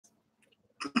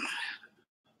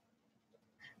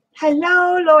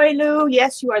Hello, Lori Lou.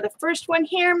 Yes, you are the first one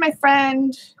here, my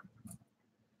friend.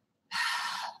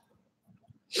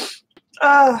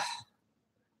 Oh,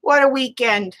 what a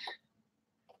weekend.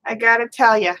 I gotta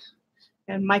tell you.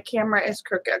 And my camera is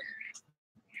crooked.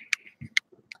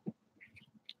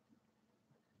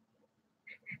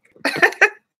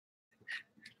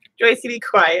 Joyce, be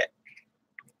quiet.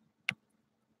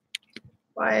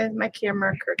 Why is my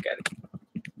camera crooked?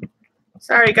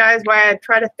 Sorry, guys, why I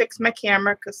try to fix my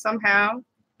camera because somehow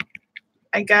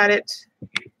I got it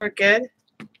crooked.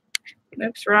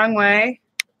 Oops, wrong way.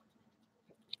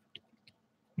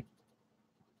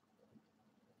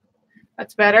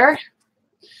 That's better.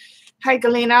 Hi,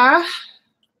 Galena.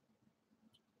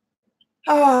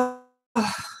 Oh,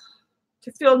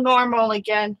 to feel normal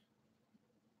again.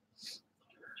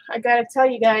 I gotta tell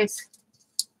you guys,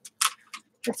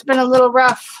 it's been a little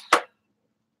rough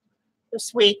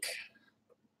this week.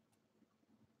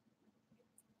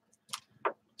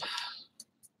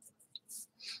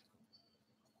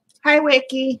 Hi,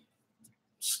 Wiki.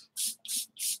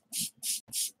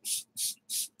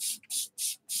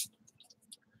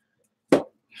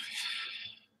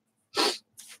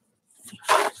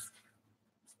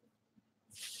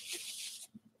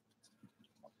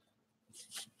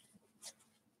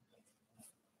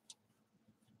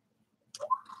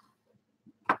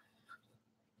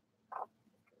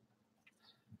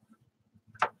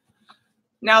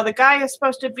 Now, the guy is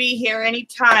supposed to be here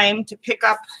anytime to pick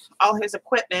up all his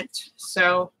equipment.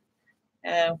 So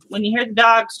when you hear the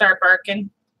dog start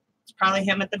barking, it's probably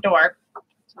him at the door.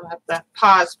 So I'll have to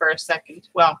pause for a second.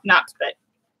 Well, not, but.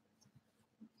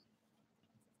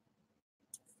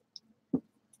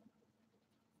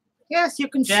 Yes, you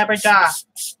can jabber jaw.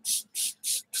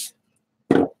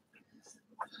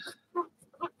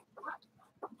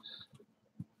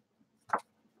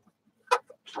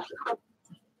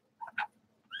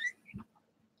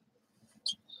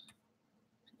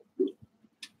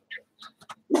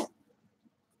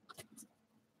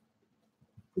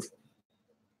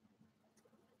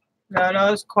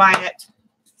 Dodo's quiet.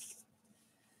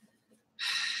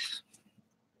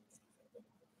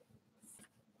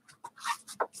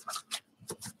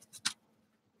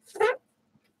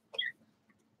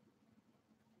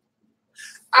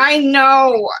 I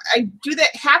know. I do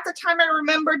that half the time. I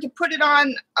remember to put it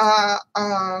on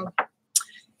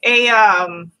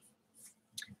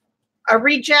a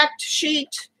reject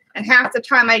sheet, and half the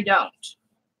time I don't.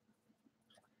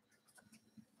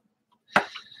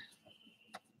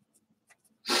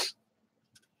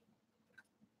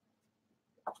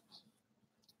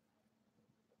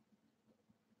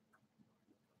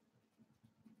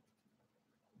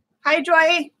 Hi,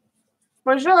 Joy.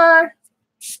 Bonjour.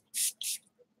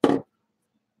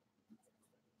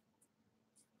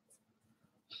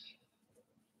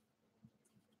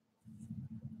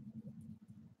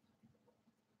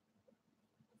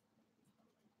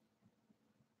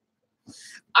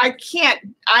 I can't,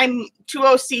 I'm too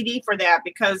OCD for that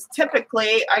because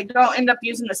typically I don't end up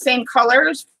using the same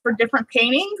colors for different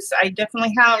paintings. I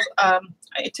definitely have, I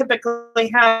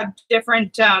typically have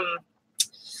different,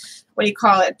 what do you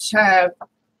call it,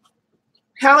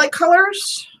 palette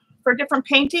colors for different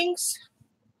paintings.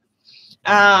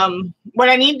 What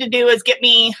I need to do is get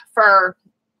me, for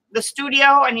the studio,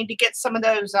 I need to get some of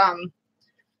those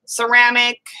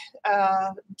ceramic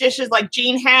dishes like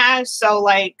Jean has. So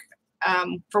like,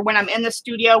 for when I'm in the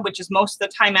studio, which is most of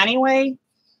the time anyway.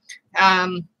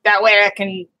 That way I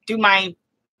can do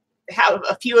have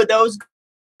a few of those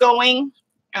going.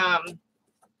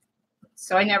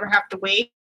 So I never have to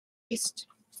waste. Because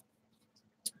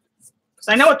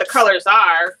I know what the colors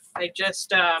are. I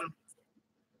just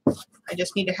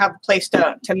need to have a place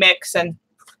to mix and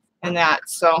that.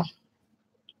 So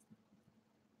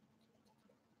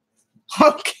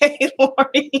okay,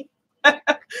 Lori.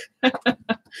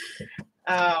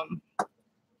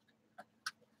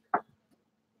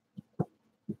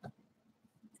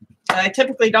 I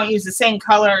typically don't use the same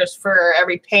colors for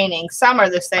every painting. Some are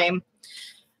the same.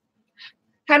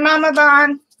 Hi, Mama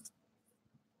Bon.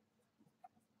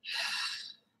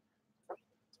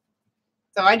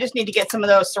 So I just need to get some of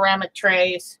those ceramic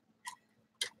trays.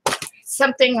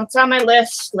 Something that's on my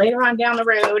list later on down the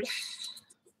road.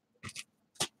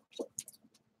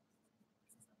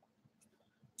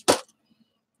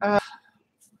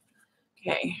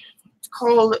 Okay, it's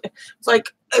cold. It's like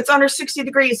it's under 60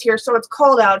 degrees here, so it's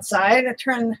cold outside.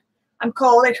 I'm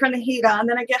cold. I turn the heat on,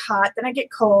 then I get hot, then I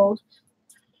get cold.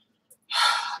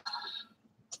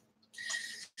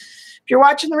 If you're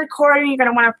watching the recording, you're going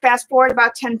to want to fast forward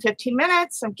about 10-15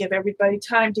 minutes and give everybody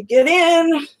time to get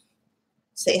in.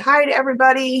 Say hi to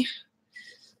everybody.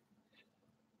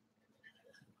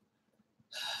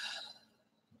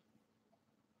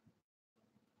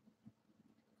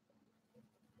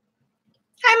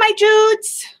 Hi, my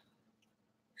Judes.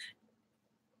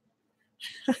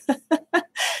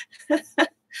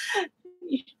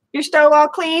 You're still all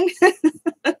clean?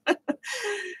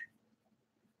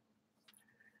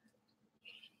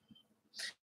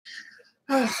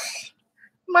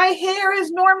 My hair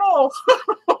is normal.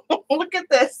 Look at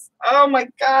this. Oh my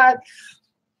God.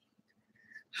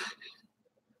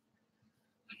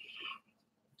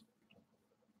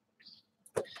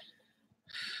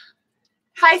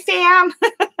 Hi, fam.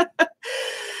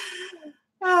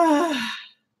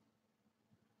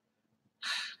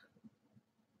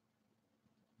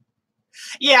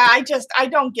 Yeah, I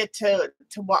don't get to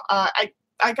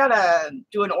I gotta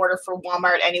do an order for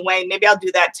Walmart anyway. Maybe I'll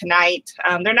do that tonight.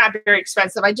 They're not very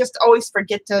expensive. I just always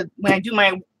forget to, when I do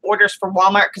my orders for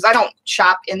Walmart, because I don't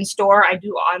shop in store. I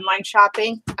do online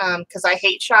shopping because I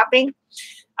hate shopping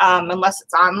unless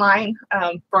it's online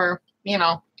for, you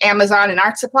know, Amazon and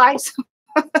art supplies.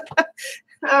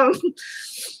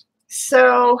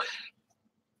 So,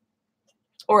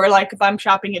 or like if I'm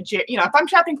shopping at, you know, if I'm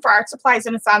shopping for art supplies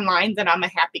and it's online, then I'm a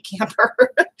happy camper.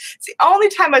 It's the only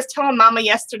time I was telling Mama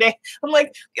yesterday, I'm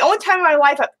like, the only time in my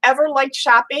life I've ever liked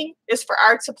shopping is for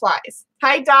art supplies.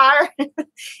 Hi, Dar.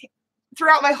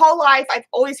 Throughout my whole life, I've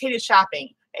always hated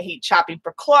shopping. I hate shopping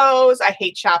for clothes. I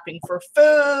hate shopping for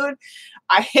food.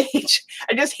 I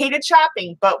just hated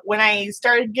shopping. But when I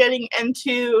started getting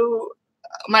into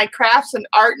my crafts and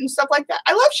art and stuff like that,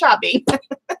 I love shopping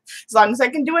as long as I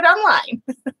can do it online.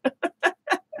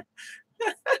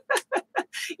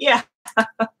 Yeah.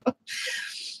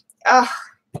 I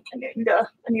need a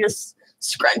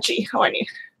scrunchie. Oh, I need.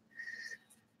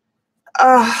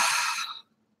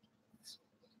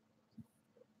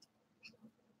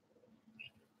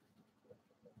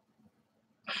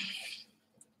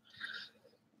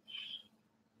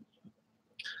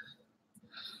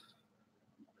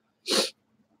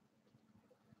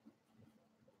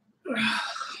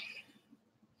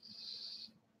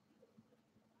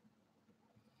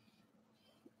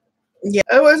 Yeah,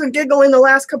 I wasn't giggling the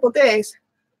last couple of days.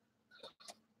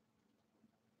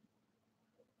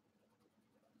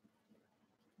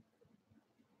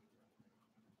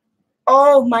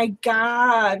 Oh my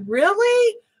God,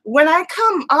 really? When I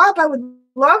come up, I would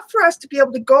love for us to be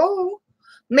able to go.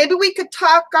 Maybe we could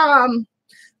talk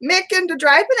Mick into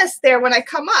driving us there when I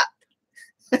come up.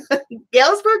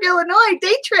 Galesburg, Illinois,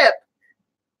 day trip.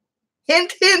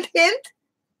 Hint, hint, hint.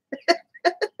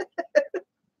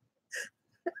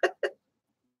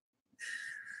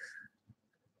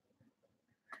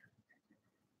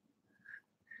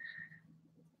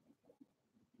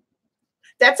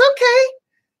 That's okay.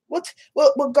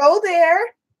 We'll go there.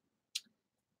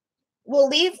 We'll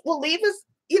leave as,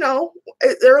 you know,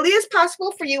 as early as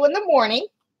possible for you in the morning.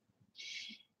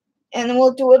 And then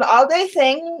we'll do an all-day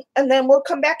thing, and then we'll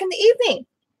come back in the evening.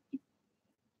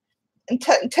 And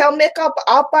tell Mick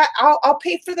I'll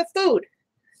pay for the food.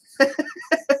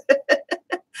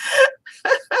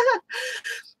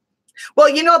 Well,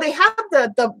 you know, they have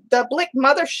the Blick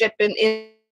mothership in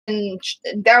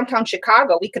downtown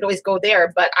Chicago. We could always go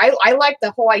there, but I like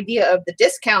the whole idea of the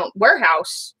discount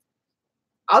warehouse.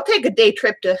 I'll take a day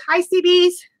trip to, hi,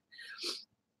 CBs.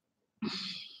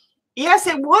 Yes,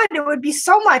 it would. It would be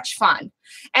so much fun.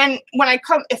 And when I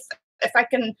come, if I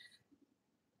can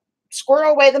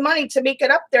squirrel away the money to make it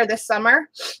up there this summer,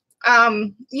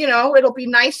 you know, it'll be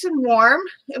nice and warm.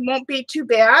 It won't be too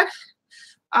bad.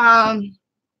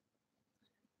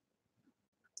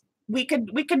 We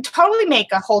could totally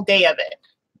make a whole day of it.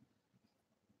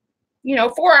 You know,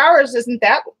 4 hours isn't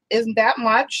that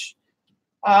much.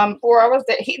 4 hours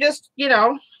that he just, you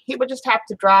know, he would just have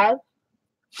to drive.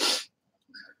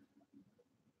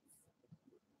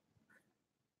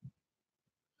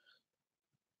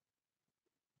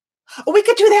 We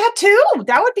could do that too.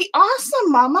 That would be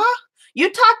awesome, Mama. You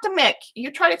talk to Mick.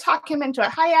 You try to talk him into it.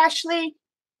 Hi, Ashley.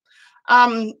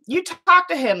 You talk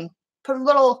to him.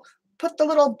 Put the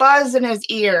little buzz in his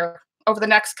ear over the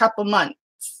next couple months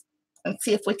and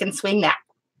see if we can swing that.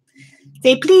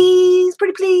 Say please,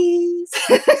 pretty please.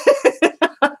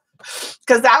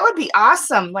 Because that would be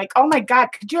awesome. Like, oh my God,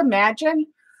 could you imagine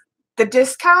the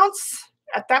discounts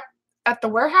at the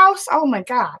warehouse? Oh my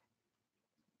God.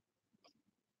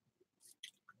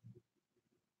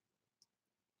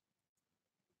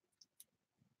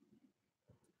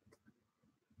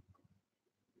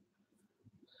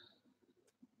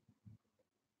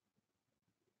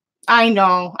 I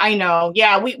know.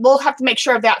 Yeah, we'll have to make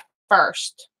sure of that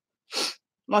first.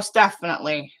 Most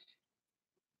definitely.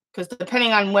 Because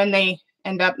depending on when they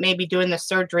end up maybe doing the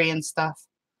surgery and stuff.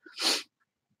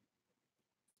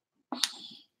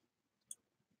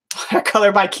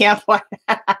 Color by camp.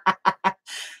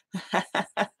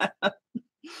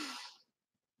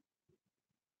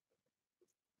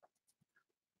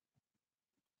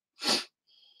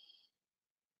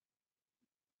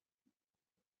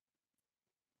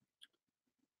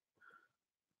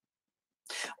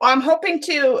 Well, I'm hoping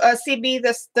to see B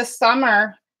this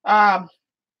summer, um,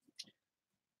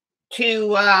 to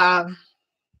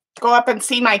go up and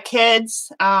see my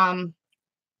kids, and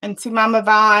see Mama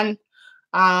Vaughn,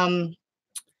 um,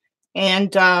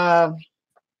 and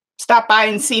stop by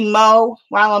and see Mo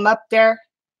while I'm up there.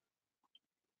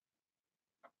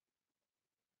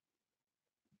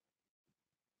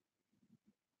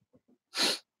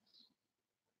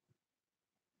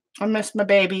 I miss my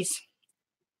babies.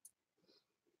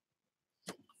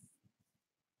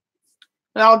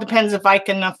 It all depends if I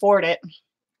can afford it.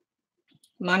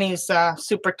 Money's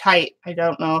super tight. I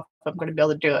don't know if I'm going to be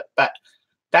able to do it, but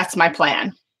that's my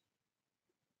plan.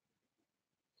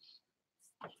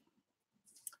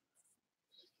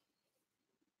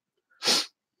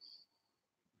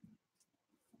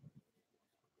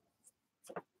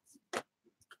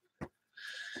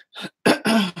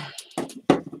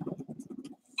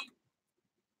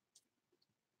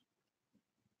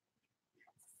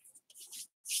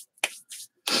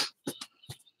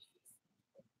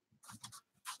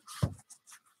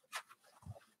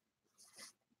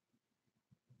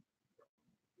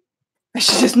 I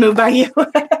should just move by you.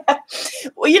 Well,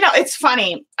 it's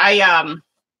funny. I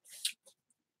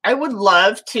would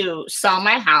love to sell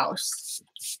my house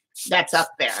that's up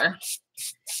there.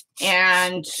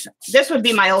 And this would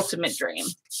be my ultimate dream.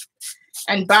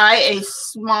 And buy a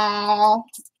small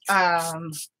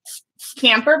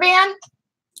camper van.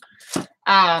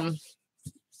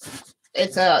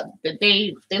 It's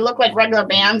they look like regular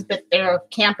vans, but they're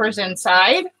campers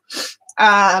inside.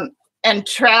 And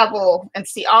travel and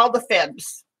see all the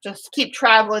fibs. Just keep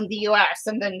traveling the US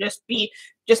and then just be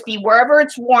wherever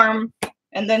it's warm,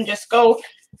 and then just go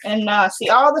and see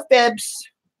all the fibs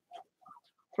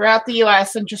throughout the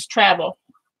US and just travel.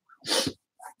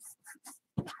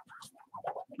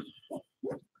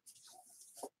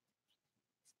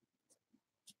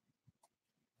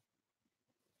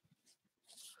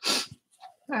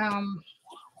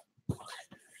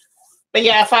 But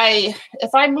yeah,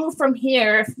 if I move from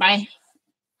here, if I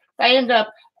end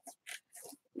up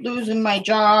losing my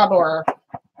job or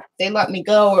they let me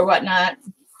go or whatnot,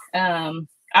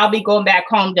 I'll be going back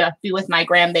home to be with my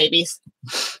grandbabies.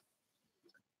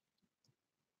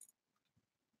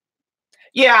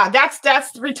 Yeah,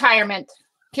 that's retirement.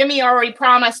 Kimmy already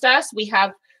promised us we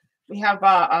have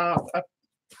a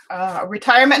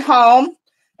retirement home,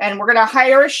 and we're gonna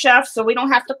hire a chef so we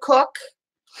don't have to cook.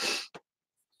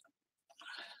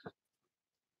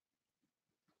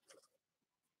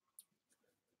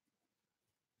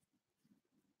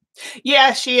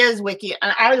 Yeah, she is, Wiki.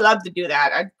 I love to do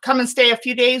that. I'd come and stay a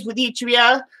few days with each of you.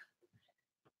 And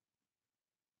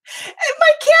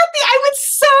my Kathy, I would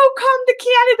so come to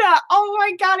Canada. Oh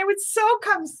my God, I would so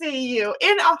come see you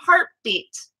in a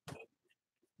heartbeat.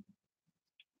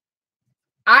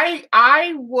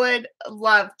 I would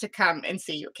love to come and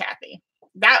see you, Kathy.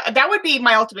 That would be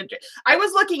my ultimate dream. I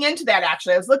was looking into that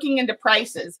actually. I was looking into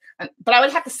prices, but I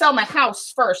would have to sell my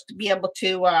house first to be able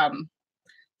to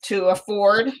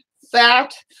afford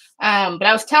that. But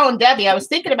I was telling Debbie I was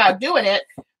thinking about doing it,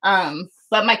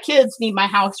 but my kids need my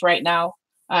house right now,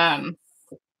 and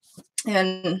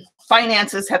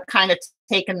finances have kind of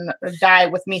taken a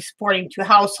dive with me supporting two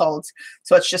households,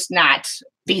 so it's just not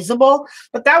feasible.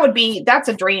 But that's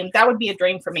a dream. That would be a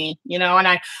dream for me, and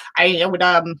I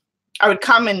would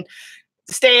come and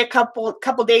stay a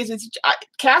couple days with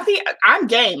Kathy. I'm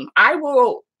game. I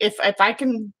will, if I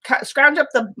can scrounge up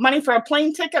the money for a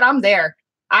plane ticket, I'm there.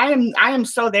 I am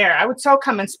so there. I would so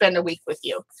come and spend a week with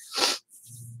you.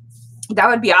 That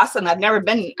would be awesome. I've never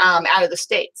been out of the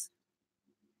States.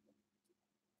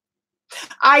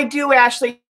 I do,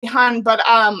 Ashley, hon, but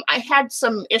I had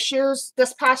some issues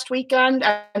this past weekend,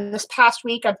 and this past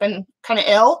week I've been kind of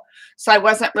ill, so I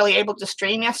wasn't really able to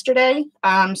stream yesterday.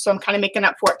 So I'm kind of making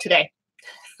up for it today.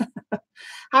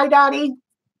 Hi, Dottie.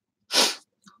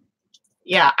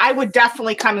 Yeah, I would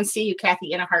definitely come and see you,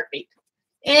 Kathy, in a heartbeat.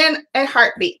 In a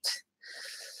heartbeat.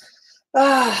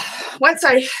 Once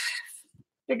I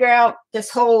figure out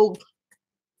this whole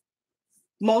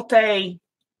multi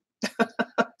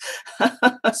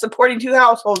supporting two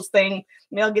households thing,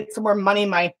 maybe I'll get some more money in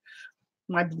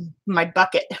my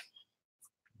bucket.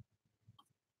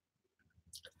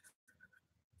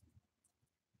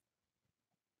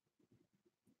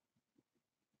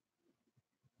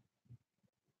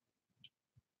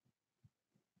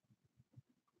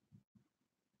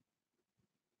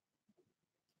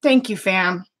 Thank you,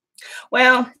 fam.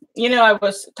 Well, I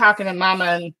was talking to Mama,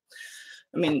 and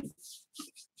I mean,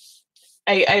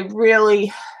 I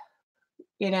really,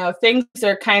 things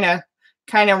are kind of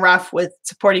rough with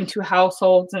supporting two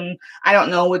households, and I don't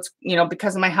know what's,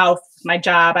 because of my health, my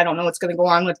job, I don't know what's going to go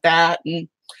on with that, and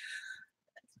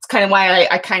it's kind of why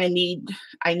I kind of need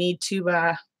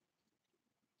to,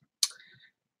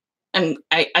 and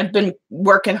I've been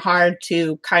working hard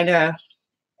to kind of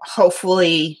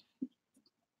hopefully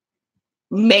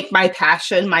make my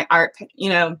passion, my art,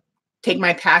 take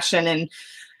my passion and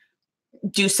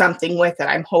do something with it.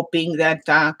 I'm hoping that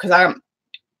because I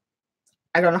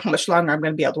don't know how much longer I'm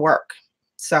going to be able to work.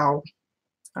 So,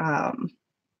 um,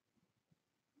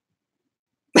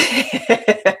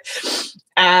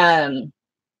 um,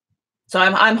 so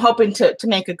I'm hoping to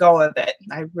make a go of it.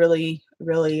 I really,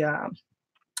 really, hi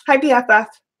BFF.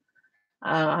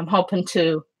 I'm hoping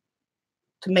to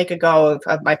make a go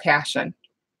of my passion.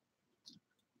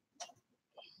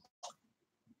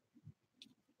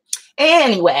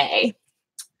 Anyway,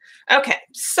 okay,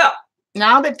 so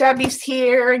now that Debbie's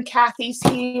here and Kathy's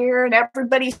here and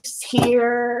everybody's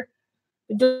here,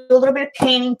 we do a little bit of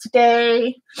painting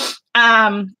today.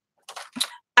 I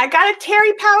got a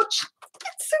terry pouch.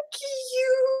 It's so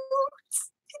cute.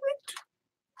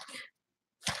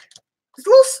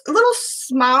 It's a little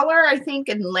smaller, I think,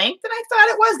 in length than I thought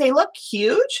it was. They look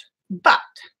huge, but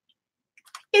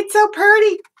it's so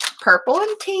pretty. Purple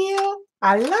and teal.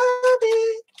 I love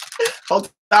it.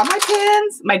 Hold on my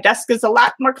pens. My desk is a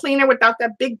lot more cleaner without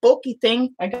that big bulky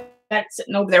thing. I got that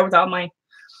sitting over there with all my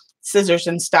scissors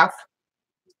and stuff.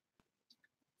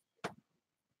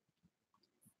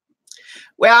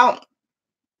 Well,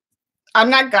 I'm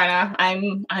not gonna.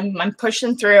 I'm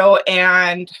pushing through,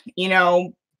 and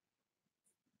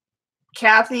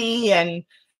Kathy and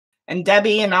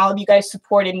Debbie and all of you guys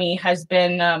supporting me has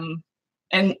been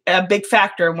and a big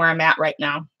factor in where I'm at right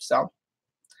now. So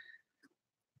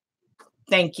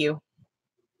thank you.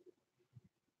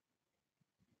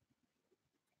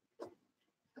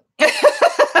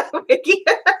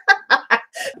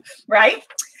 Right?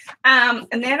 And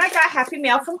then I got happy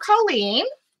mail from Colleen.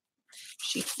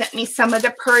 She sent me some of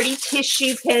the pretty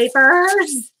tissue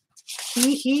papers.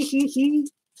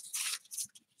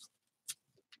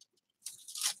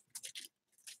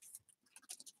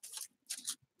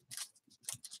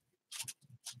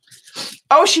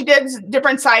 Oh, she did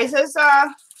different sizes,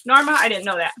 Norma? I didn't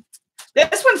know that.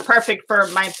 This one's perfect for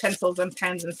my pencils and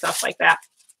pens and stuff like that.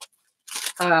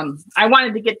 I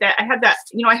wanted to get that. I had that,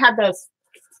 I had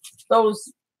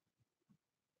those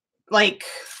like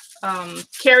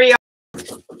carry.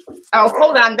 Oh,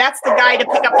 hold on. That's the guy to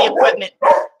pick up the equipment.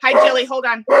 Hi, Jilly. Hold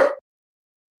on.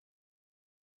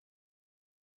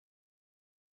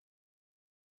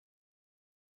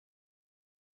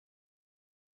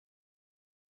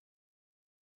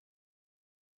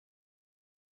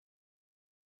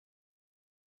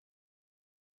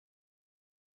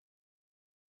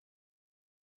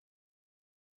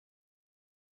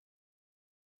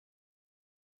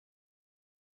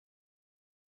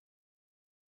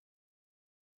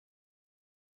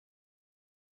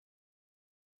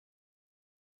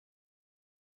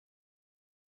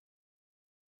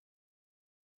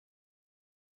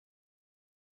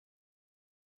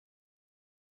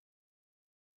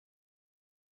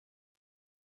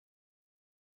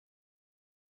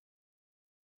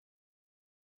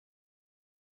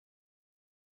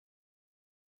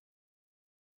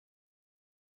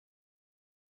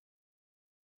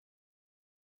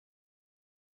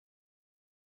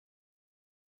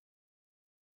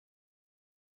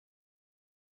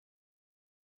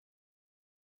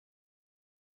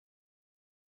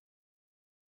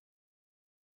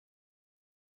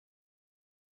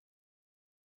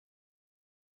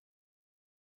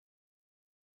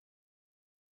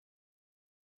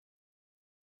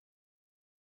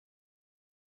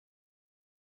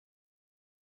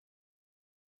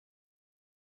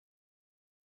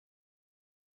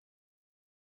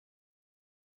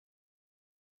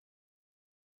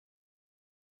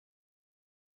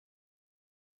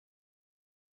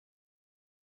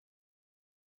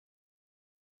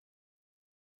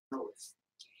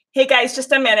 Hey, guys,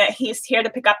 just a minute. He's here to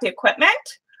pick up the equipment.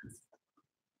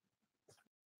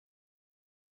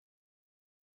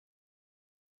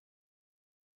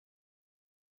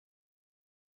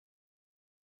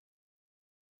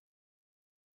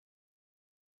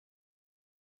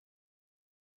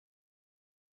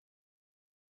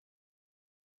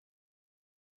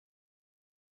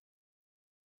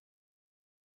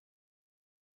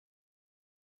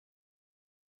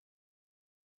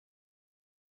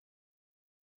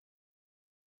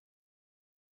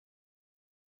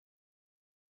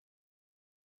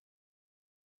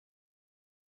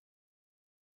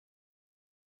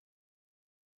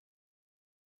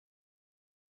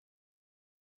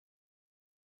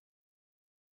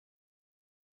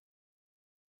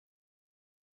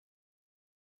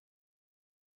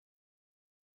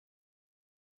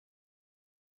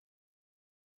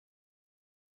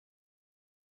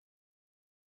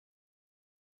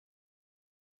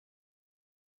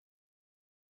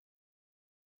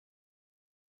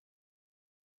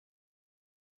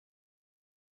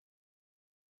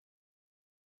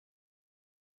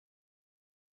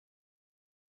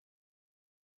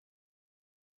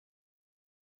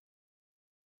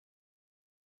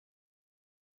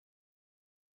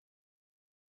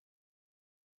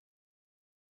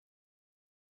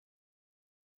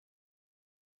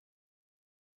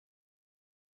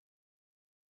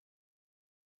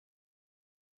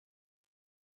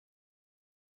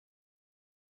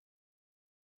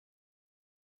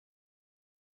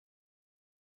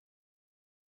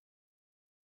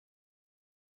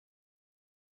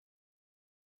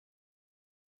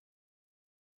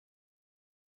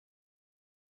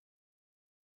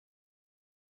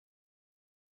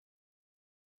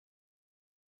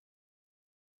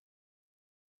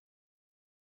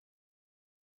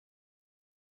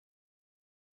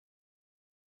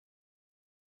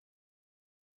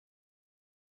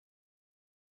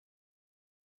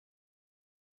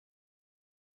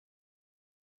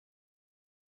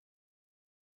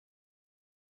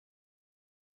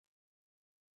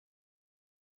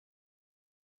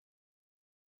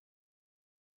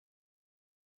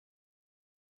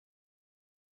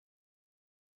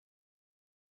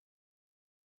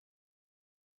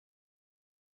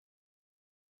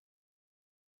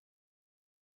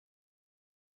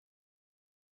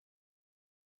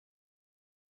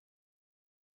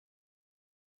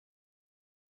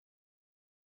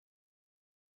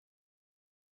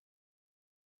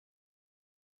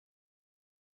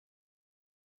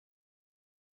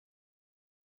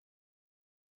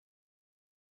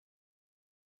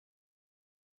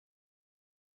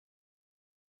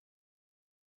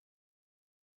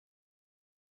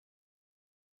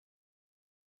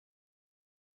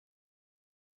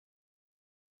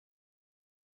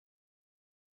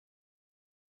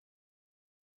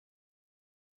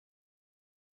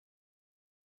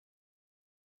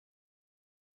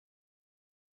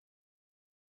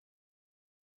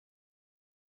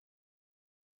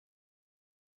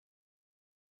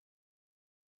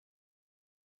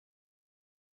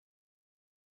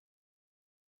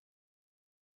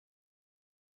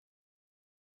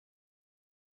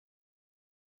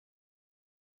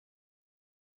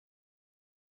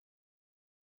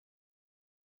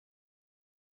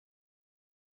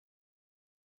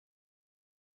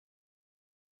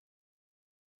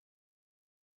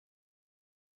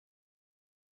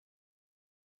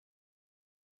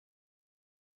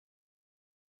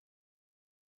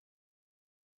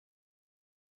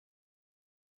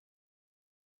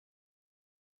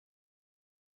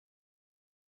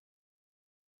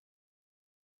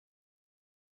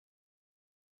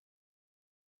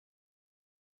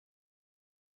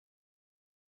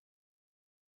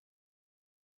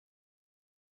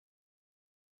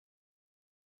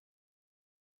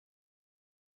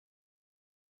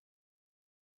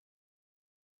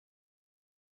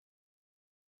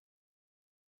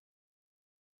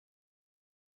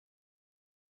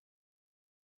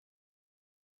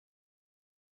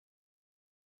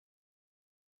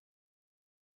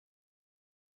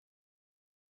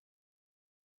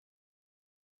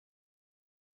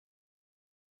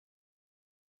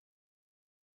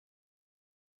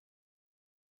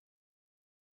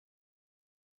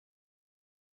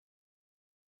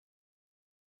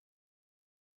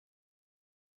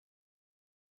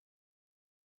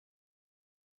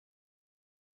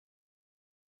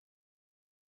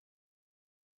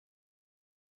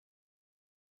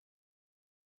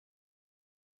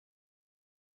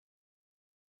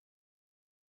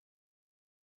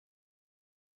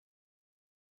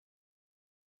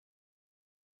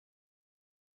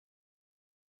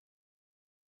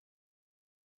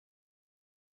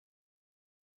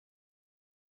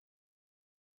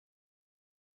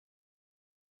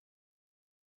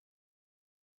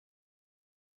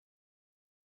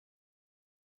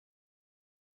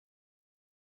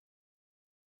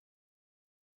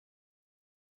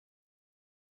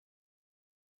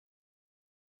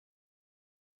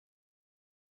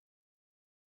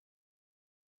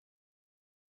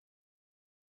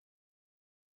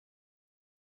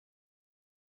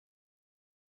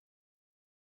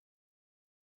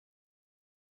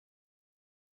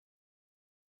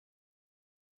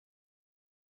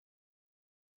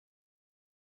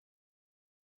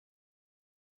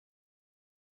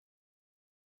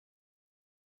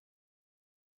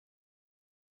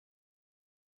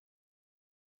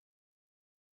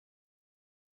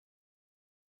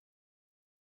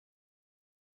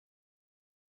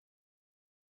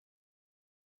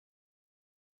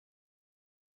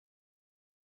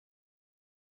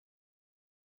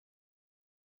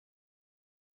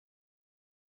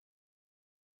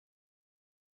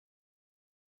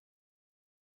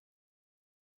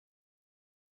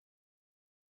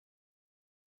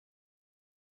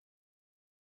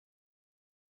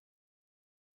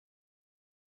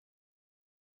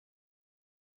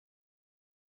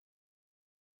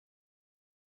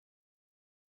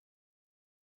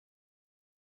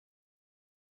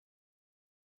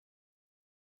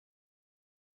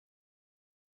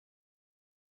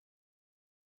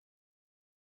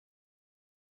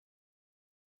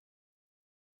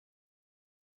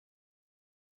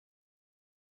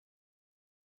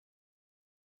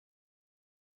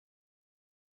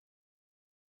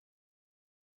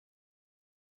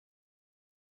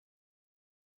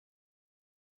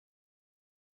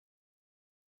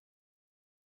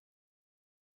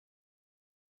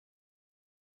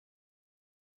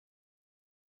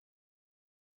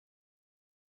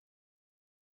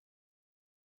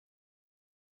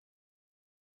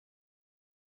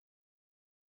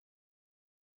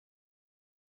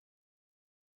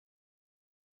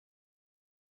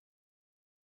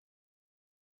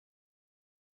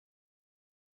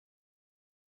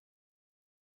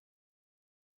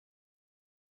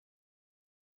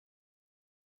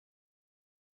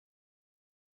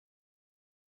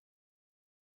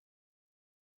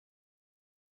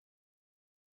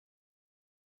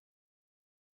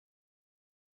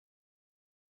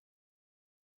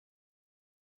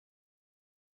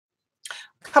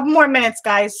 Couple more minutes,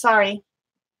 guys. Sorry.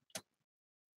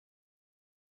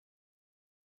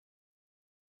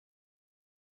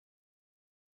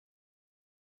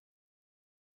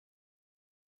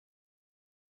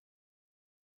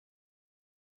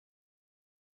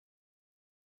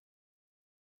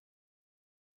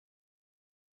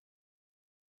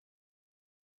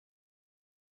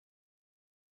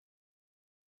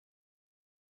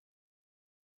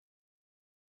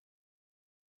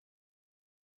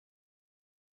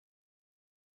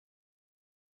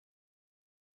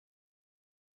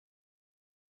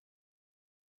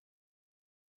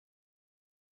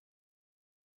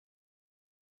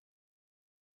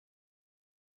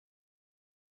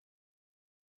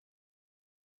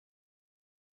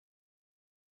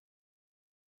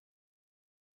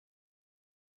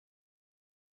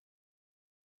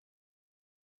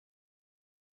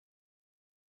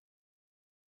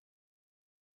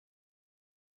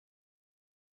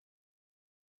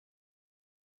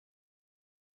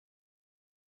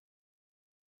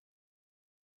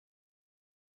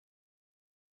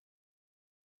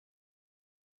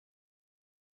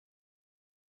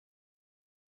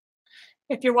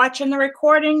 If you're watching the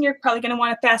recording, you're probably going to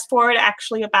want to fast forward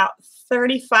actually about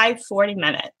 35, 40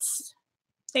 minutes.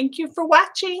 Thank you for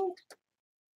watching.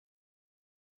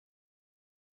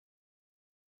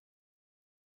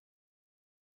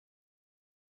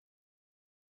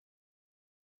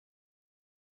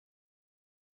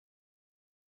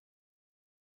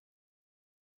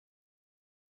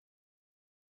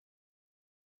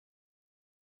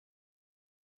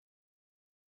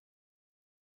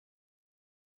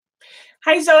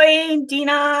 Hi, Zoe,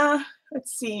 Dina.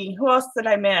 Let's see, who else did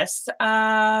I miss?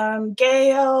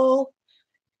 Gail,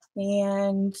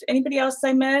 and anybody else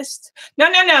I missed?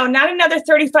 No, not another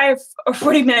 35 or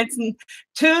 40 minutes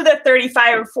to the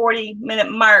 35 or 40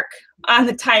 minute mark on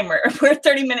the timer. We're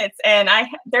 30 minutes and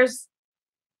there's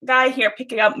a guy here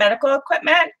picking up medical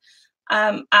equipment.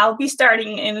 I'll be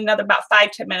starting in another about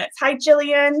 5-10 minutes. Hi,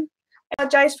 Jillian. I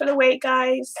apologize for the wait,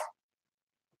 guys.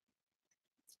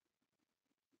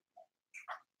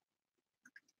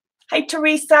 Hi,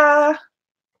 Teresa.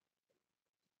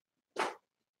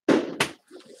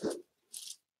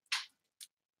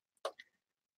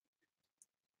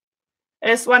 I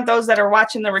just want those that are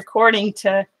watching the recording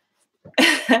to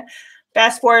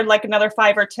fast forward like another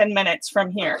 5 or 10 minutes from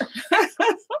here.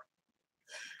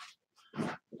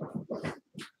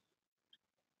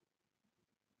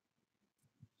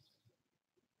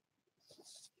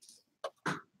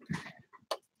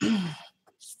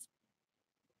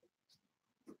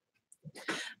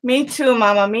 Me too,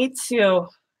 Mama. Me too.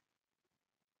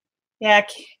 Yeah,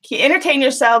 entertain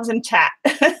yourselves and chat.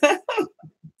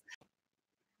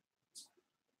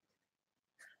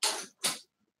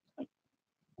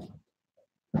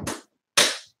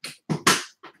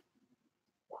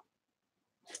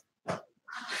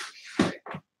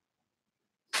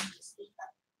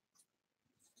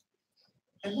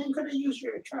 And then could I use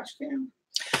your trash can?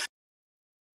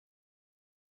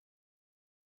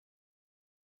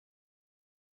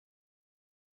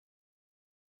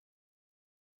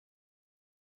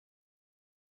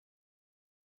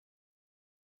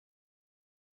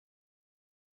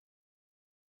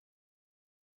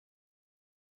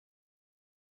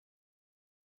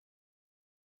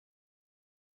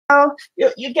 Oh,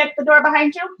 you get the door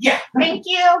behind you? Yeah. Thank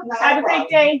you. No Have a great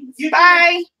day. You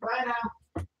Bye. Bye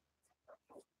now.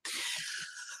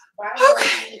 Bye.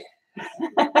 Okay.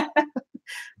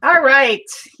 All right,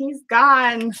 he's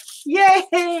gone.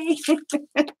 Yay!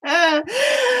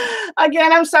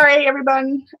 Again, I'm sorry,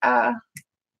 everyone.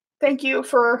 Thank you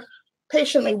for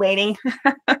patiently waiting.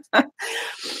 All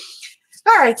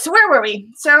right, so where were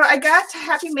we? So I got a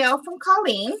happy mail from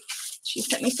Colleen. She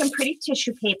sent me some pretty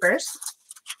tissue papers.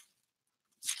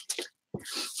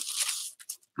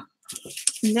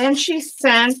 And then she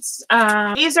sent,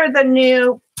 these are the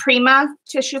new Prima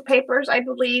tissue papers, I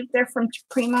believe. They're from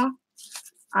Prima.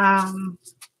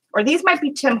 Or these might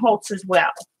be Tim Holtz as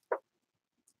well.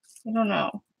 I don't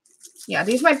know. Yeah,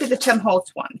 these might be the Tim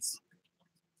Holtz ones.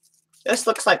 This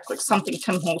looks like something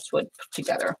Tim Holtz would put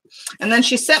together. And then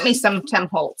she sent me some Tim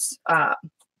Holtz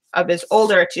of his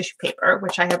older tissue paper,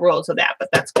 which I have rolls of that, but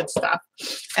that's good stuff.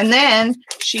 And then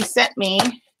she sent me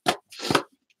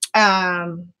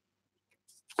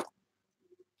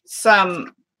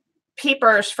some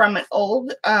papers from an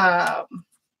old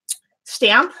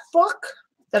stamp book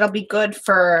that'll be good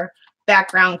for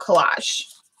background collage.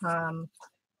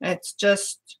 It's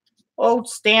just old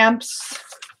stamps,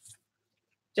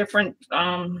 different,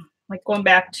 like going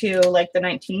back to like the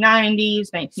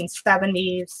 1990s,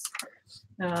 1970s.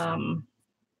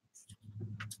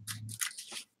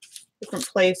 different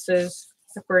places,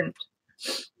 different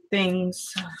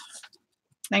things.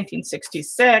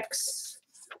 1966.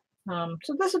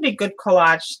 So this would be good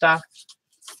collage stuff.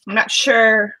 I'm not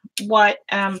sure what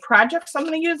projects I'm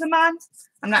going to use them on.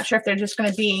 I'm not sure if they're just going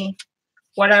to be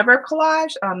whatever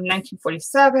collage.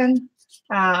 1947.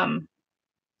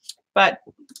 But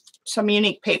some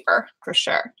unique paper for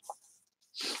sure.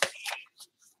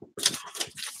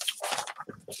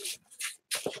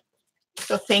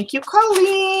 So thank you,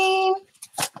 Colleen.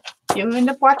 You end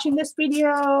up watching this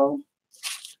video.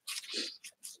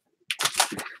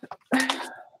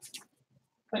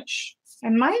 Which I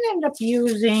might end up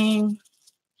using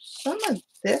some of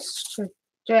this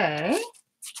today,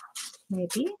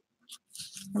 maybe,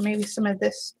 or maybe some of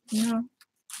this. No,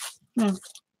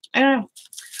 I don't know.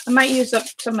 I might use up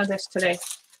some of this today.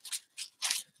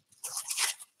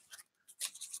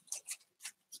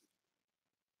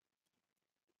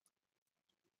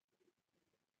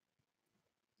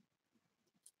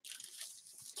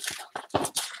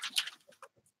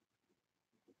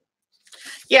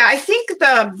 Yeah, I think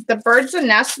the birds and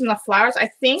nests and the flowers, I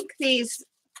think these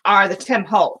are the Tim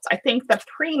Holtz. I think the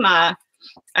Prima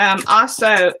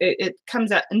also, it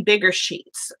comes out in bigger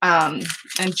sheets. And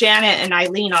Janet and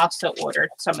Eileen also ordered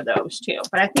some of those too.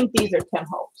 But I think these are Tim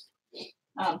Holtz.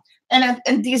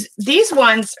 And these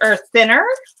ones are thinner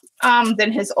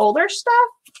than his older stuff.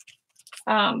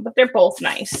 But they're both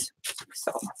nice.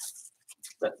 So,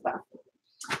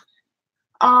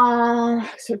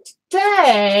 so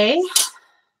today...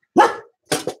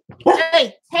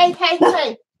 Hey,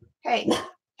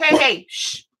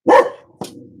 shh.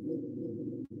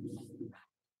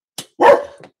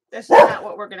 This is not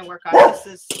what we're going to work on.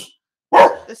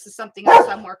 This is something else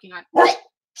I'm working on. Hey.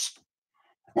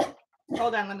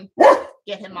 Hold on, let me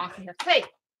get him off of here. Hey,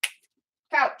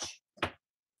 couch.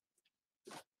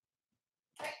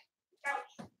 Hey,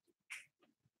 couch.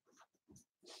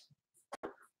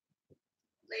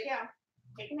 Lay down.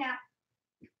 Take a nap.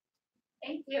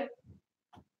 Thank you.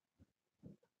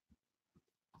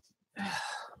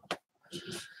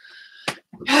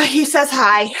 He says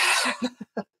hi.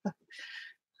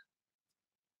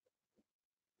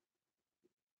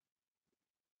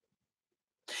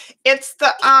 It's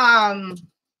the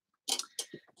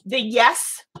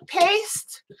Yes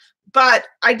paste, but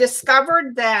I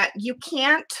discovered that you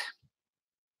can't.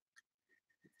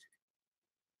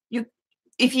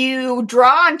 If you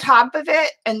draw on top of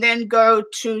it and then go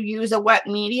to use a wet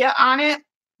media on it,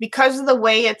 because of the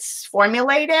way it's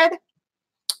formulated,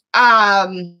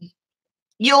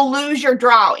 you'll lose your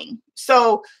drawing.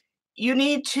 So you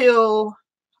need to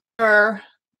do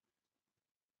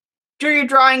your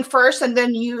drawing first and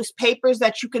then use papers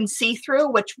that you can see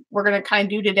through, which we're going to kind of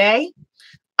do today.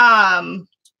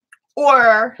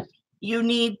 Or you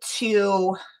need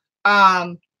to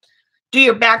do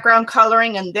your background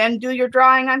coloring and then do your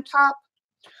drawing on top.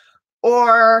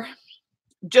 Or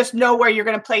just know where you're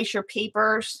going to place your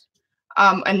papers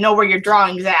and know where your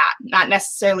drawing's at, not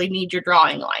necessarily need your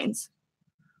drawing lines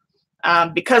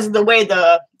because of the way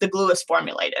the glue is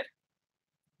formulated.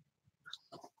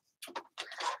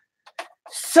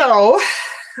 So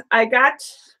I got,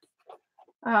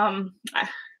 from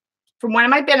one of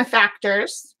my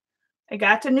benefactors, I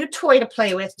got a new toy to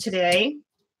play with today.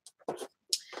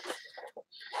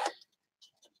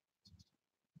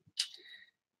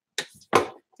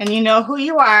 And you know who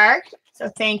you are. So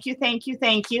thank you, thank you,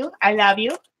 thank you. I love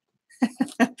you.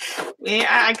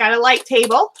 I got a light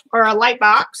table or a light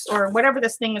box or whatever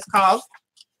this thing is called.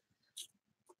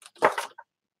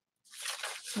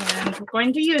 And we're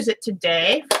going to use it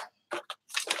today.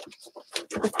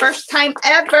 The first time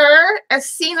ever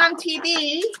as seen on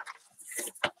TV.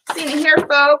 Seen it here,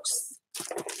 folks.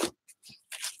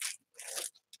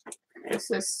 This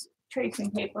is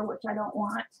tracing paper, which I don't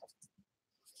want.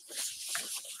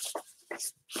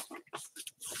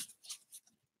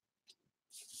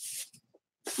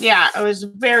 Yeah, it was a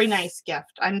very nice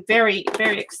gift. I'm very,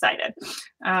 very excited.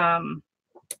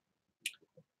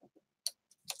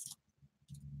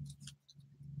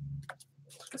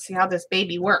 Let's see how this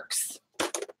baby works.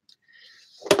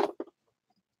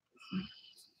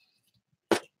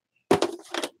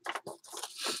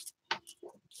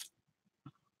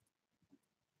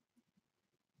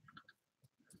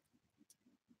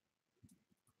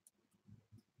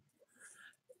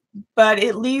 But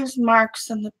it leaves marks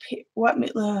on the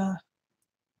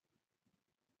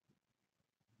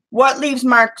what leaves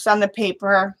marks on the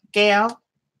paper, Gail?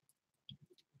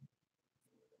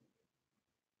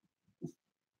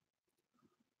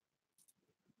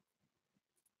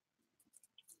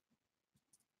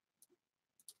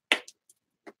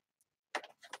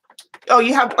 Oh,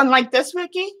 you have one like this,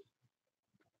 Vicky?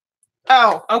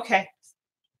 Oh, okay.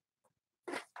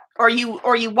 Or you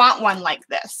want one like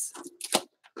this.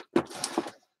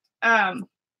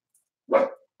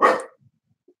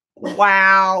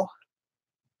 Wow.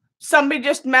 Somebody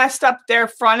just messed up their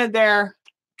front of their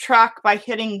truck by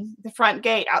hitting the front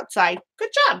gate outside. Good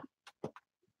job.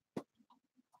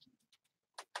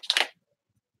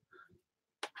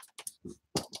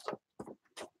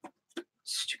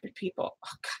 Stupid people.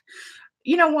 Oh, God.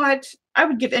 You know what? I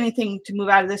would give anything to move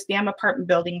out of this damn apartment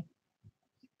building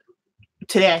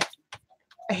today.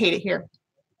 I hate it here.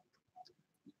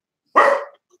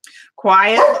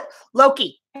 Quiet.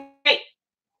 Loki. Hey.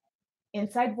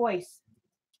 Inside voice.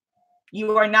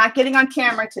 You are not getting on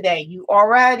camera today. You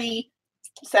already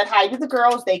said hi to the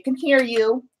girls. They can hear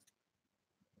you.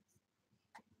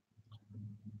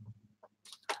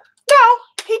 No,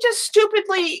 he just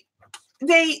stupidly,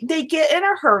 they get in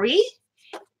a hurry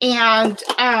and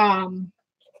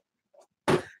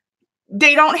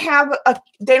they don't have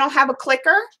a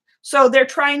clicker. So they're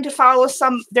trying to follow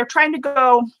they're trying to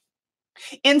go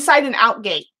inside and out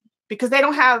gate because they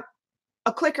don't have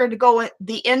a clicker to go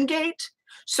the in gate.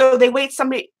 So they wait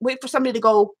for somebody to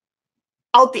go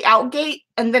out the out gate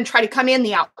and then try to come in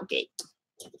the out gate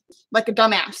like a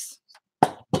dumbass.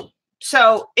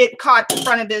 So it caught the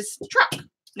front of his truck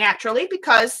naturally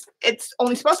because it's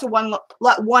only supposed to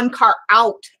let one car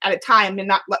out at a time and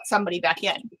not let somebody back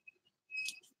in.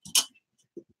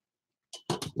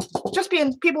 Just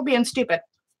people being stupid.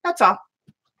 That's all.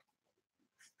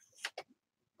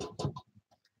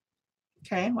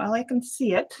 Okay, well, I can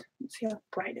see it. Let's see how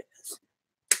bright it is.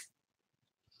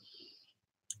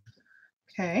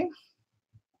 Okay.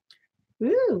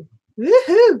 Ooh.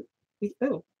 Woohoo.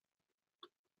 Ooh.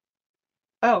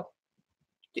 Oh.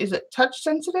 Is it touch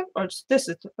sensitive or this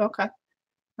is okay. All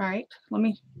right. Let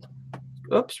me.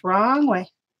 Oops, wrong way.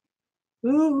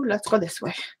 Ooh, let's go this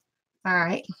way. All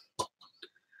right.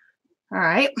 All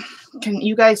right. Can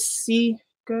you guys see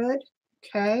good?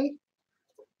 Okay.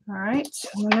 All right.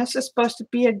 And this is supposed to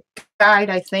be a guide,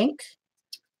 I think.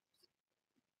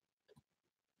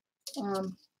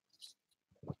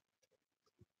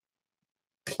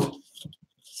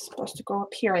 Supposed to go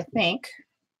up here, I think.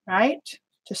 Right?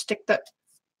 To stick the,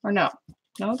 or no.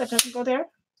 No, that doesn't go there.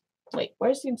 Wait,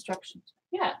 where's the instructions?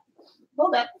 Yeah.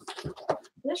 Hold up.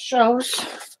 This shows.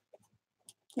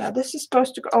 Yeah, this is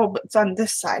supposed to go. Oh, but it's on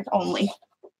this side only.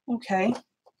 Okay.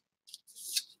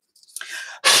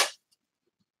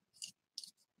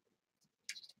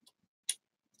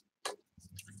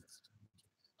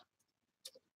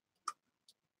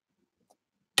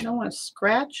 I don't want to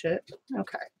scratch it.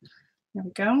 Okay. There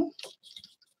we go.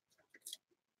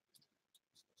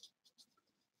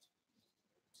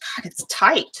 God, it's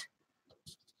tight.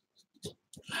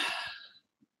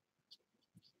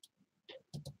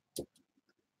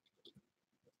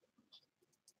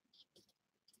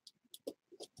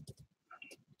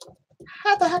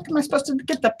 How the heck am I supposed to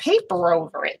get the paper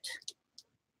over it?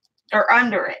 Or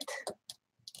under it?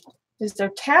 Is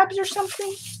there tabs or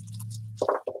something?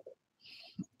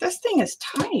 This thing is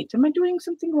tight. Am I doing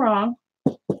something wrong?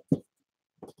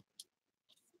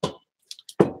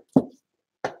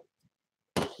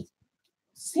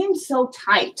 Seems so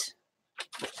tight.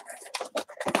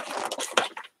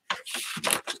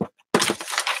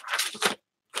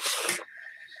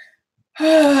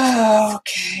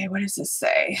 Okay, what does this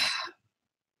say?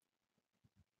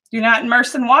 Do not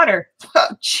immerse in water. Oh,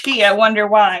 gee, I wonder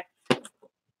why.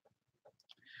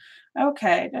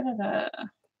 Okay.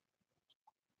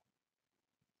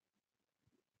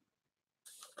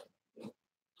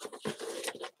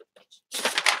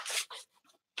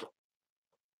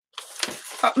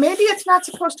 Maybe it's not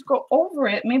supposed to go over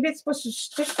it. Maybe it's supposed to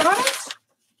stick on it.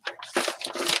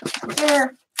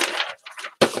 There.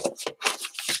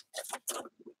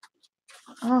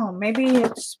 Oh, maybe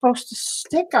it's supposed to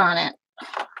stick on it.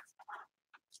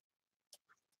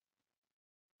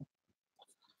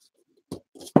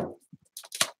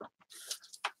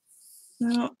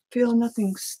 I don't feel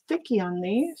nothing sticky on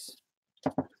these.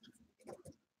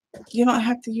 You don't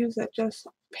have to use that, just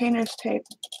painter's tape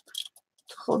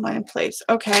to hold mine in place.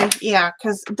 Okay, yeah,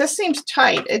 because this seems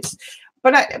tight.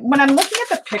 But when I'm looking at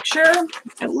the picture,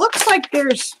 it looks like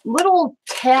there's little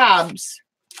tabs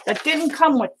that didn't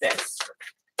come with this.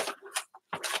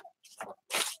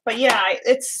 But yeah,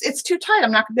 it's too tight.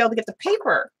 I'm not gonna be able to get the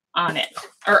paper on it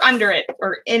or under it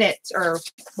or in it or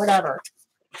whatever.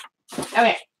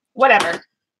 Okay, whatever.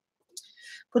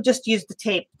 We'll just use the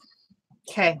tape.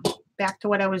 Okay, back to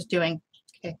what I was doing.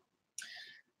 Okay.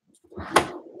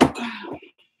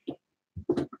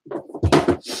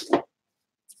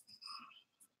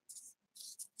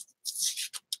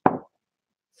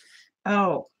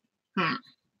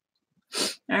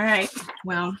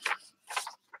 well, let's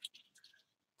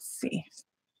see.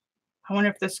 I wonder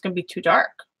if this is going to be too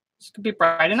dark. This could be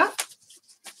bright enough.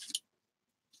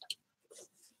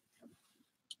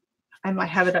 I might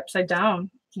have it upside down.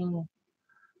 No,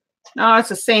 it's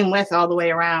the same width all the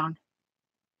way around.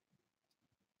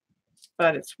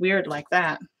 But it's weird like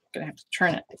that. I'm going to have to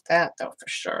turn it like that, though, for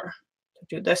sure, to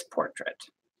do this portrait.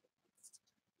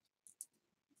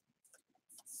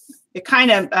 It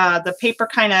kind of, the paper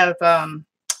kind of,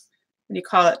 what do you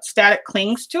call it, static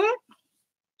clings to it.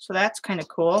 So that's kind of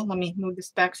cool. Let me move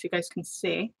this back so you guys can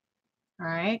see. All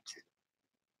right.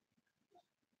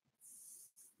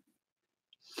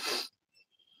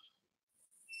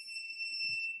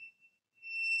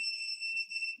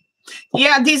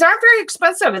 Yeah, these aren't very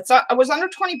expensive. It was under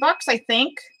 20 bucks, I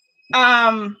think.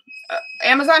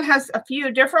 Amazon has a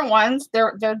few different ones.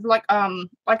 They're like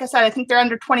I said, I think they're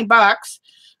under 20 bucks.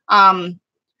 And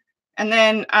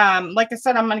then like I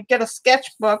said, I'm going to get a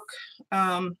sketchbook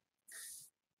and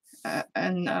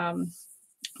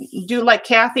do like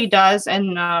Kathy does,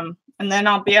 and then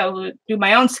I'll be able to do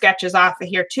my own sketches off of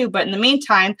here too. But in the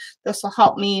meantime, this will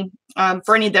help me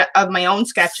for any of my own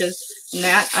sketches, and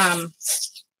that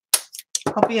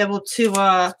I'll be able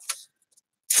to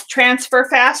transfer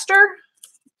faster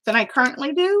than I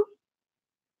currently do.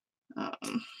 I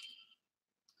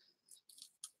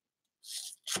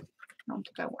don't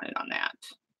think I want it on that.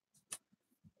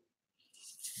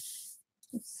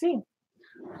 Let's see.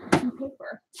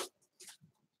 Paper.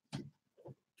 I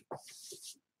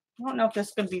don't know if this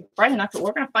is going to be bright enough, but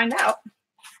we're going to find out.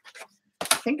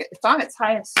 I think it's on its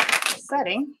highest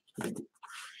setting.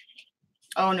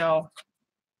 Oh no.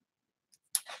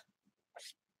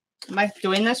 Am I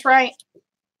doing this right?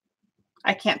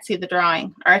 I can't see the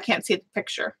drawing, or I can't see the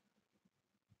picture.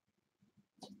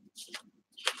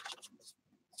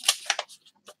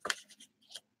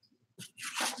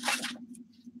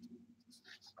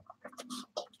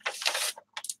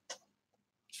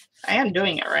 I am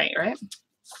doing it right, right?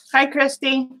 Hi,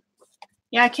 Christy.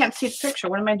 Yeah, I can't see the picture.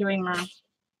 What am I doing wrong?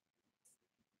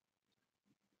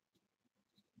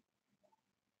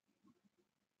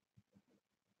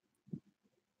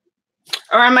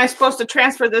 Or am I supposed to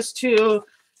transfer this to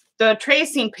the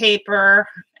tracing paper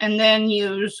and then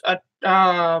use the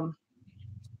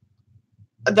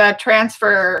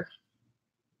transfer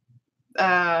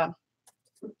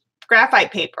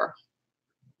graphite paper?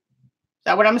 Is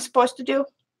that what I'm supposed to do?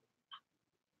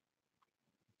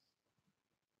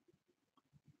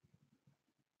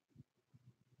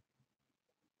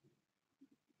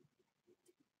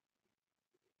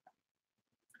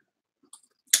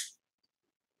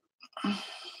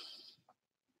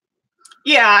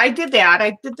 Yeah, I did that.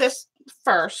 I did this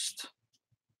first.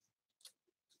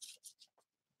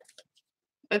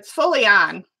 It's fully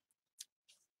on.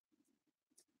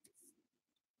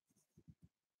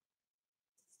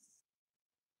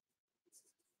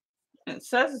 It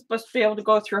says it's supposed to be able to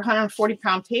go through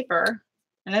 140-pound paper,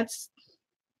 and it's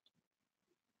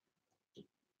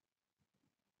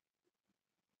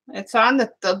on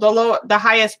the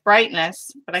highest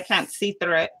brightness, but I can't see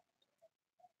through it.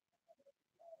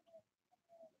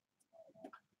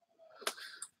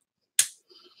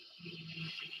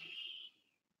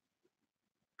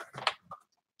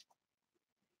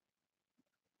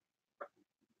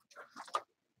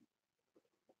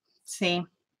 See,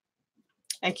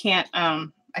 I can't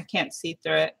see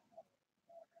through it.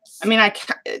 I mean, I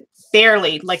can't,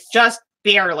 barely, like just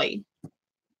barely.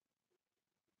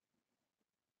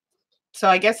 So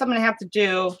I guess I'm gonna have to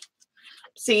do,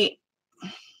 see.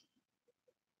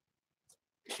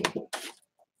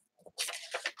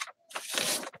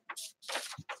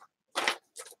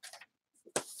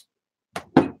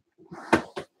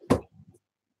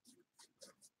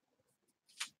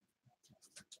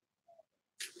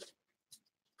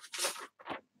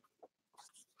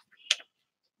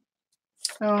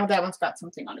 Oh, that one's got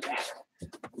something on the back.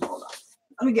 Hold on.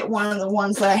 Let me get one of the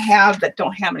ones that I have that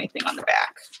don't have anything on the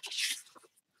back.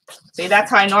 See,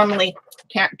 that's how I normally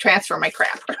can't transfer my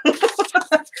crap.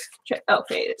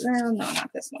 Okay, no, not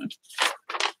this one.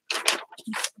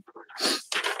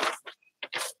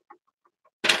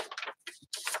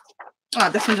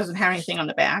 Oh, this one doesn't have anything on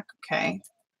the back. Okay.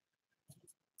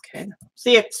 Okay.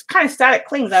 See, it's kind of static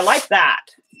clings. I like that.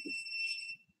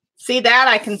 See that?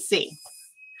 I can see.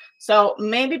 So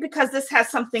maybe because this has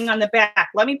something on the back.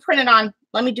 Let me print it on.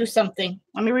 Let me do something.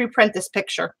 Let me reprint this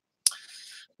picture.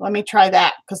 Let me try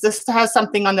that because this has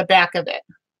something on the back of it.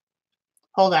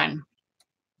 Hold on.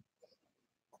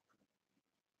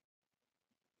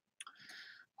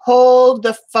 Hold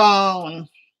the phone.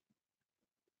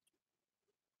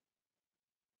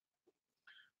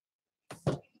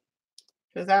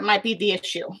 because that might be the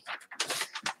issue.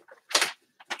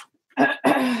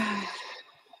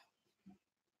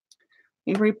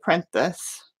 You reprint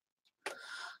this.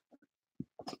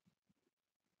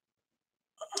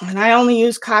 And I only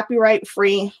use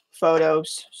copyright-free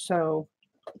photos, so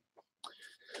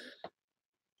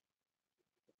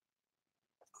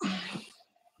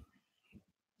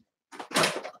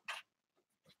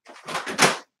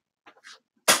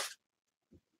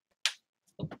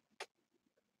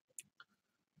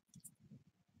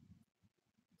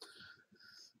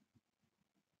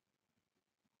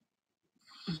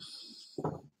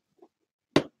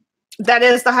that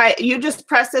is the high. You just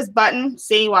press this button.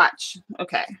 See, watch.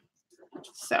 Okay.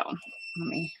 So let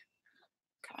me.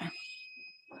 Okay.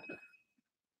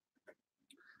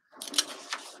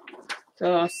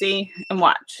 So see and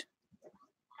watch.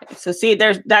 Okay, so see,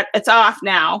 there's that. It's off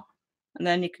now, and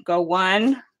then you can go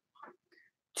 1,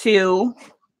 2,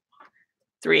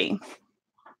 3.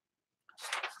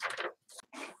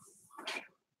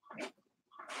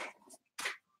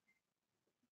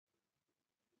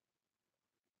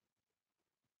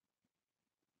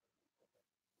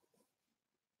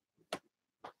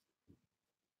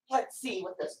 Let's see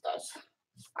what this does.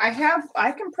 I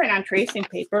can print on tracing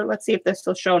paper. Let's see if this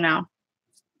will show now.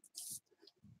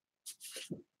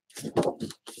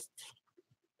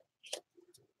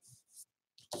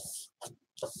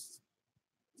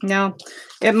 No,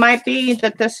 it might be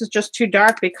that this is just too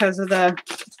dark because of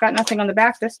it's got nothing on the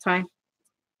back this time.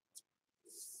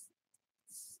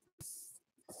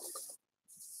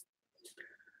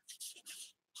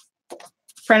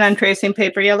 Print on tracing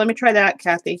paper. Yeah, let me try that,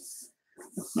 Kathy.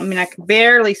 I mean, I can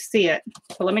barely see it.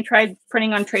 So let me try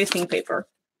printing on tracing paper.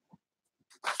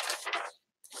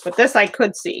 But this I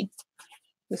could see.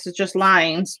 This is just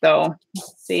lines, though.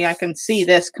 See, I can see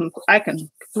this. I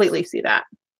can completely see that.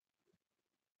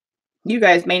 You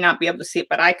guys may not be able to see it,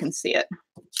 but I can see it.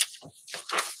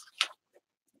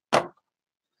 All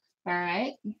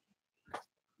right.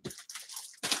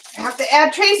 I have to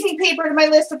add tracing paper to my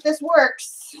list if this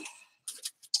works.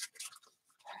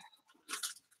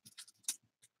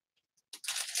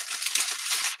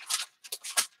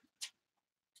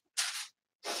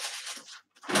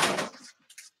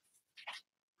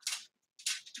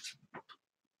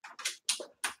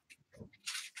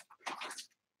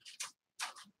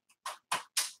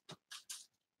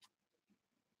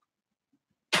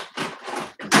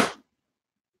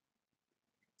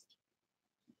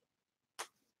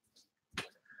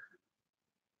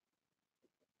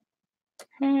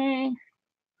 Okay.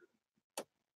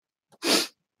 Let's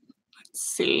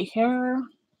see here.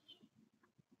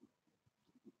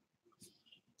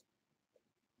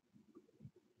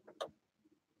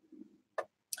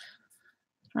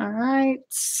 All right.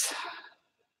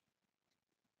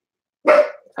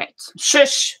 Right.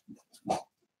 Shush.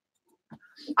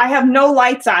 I have no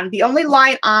lights on. The only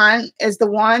light on is the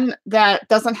one that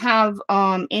doesn't have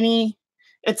any.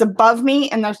 It's above me,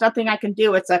 and there's nothing I can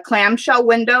do. It's a clamshell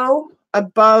window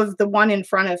above the one in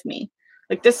front of me.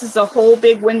 Like this is a whole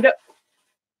big window.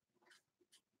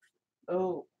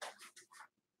 Oh.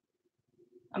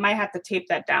 I might have to tape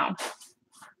that down.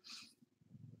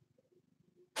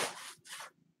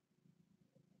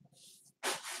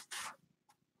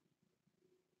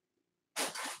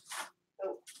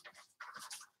 Oh.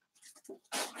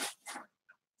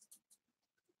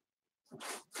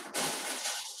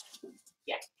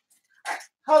 Yeah. All right.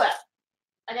 Hold up.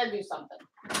 I gotta do something.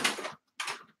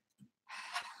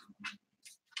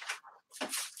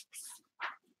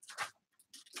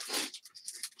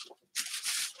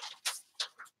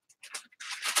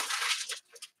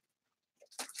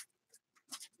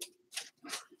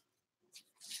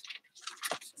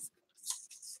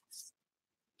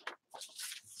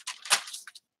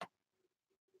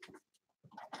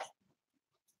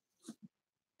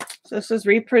 So this is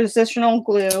repositional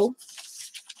glue.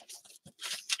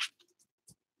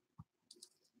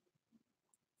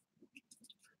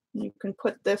 You can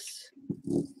put this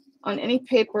on any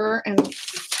paper, and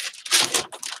if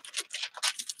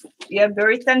you have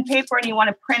very thin paper and you want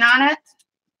to print on it,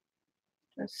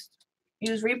 just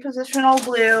use repositional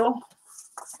glue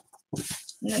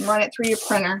and then run it through your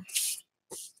printer.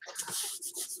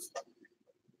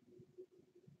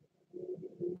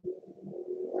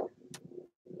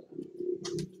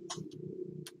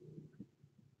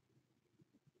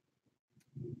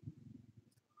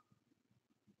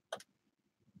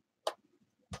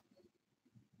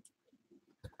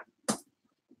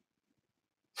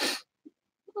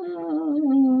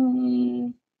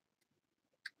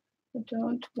 I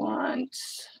don't want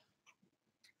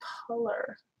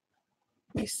color.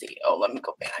 Let me see. Oh, let me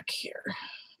go back here.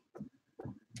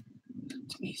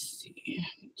 Let me see.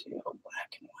 Do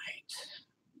black and white.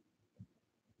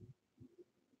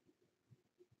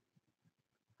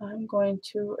 I'm going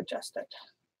to adjust it.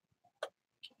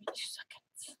 Give me 2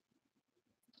 seconds.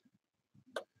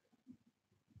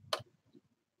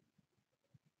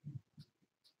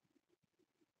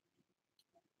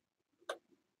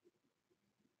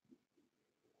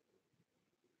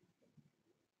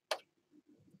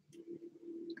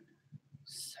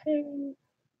 Save.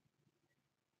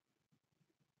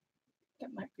 That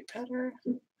might be better.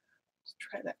 Let's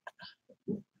try that.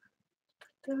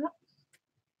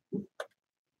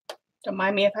 Don't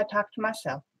mind me if I talk to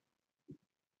myself.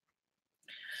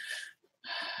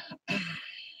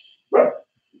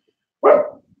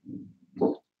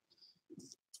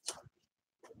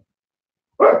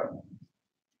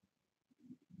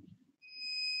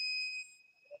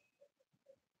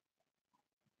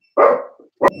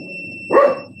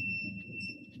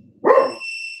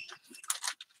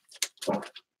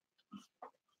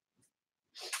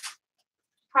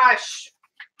 Hush.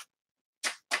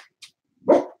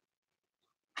 Crap,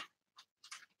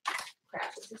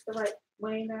 is this the right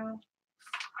way now?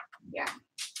 Yeah.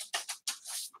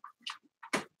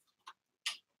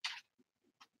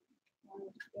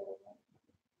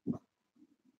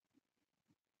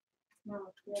 No,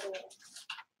 it's the other way.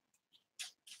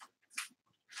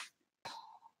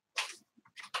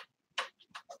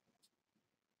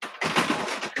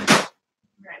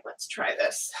 All right, let's try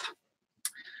this.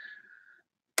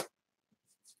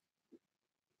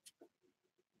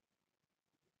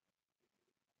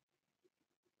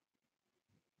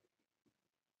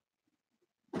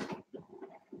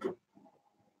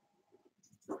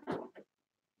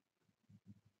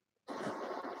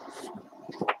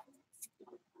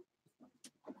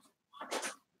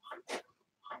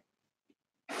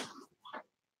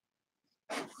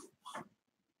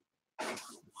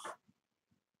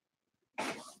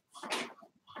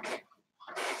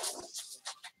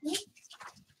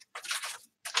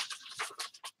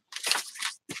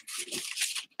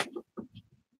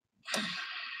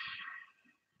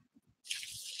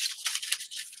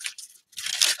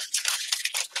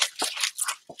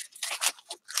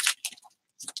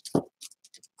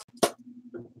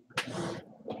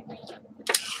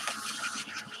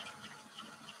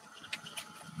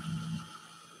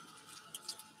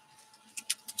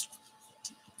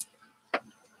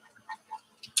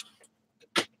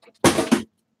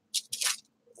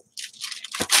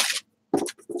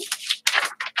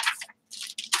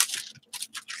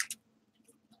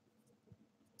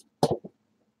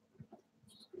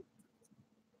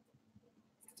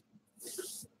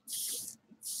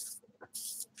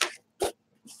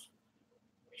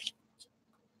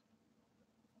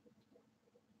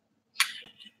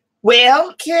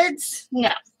 Well, kids,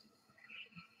 no.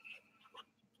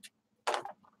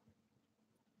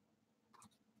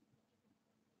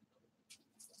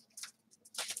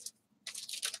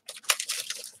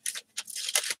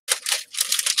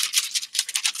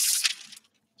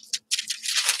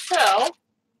 So,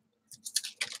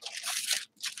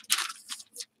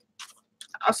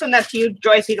 I'll send that to you,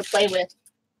 Joycey, to play with.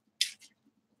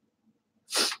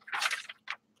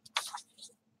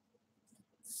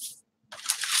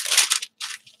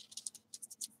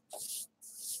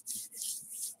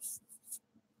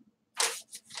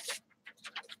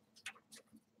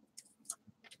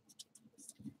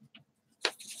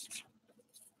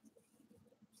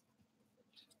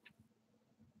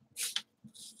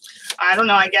 I don't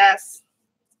know, I guess.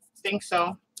 Think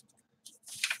so.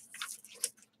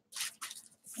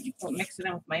 I'll mix it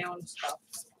in with my own stuff.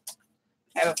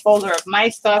 I have a folder of my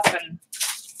stuff and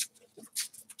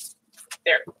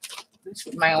there. This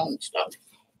is my own stuff.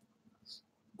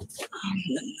 And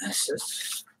then this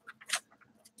is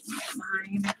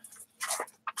mine.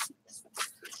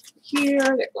 Here,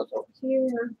 that goes over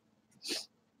here.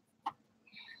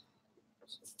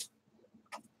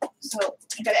 So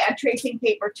I gotta add tracing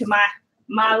paper to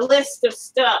my list of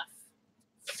stuff.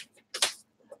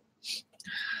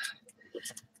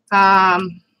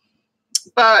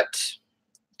 But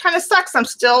kind of sucks. I'm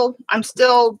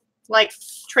still like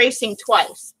tracing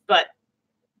twice, but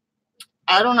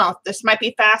I don't know. This might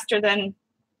be faster than,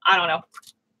 I don't know,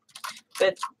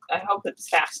 but I hope it's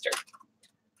faster.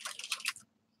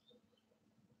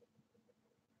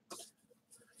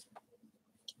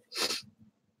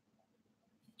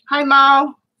 Hi,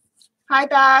 Mo. Hi,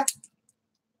 Beth.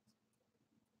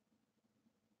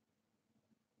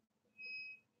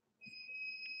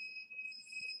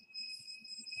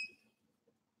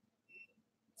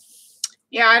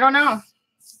 Yeah, I don't know.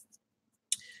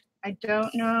 I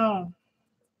don't know.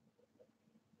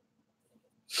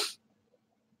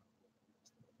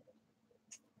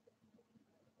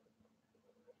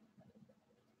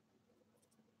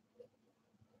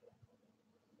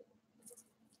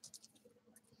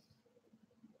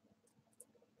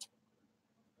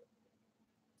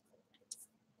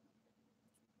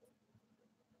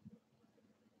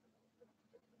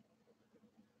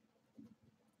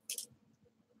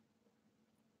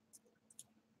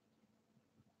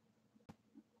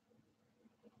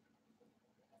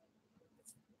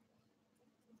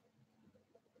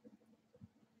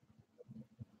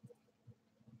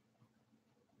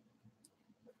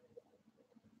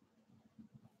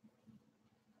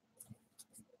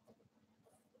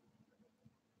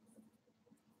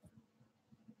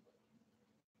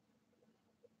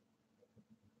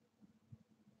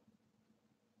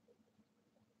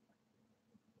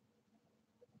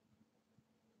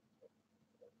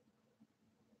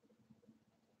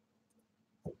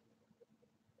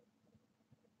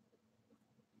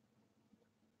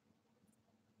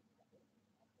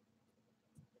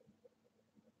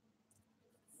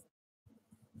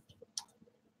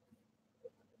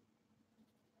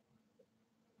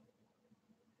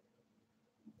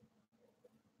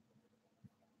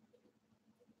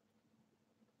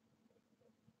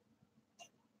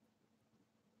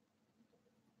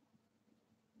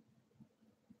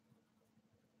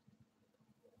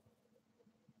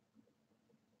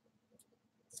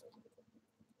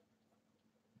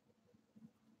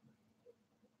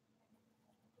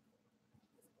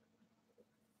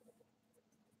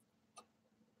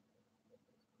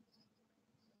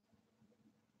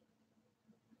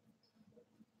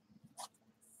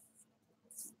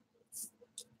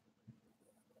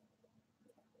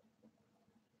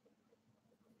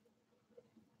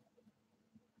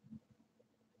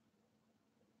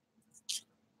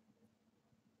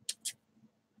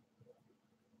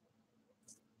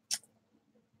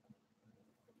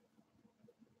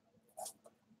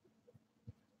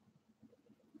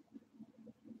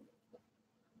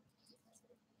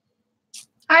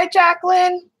 Hi,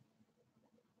 Jacqueline.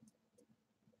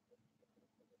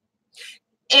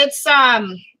 It's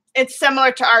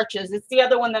similar to Arches. It's the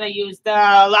other one that I use, the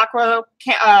Lacro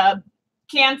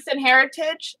Canson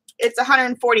Heritage. It's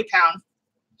 140 pound.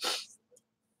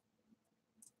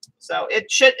 So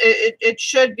it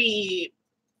should be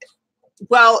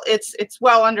well. It's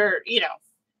well under, you know,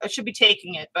 I should be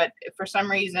taking it, but for some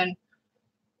reason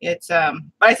it's but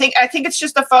I think it's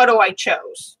just the photo I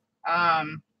chose.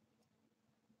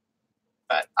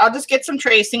 But I'll just get some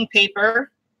tracing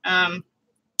paper. Yeah.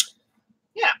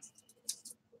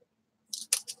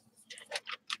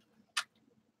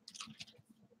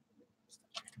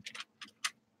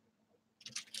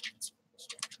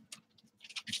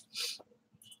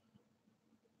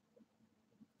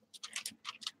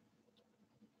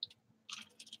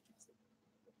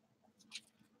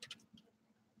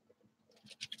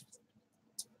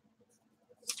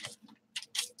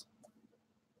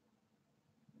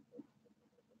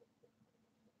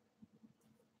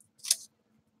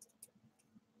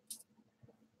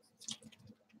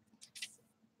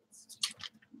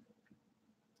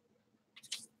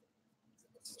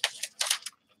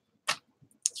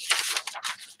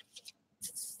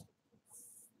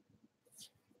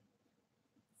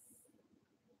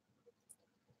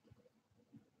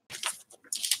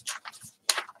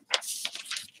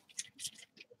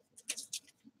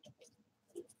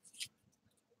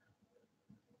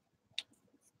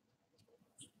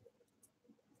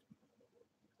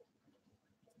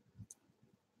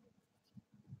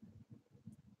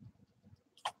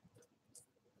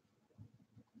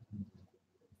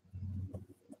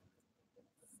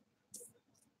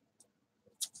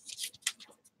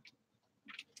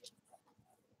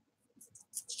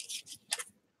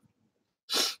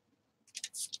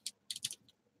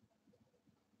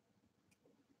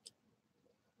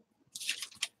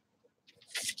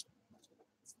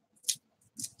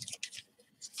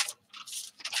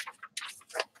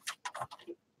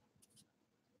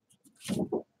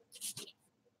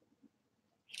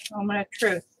 Moment of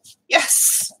truth.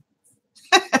 Yes.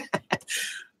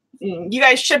 You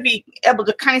guys should be able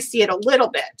to kind of see it a little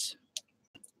bit.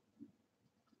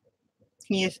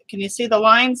 Can you see the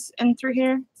lines in through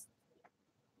here?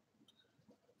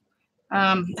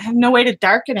 I have no way to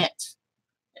darken it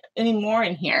anymore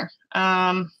in here.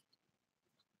 Now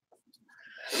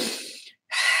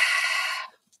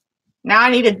I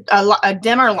need a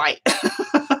dimmer light.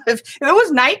 If it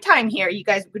was nighttime here, you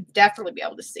guys would definitely be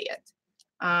able to see it.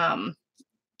 Yeah.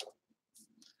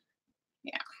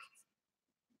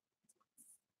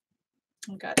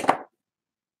 I got it.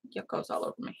 It goes all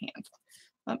over my hand.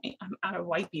 I'm out of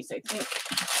wipies, I think.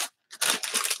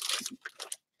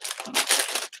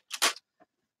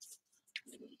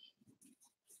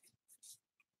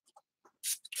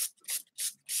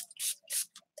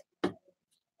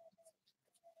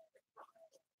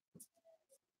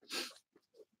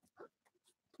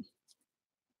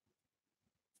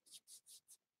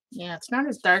 Yeah, it's not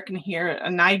as dark in here,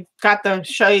 and I got the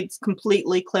shades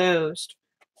completely closed.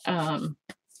 I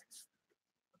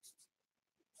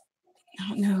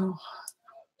don't know.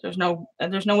 There's no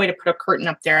way to put a curtain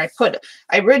up there. I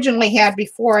originally had,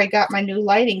 before I got my new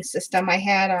lighting system, I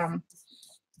had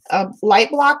a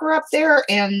light blocker up there,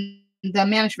 and the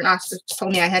management officer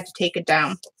told me I had to take it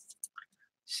down.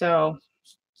 So,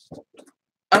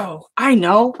 oh, I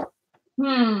know.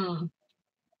 I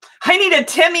need a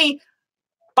Timmy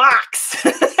box.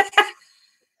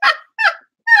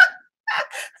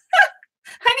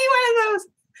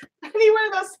 I need one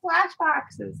of those splash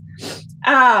boxes.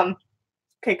 Okay,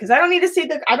 because I don't need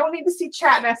to see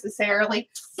chat necessarily.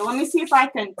 So let me see if I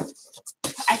can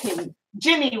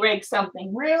Jimmy rig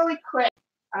something really quick.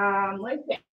 Let's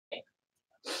see.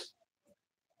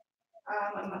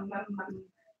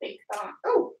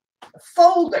 Oh, a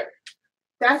folder.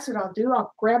 That's what I'll do.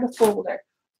 I'll grab a folder.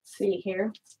 Let's see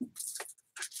here.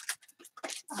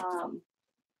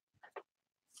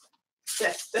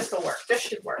 This will work. This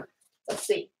should work. Let's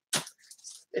see.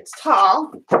 It's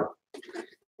tall.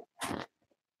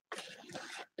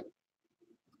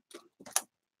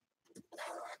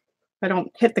 I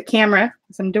don't hit the camera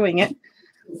as I'm doing it.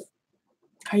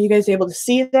 Are you guys able to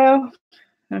see it though?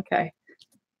 Okay.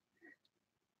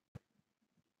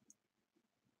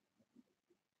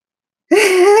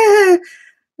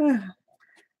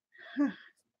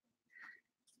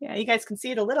 Yeah, you guys can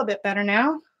see it a little bit better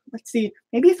now. Let's see.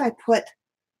 Maybe if I put,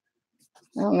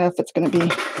 I don't know if it's going to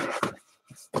be.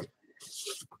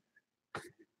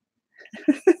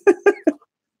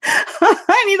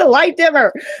 I need a light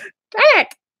dimmer.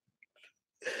 Heck.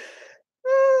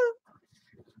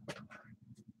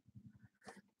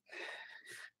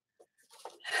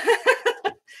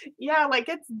 Yeah, like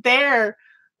it's there.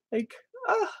 Like,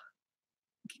 oh,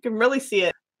 you can really see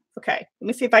it. Okay, let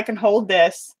me see if I can hold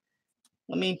this.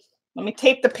 Let me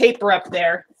tape the paper up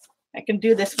there. I can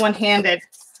do this one-handed.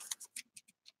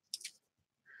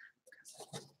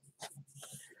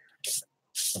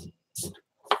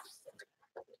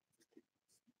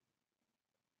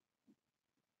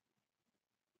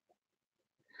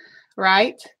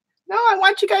 Right? No, I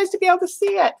want you guys to be able to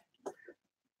see it.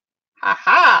 Ha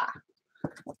ha.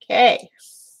 Okay.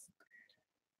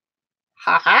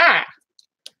 Ha ha.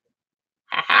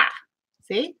 Ha ha.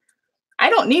 See?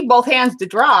 I don't need both hands to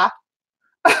draw.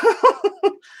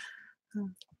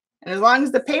 And as long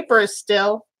as the paper is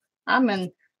still, I'm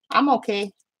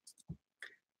okay.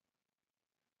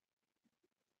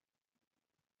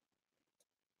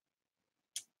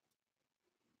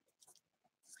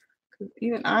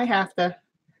 Even I have to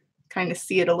kind of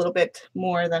see it a little bit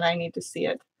more than I need to see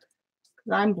it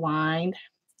because I'm blind.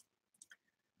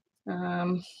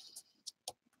 How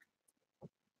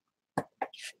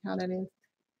that is.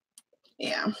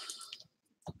 Yeah.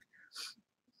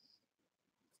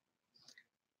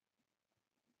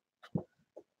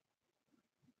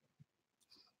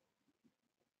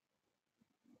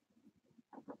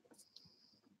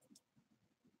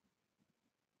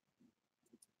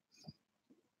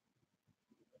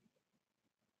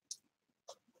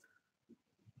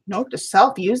 Note to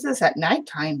self, use this at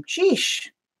nighttime. Sheesh.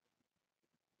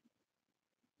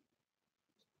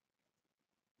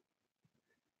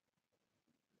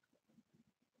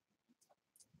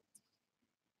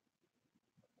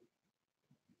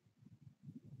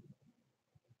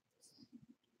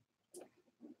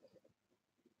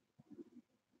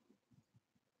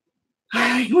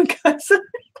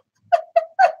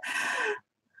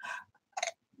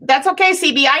 That's okay,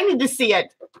 CB. I need to see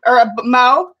it. Or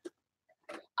Mo,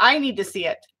 I need to see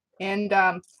it. And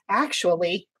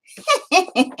actually,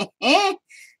 okay.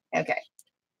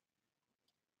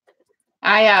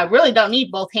 I really don't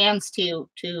need both hands to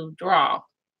draw.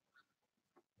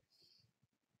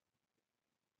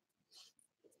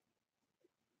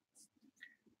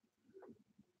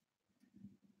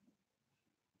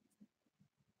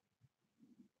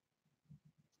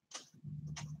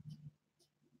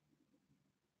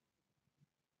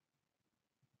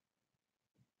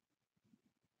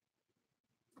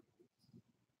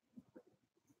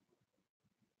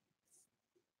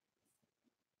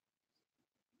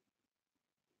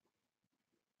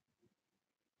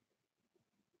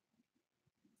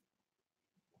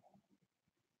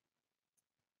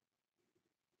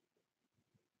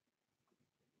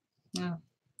 Oh,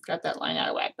 got that line out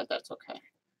of whack, but that's okay.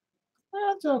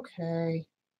 That's okay.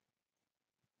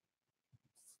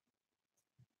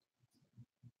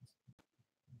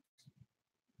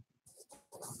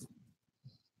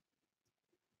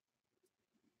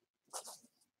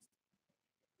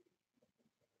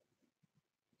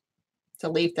 It's a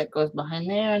leaf that goes behind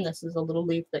there, and this is a little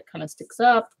leaf that kind of sticks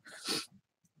up.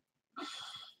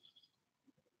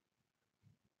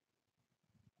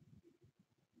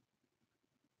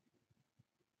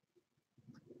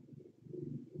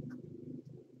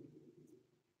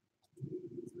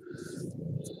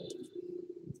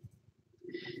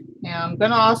 Now, I'm going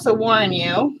to also warn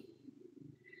you,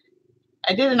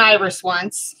 I did an iris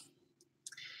once.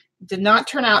 It did not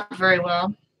turn out very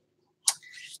well.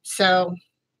 So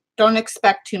don't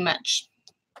expect too much.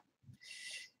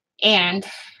 And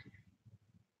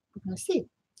we're going to see.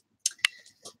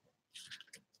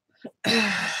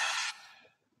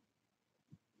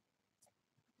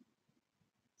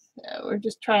 So we're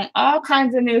just trying all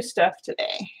kinds of new stuff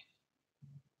today.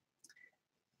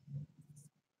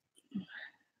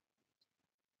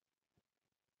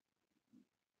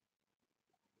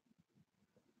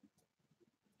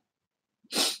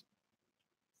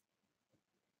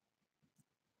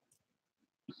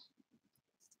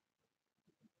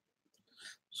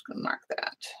 Just going to mark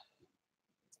that.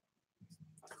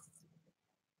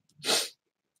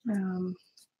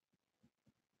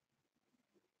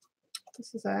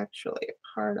 This is actually a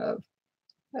part of,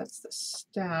 that's the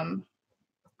stem.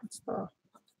 That's the,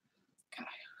 okay.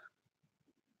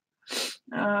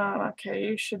 Okay,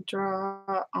 you should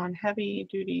draw on heavy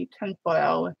duty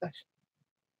tinfoil with a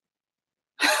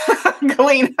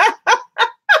Galena.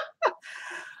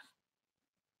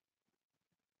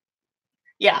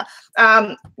 Yeah,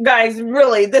 guys,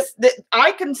 really, this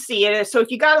I can see it. So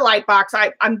if you got a light box,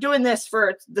 I'm doing this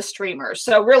for the streamers.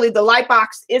 So really, the light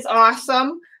box is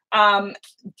awesome.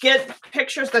 Get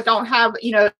pictures that don't have,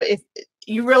 you know, if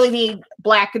you really need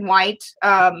black and white,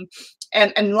 and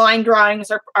line drawings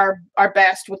are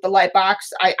best with the light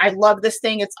box. I love this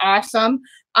thing. It's awesome.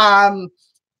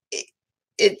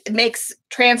 it makes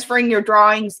transferring your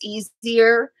drawings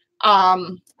easier.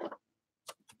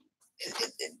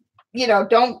 You know,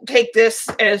 don't take this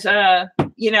as a,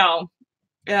 you know,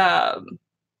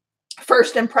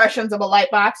 first impressions of a light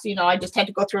box. You know, I just had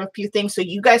to go through a few things so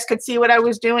you guys could see what I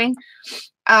was doing.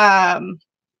 But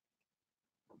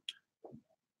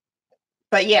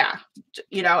yeah,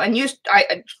 you know, and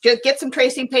I just get some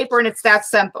tracing paper, and it's that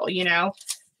simple, you know.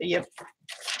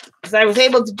 Because I was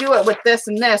able to do it with this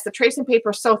and this. The tracing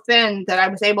paper is so thin that I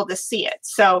was able to see it.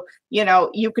 So, you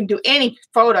know, you can do any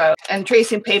photo and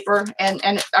tracing paper, and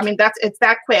I mean, it's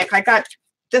that quick. I got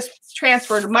this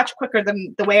transferred much quicker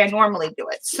than the way I normally do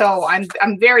it. So I'm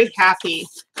very happy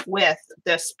with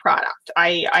this product.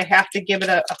 I have to give it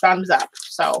a thumbs up.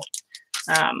 So,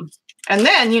 and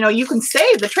then, you know, you can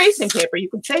save the tracing paper. You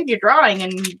can save your drawing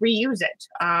and reuse it.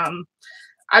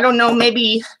 I don't know,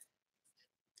 maybe,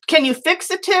 can you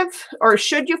fixative, or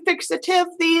should you fixative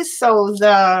these so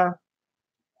the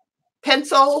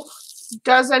pencil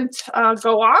doesn't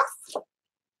go off?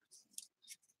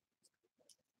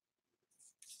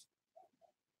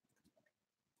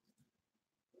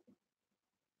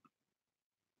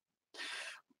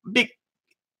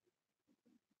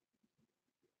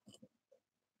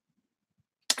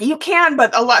 You can,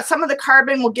 but some of the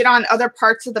carbon will get on other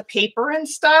parts of the paper and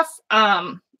stuff.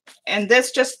 And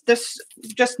this just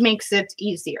makes it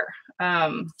easier.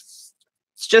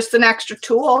 It's just an extra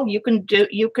tool. You can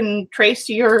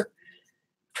transfer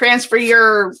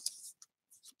your,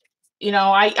 you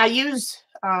know, I use,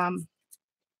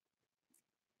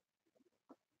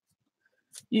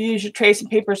 you use your tracing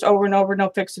papers over and over, no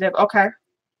fixative. Okay.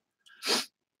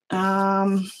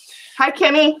 Hi,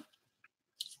 Kimmy.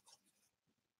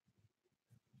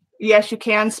 Yes, you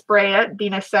can spray it,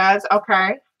 Dina says.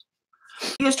 Okay.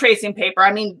 Use tracing paper.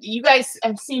 I mean, you guys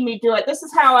have seen me do it. This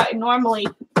is how I normally,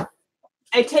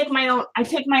 I take my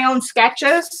own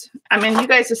sketches. I mean, you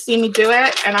guys have seen me do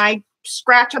it, and I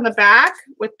scratch on the back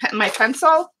with my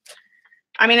pencil.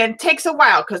 I mean, it takes a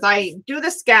while because I do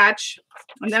the sketch,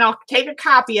 and then I'll take a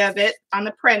copy of it on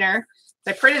the printer.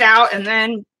 I print it out, and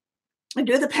then I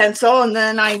do the pencil, and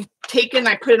then I take it and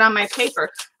I put it on my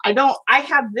paper. I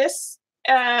have this,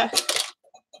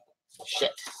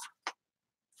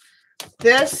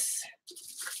 this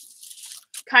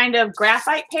kind of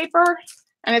graphite paper,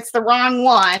 and it's the wrong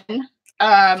one.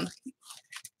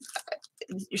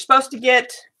 You're supposed to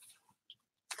get,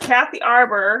 Kathy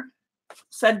Arbor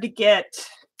said to get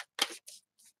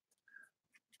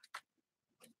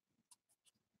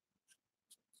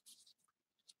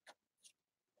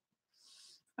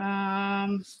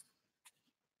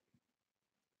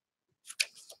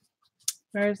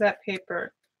where's that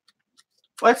paper?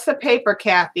 What's the paper,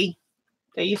 Kathy,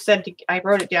 that you said to, I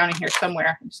wrote it down in here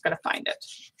somewhere. I'm just going to find it.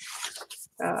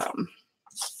 I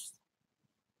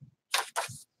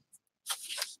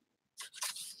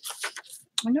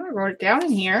know I wrote it down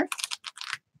in here.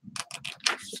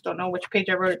 Just don't know which page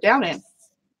I wrote it down in.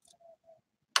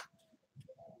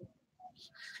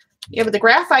 Yeah, but the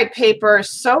graphite paper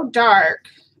is so dark.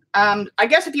 I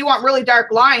guess if you want really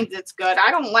dark lines, it's good.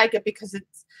 I don't like it because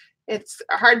it's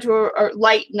hard to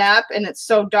lighten up, and it's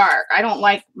so dark. I don't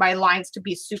like my lines to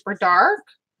be super dark.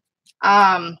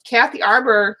 Kathy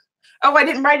Arbor. Oh, I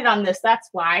didn't write it on this. That's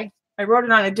why. I wrote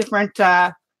it on a different.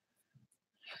 Hi,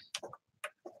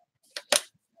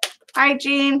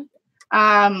 Jean.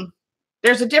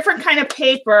 There's a different kind of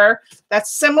paper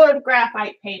that's similar to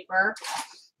graphite paper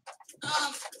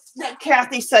that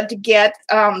Kathy said to get.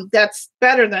 That's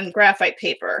better than graphite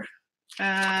paper.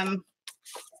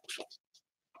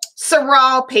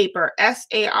 Floral paper,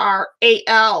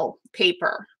 Saral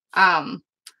paper.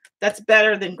 That's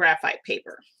better than graphite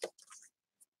paper.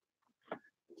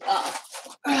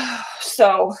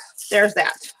 So there's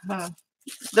that.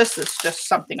 This is just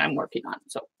something I'm working on.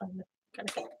 So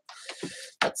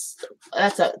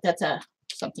that's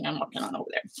something I'm working on over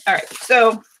there. All right.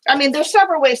 So I mean, there's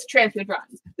several ways to transfer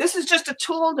drawings. This is just a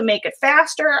tool to make it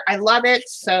faster. I love it.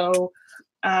 So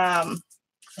to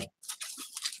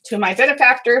my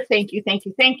benefactor, thank you, thank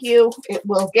you, thank you. It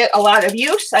will get a lot of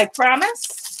use, I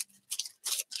promise.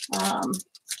 I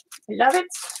love it.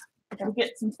 I gotta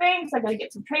get some things. I gotta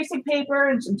get some tracing paper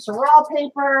and some Floral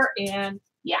paper, and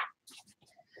yeah.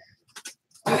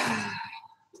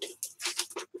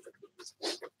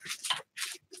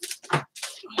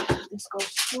 This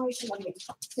goes twice. Let me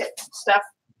get stuff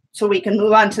so we can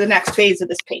move on to the next phase of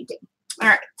this painting. All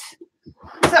right.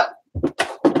 So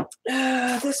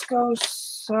this goes.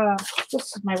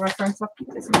 This is my reference.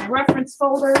 This is my reference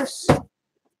folders.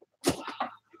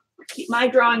 Keep my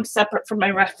drawings separate from my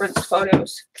reference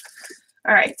photos.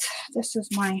 All right. This is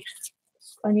my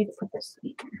I need to put this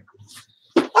in here.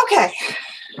 Okay,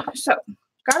 so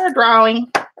got our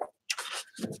drawing.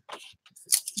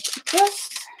 This,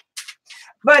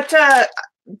 but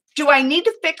do I need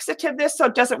to fix it to this so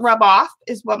it doesn't rub off?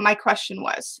 Is what my question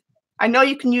was. I know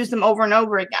you can use them over and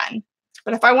over again,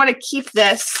 but if I want to keep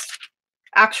this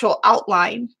actual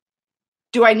outline,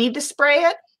 do I need to spray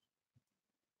it?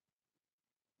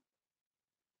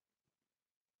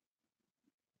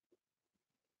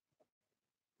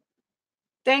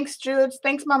 Thanks, Jude.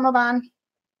 Thanks, Mama Bon.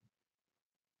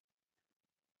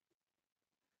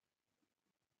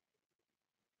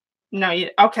 No,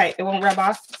 okay, it won't rub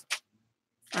off.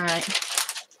 All right.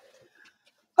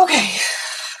 Okay.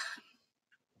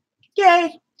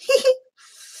 Yay.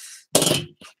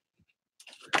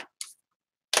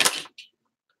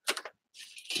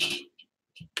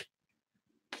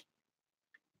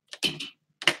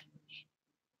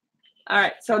 All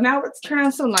right, so now let's turn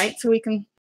on some light so we can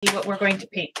see what we're going to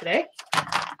paint today.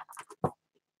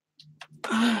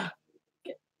 Get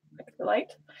the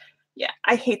light. Yeah,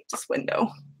 I hate this window.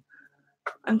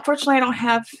 Unfortunately, I don't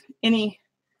have any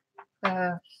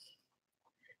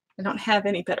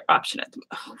better option at the moment.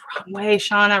 Oh, wrong way,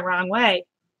 Shauna, wrong way.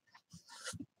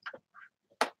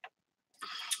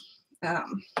 Okay,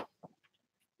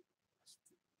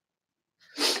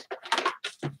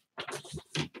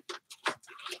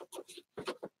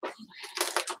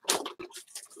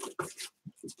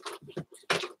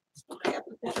 I'll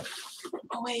put that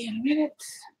away in a minute.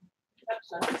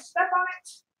 Step on it.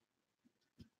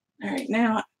 All right,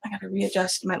 now I got to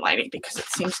readjust my lighting because it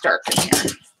seems dark in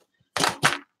here.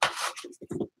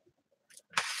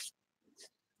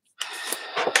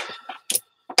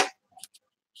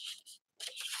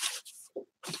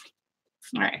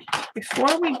 All right,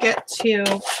 before we get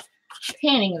to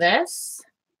painting this,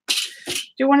 I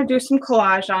do want to do some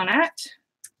collage on it.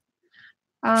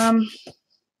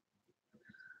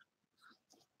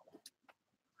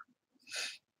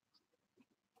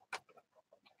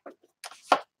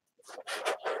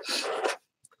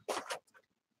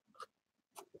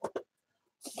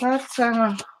 Let's,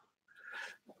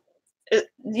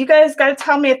 you guys got to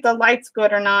tell me if the light's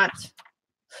good or not.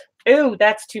 Ooh,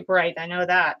 that's too bright. I know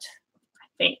that. I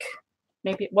think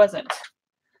maybe it wasn't.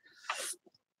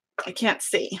 I can't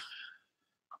see.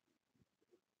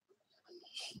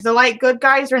 Is the light good,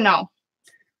 guys, or no?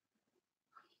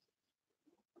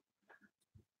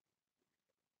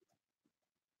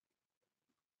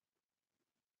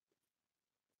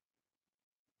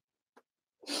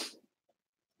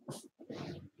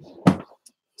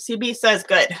 CB says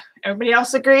good. Everybody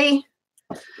else agree?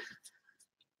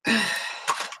 All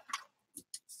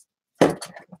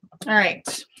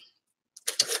right.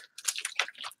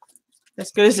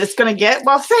 As good as it's going to get?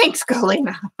 Well, thanks,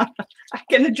 Galena. I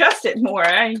can adjust it more.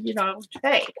 Hey.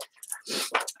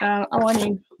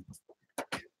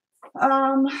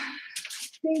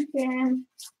 Thinking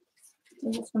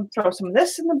I'm just going to throw some of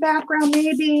this in the background,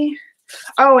 maybe.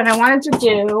 Oh, and I wanted to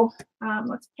do,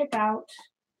 let's pick out.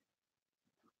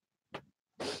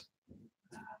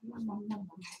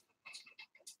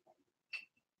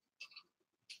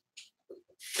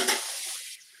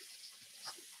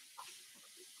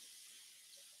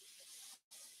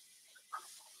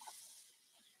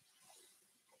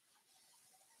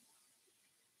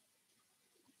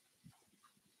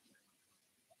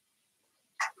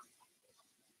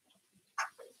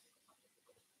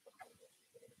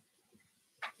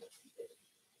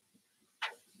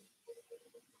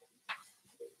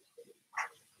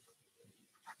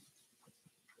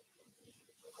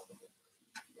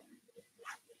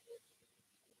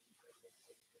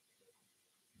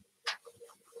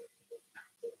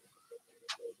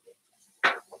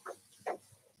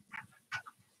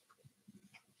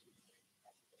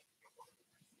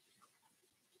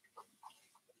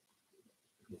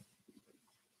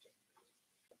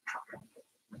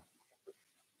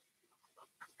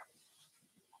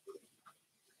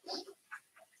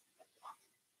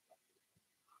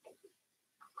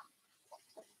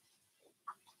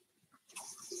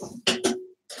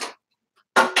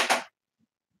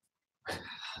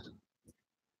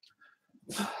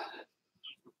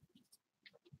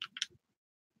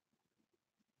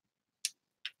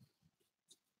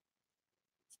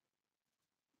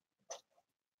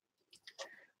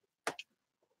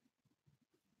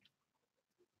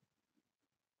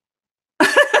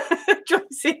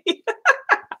 Josie.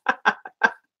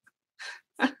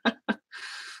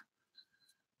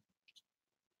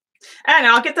 And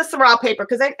I'll get the Floral paper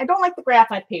because I don't like the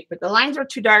graphite paper. The lines are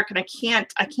too dark and I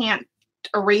can't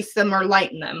erase them or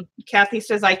lighten them. Kathy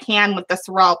says I can with the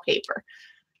Floral paper.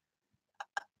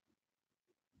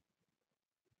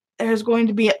 there's going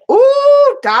to be a,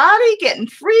 ooh, Dottie getting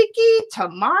freaky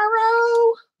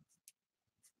tomorrow.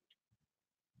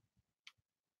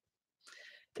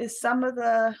 Is some of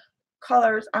the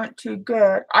colors aren't too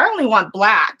good. I only want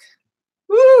black.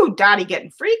 Ooh, Dottie getting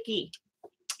freaky.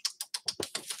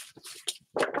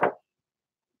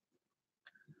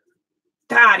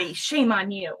 Dottie, shame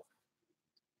on you.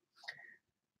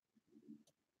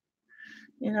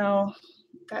 You know,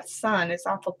 that sun is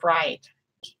awful bright.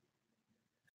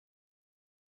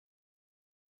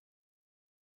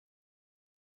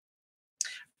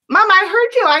 Mama, I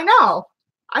heard you. I know.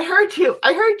 I heard you.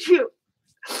 I heard you.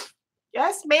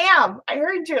 Yes, ma'am. I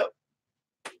heard you.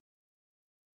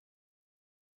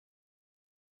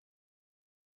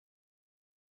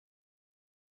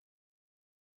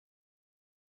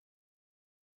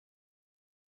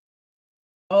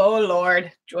 Oh,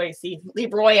 Lord, Joycey,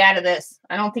 leave Roy out of this.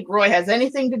 I don't think Roy has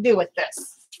anything to do with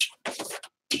this.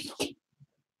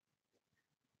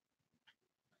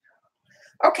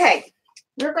 Okay,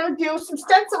 we're going to do some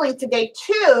stenciling today,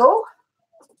 too.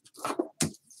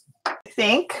 I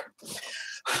think.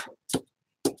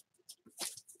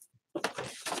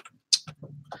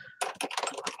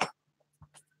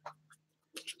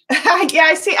 Yeah,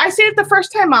 I see it the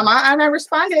first time, Mama, and I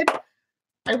responded.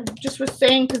 I just was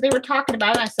saying, because they were talking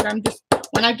about it, I said,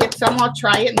 when I get some, I'll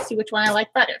try it and see which one I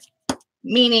like better.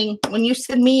 Meaning, when you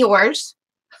send me yours.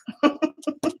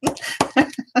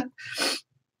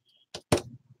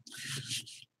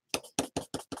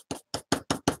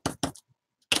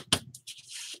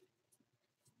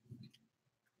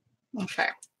 Okay.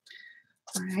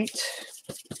 All right.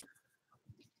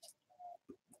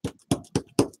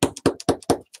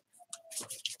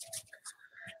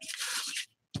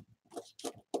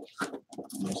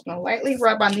 I'm just going to lightly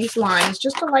rub on these lines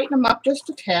just to lighten them up just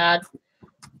a tad.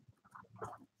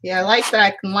 Yeah, I like that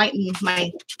I can lighten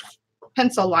my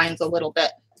pencil lines a little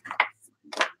bit.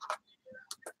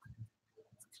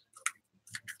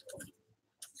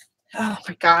 Oh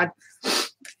my God.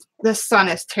 This sun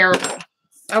is terrible.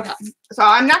 Okay, so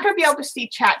I'm not going to be able to see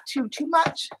chat too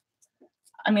much.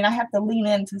 I mean, I have to lean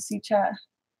in to see chat.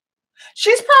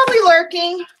 She's probably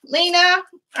lurking. Lena,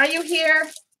 are you here?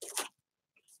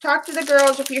 Talk to the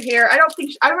girls if you're here. I don't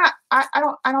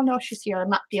know if she's here. I'm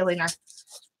not feeling her.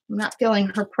 I'm not feeling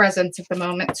her presence at the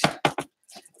moment.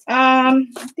 I'm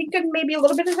thinking maybe a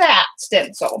little bit of that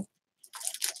stencil.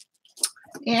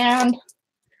 And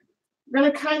we're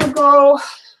gonna kind of go,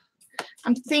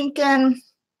 I'm thinking,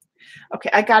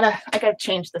 okay, I gotta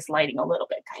change this lighting a little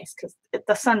bit, guys, because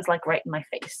the sun's like right in my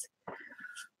face.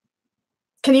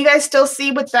 Can you guys still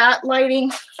see with that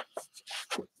lighting?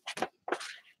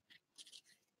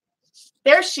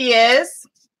 There she is.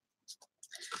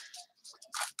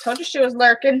 Told you she was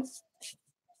lurking.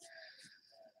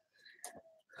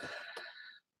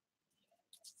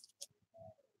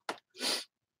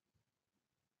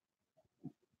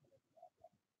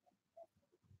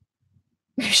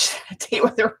 Date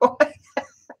with her boy.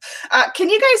 Can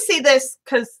you guys see this?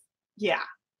 Because, yeah.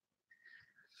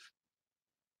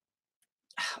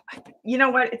 You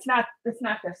know what? It's not this.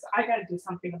 I got to do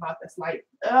something about this light.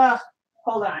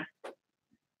 Hold on.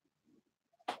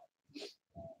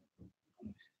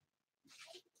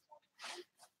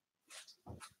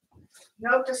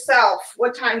 Note to self.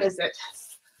 What time is it?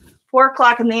 4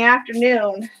 o'clock in the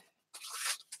afternoon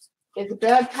is a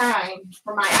bad time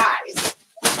for my eyes.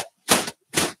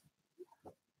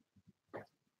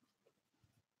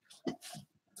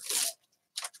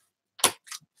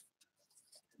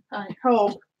 I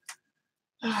hope.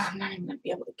 Oh, I'm not even going to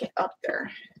be able to get up there.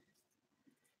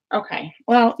 Okay.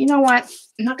 Well, you know what?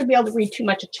 I'm not going to be able to read too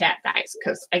much of chat, guys,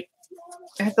 because I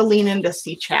have to lean in to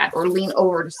see chat or lean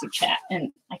over to see chat,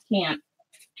 and I can't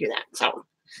do that. So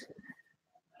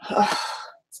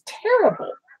it's terrible.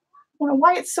 I don't know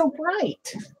why it's so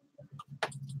bright.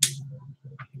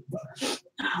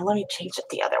 Let me change it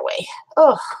the other way.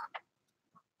 Oh,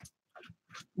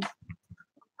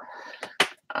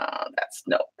 that's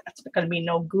going to be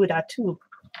no good too.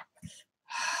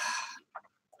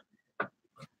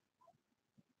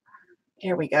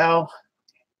 Here we go.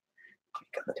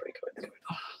 There we go.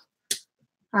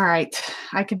 All right,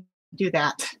 I can do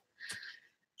that.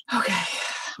 Okay.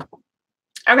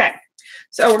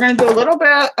 So we're gonna do a little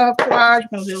bit of collage.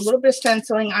 We're gonna do a little bit of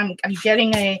stenciling. I'm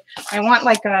getting I want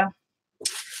like an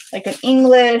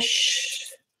English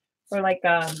or like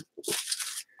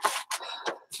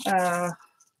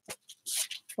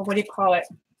what do you call it?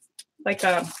 Like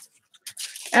I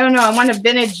don't know. I want a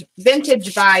vintage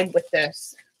vibe with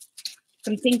this.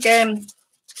 So I'm thinking,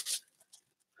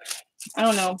 I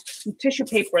don't know, some tissue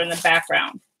paper in the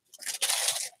background.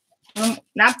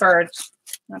 Not birds.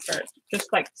 not bird,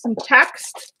 just like some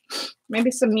text,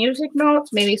 maybe some music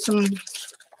notes, maybe some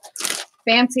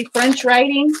fancy French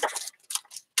writing,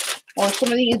 or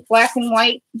some of these black and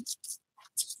white.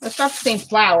 It's not the same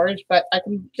flowers, but I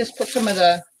can just put some of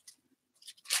the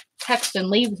text and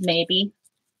leaves maybe.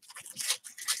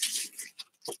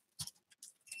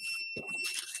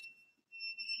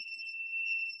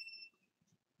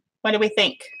 What do we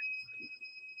think?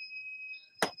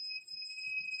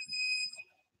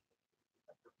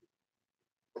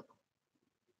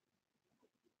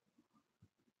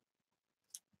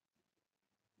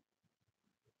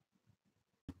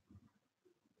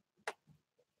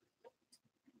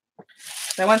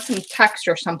 I want some text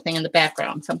or something in the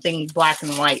background, something black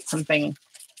and white, something.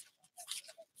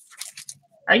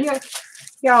 Are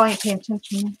y'all ain't paying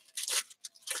attention?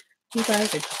 You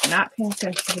guys are just not paying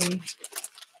attention to me.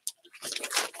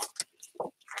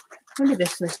 Maybe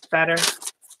this is better.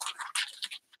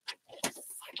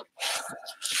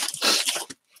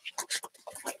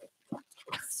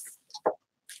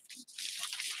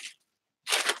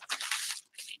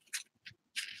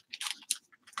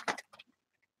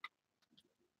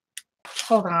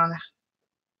 Hold on.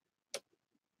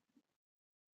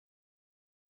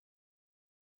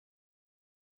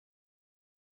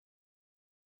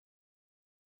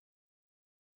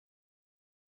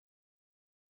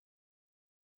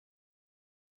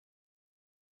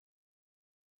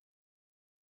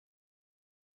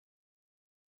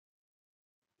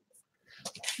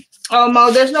 Oh,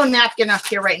 Mo, there's no napkin up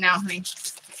here right now, honey.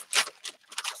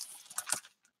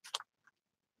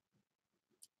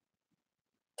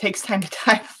 Takes time to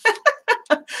type.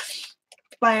 But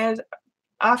I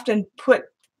often put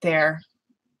there.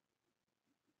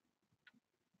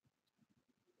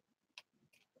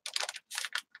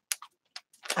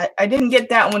 I didn't get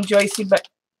that one, Joycey, but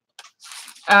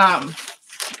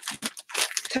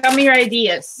tell me your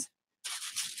ideas.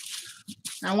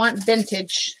 I want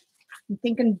vintage. I'm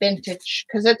thinking vintage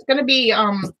because it's gonna be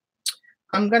I'm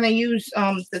gonna use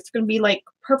it's gonna be like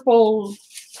purple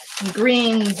and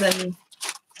greens, and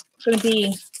it's gonna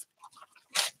be,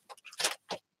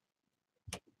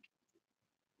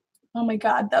 oh my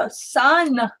god, the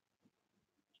sun. All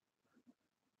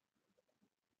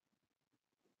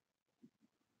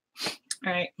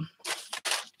right,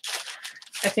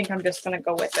 I think I'm just gonna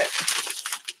go with it.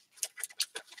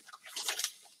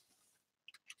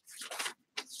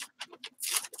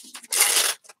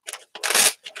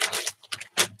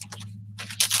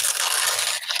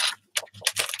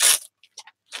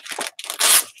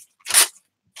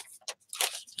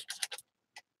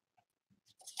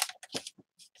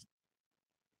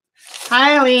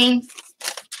 Hi, Eileen.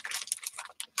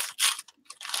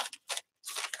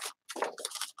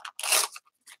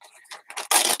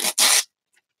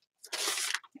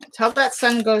 Until that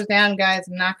sun goes down, guys,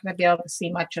 I'm not going to be able to see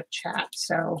much of chat.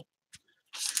 So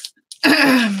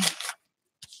in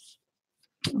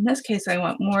this case, I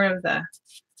want more of the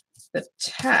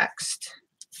text.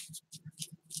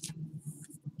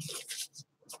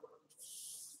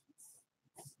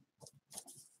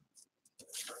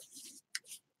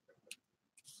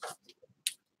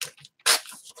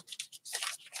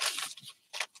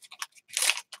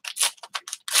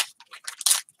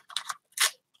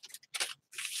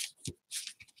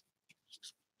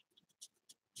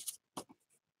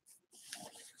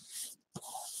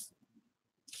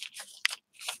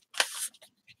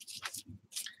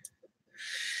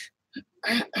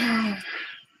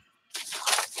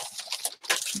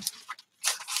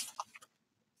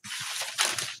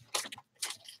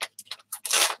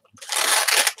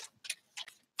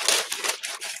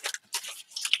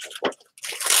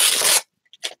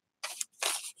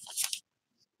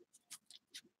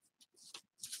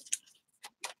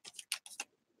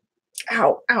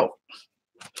 Ow, ow.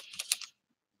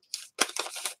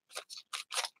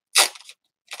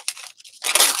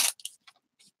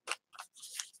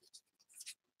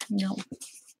 No,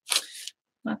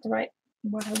 not the right,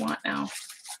 what I want now.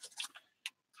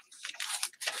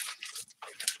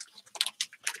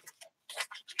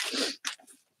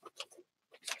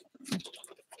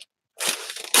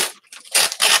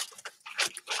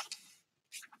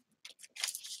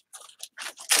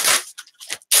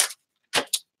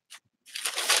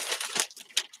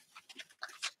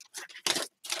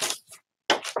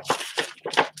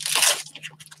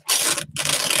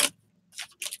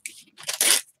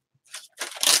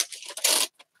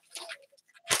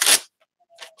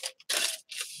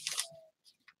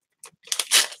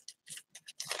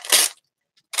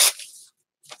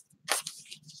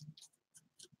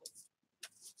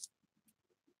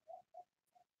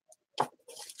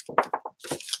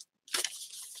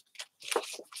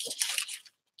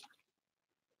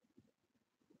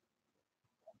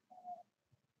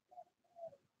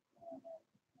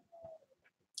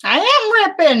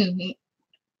 ripping.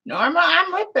 Norma,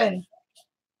 I'm ripping.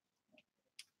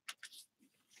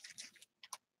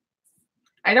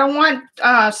 I don't want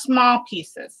small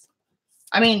pieces.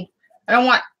 I mean, I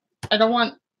don't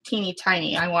want teeny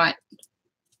tiny. I want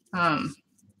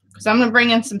because I'm gonna bring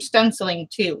in some stenciling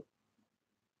too.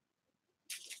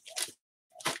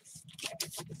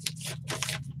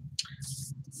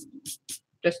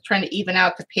 Just trying to even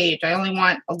out the page. I only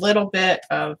want a little bit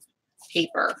of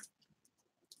paper.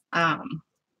 I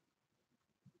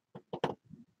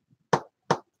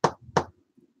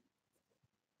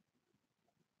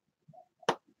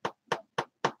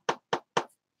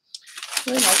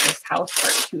really like this house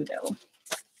part too, though.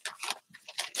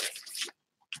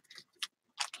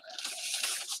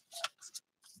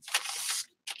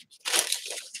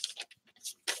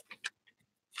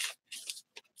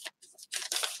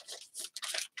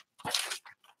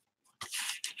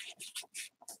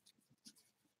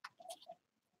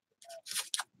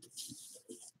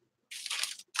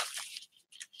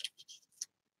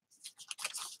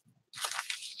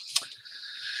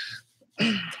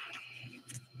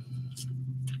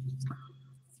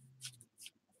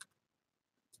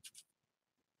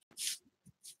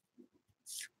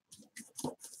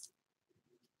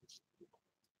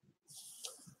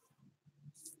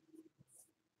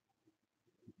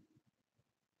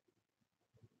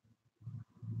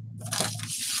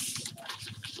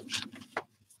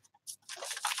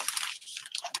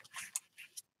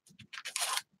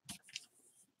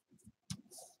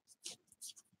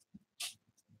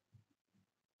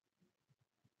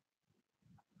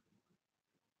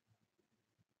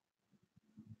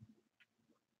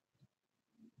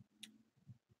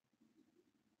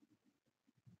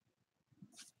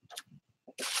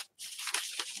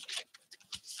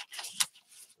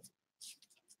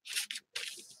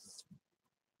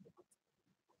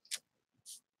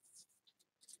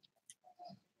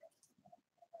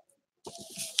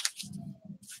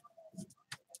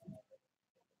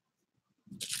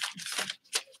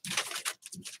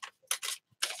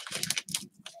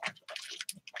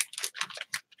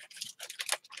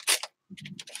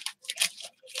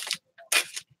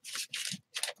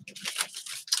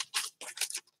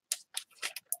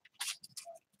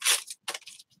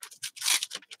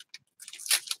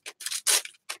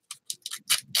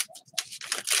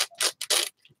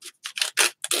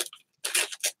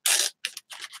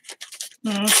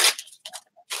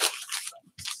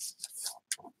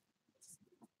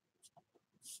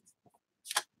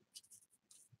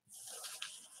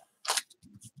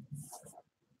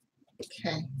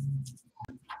 Okay.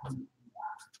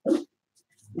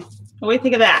 What do you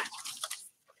think of that?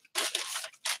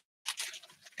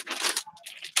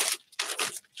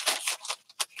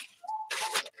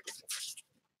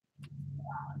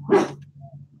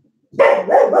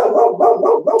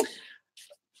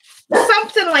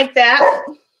 Something like that.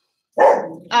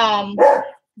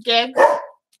 Gig.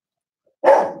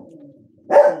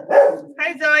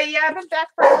 Hi Zoe. Yeah, I've been back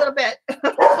for a little bit.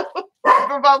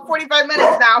 For about 45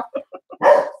 minutes now.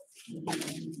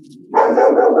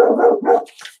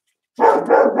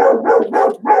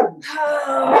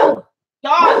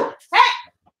 Dog. Hey!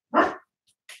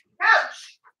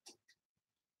 Couch.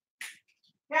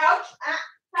 Couch.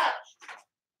 Couch.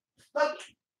 Look.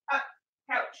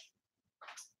 Couch.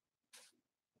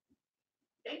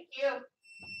 Thank you.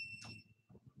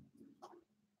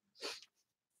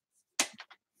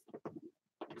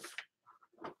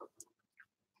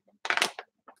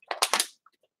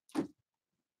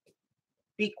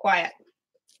 Be quiet.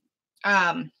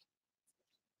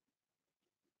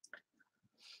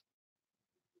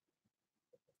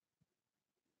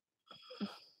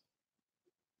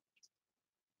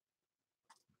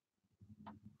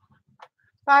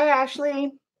 Bye,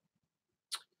 Ashley.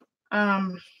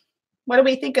 What do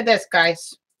we think of this,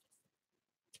 guys?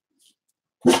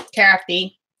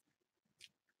 Kathy.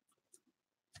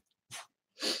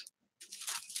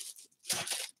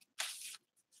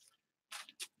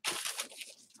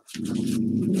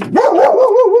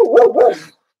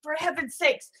 For heaven's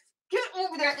sakes, get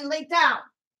over there and lay down.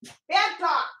 Bad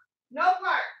talk. No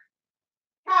part.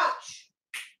 Couch.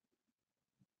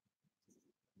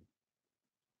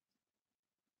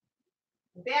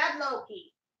 Bad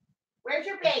Loki. Where's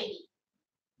your baby?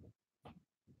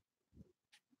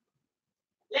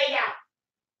 Lay down.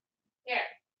 Here.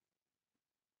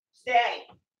 Stay.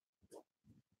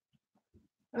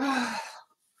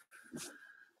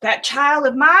 That child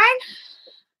of mine.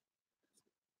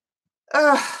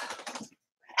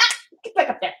 Get back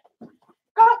up there.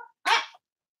 Go.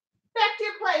 Back to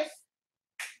your place.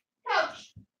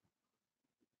 Couch.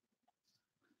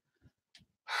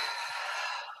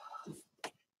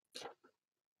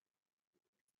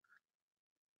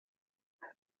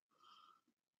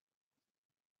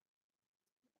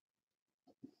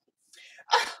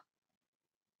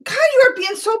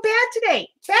 being so bad today.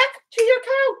 Back to your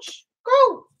couch.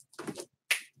 Go.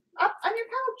 Up on your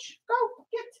couch. Go.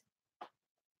 Get.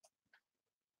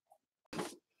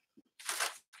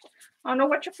 I don't know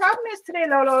what your problem is today,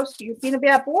 Lolos. You're being a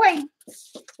bad boy.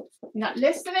 You're not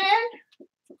listening.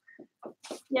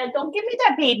 Yeah, don't give me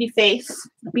that baby face.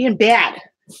 You're being bad.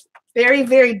 Very,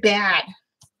 very bad.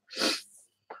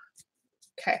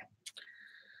 Okay.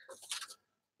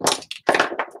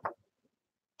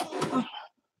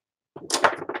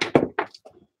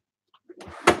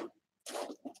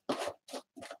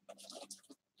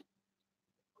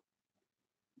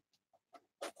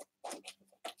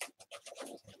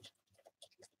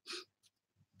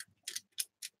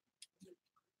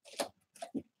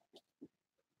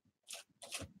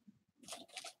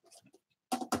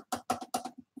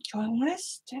 Do I want to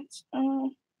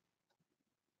stencil?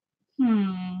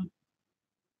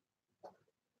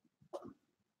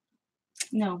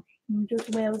 No, I'm do it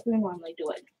the way I was going to normally do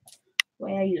it. The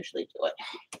way I usually do it.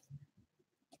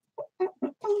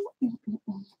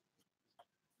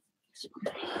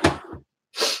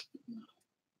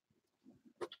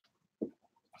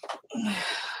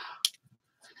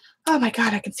 Oh my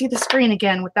God, I can see the screen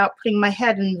again without putting my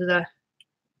head into the...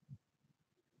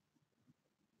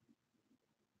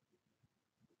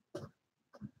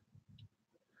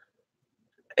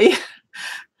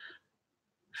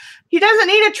 He doesn't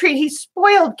need a treat. He's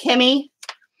spoiled, Kimmy.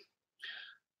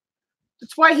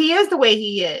 That's why he is the way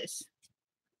he is.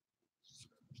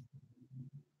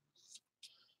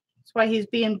 That's why he's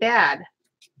being bad.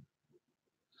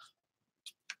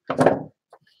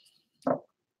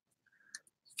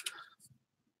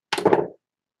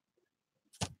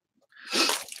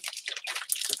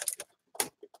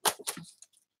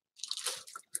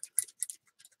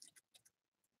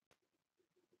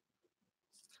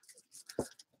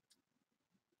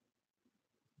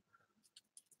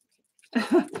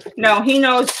 No, he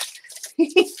knows.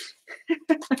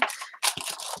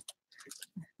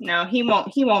 No, he won't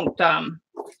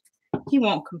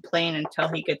complain until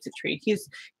he gets a treat. He's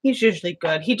usually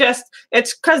good.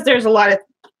 It's because there's a lot of,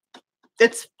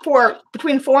 it's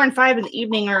between 4 and 5 in the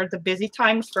evening are the busy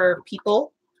times for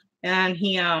people, and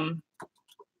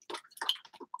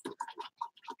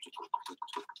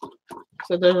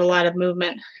so there's a lot of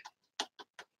movement.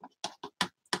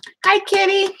 Hi,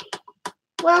 Kitty.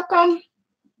 Welcome.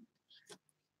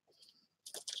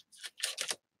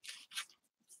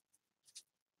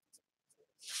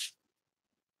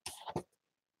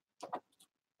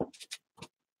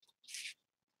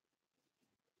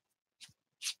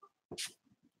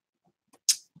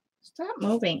 Stop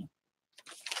moving.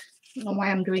 I don't know why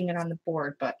I'm doing it on the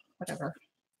board, but whatever.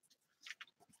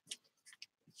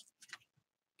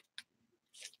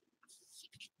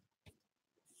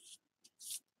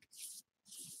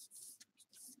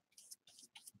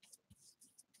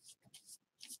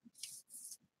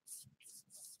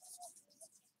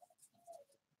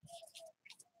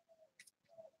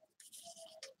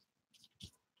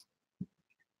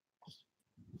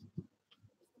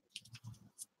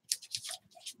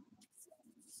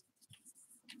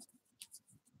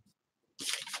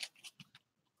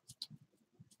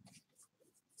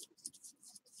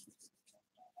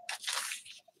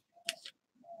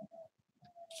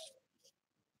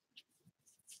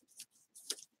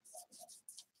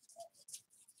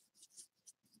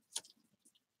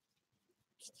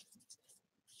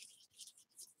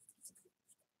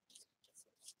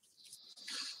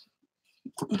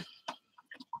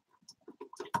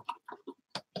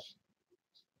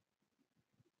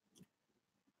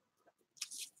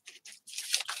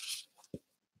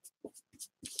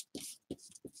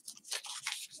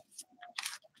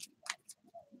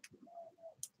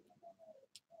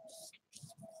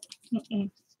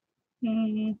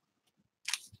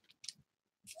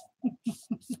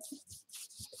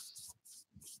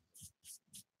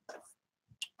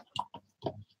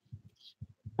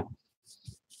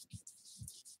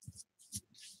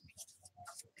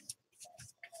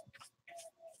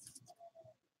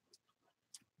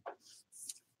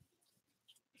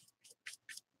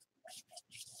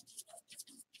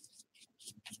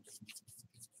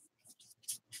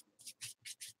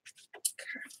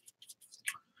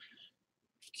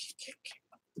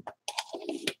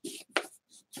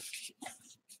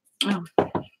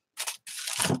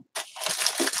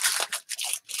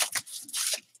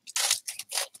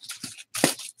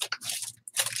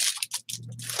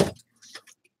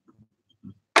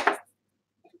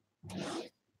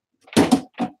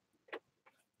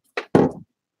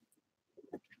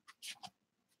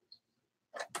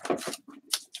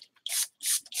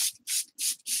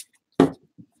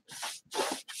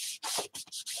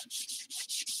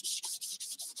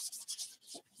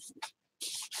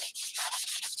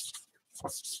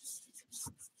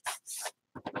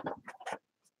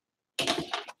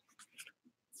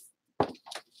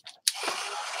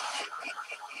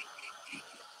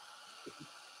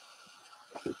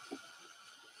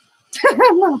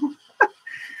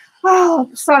 Oh,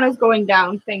 the sun is going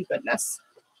down. Thank goodness.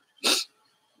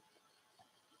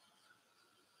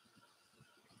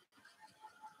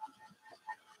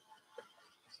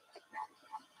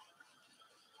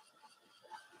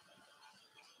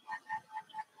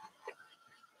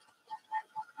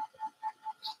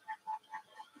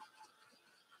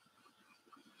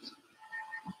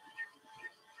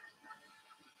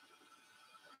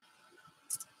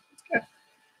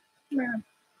 Yeah.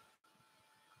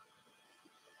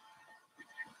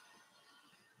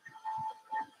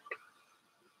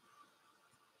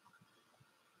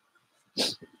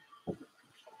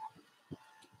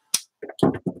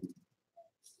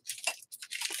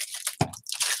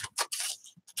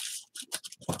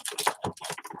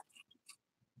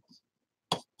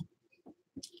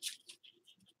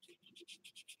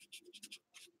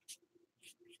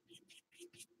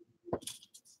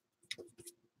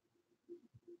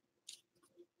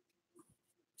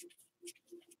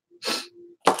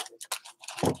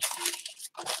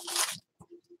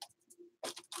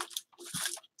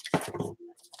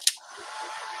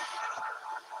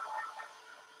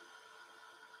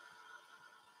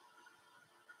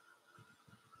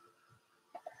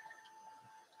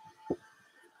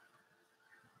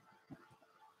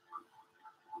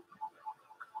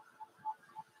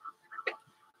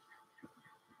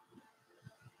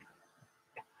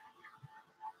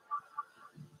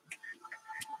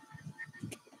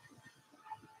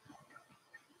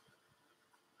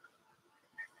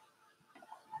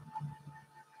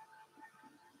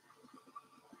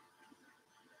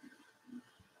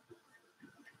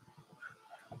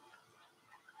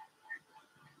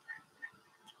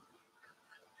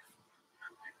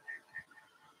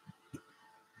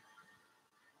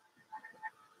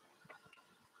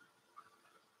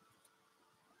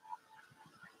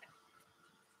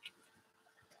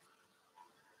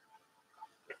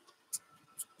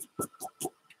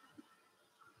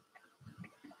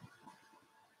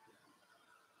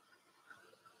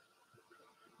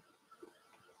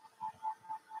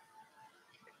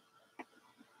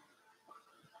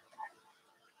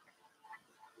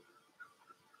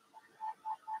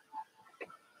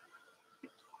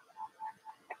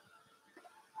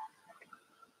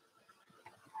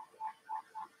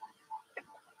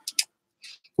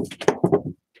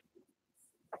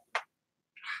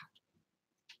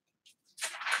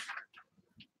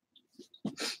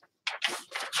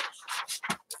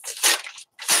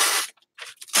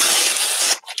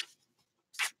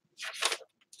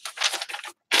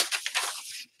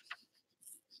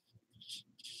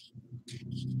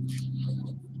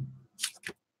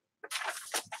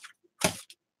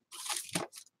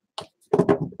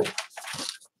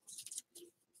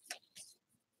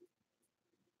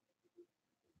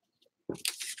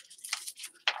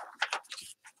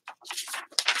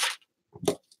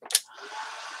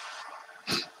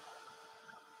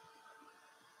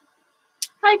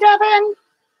 Hi, Devin.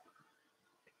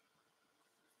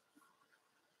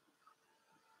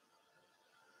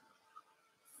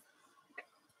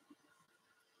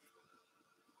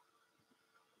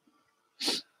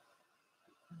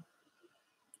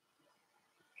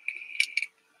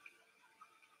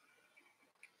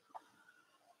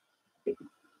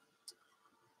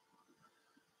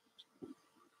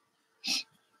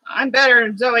 I'm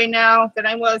better, Zoe, now than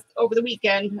I was over the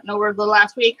weekend and over the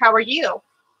last week. How are you?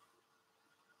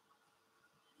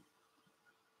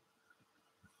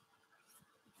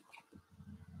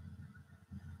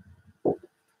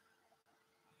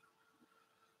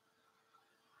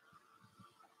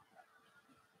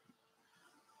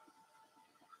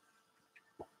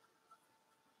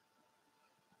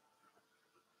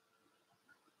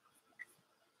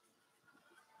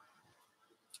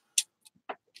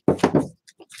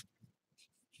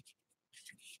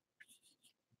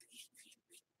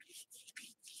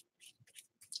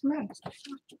 Nice.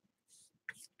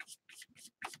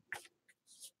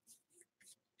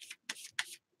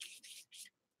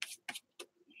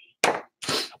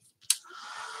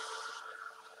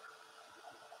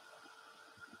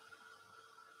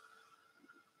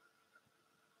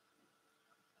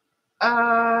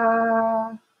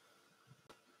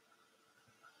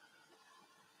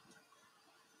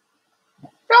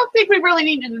 Don't think we really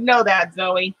needed to know that,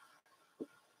 Zoe.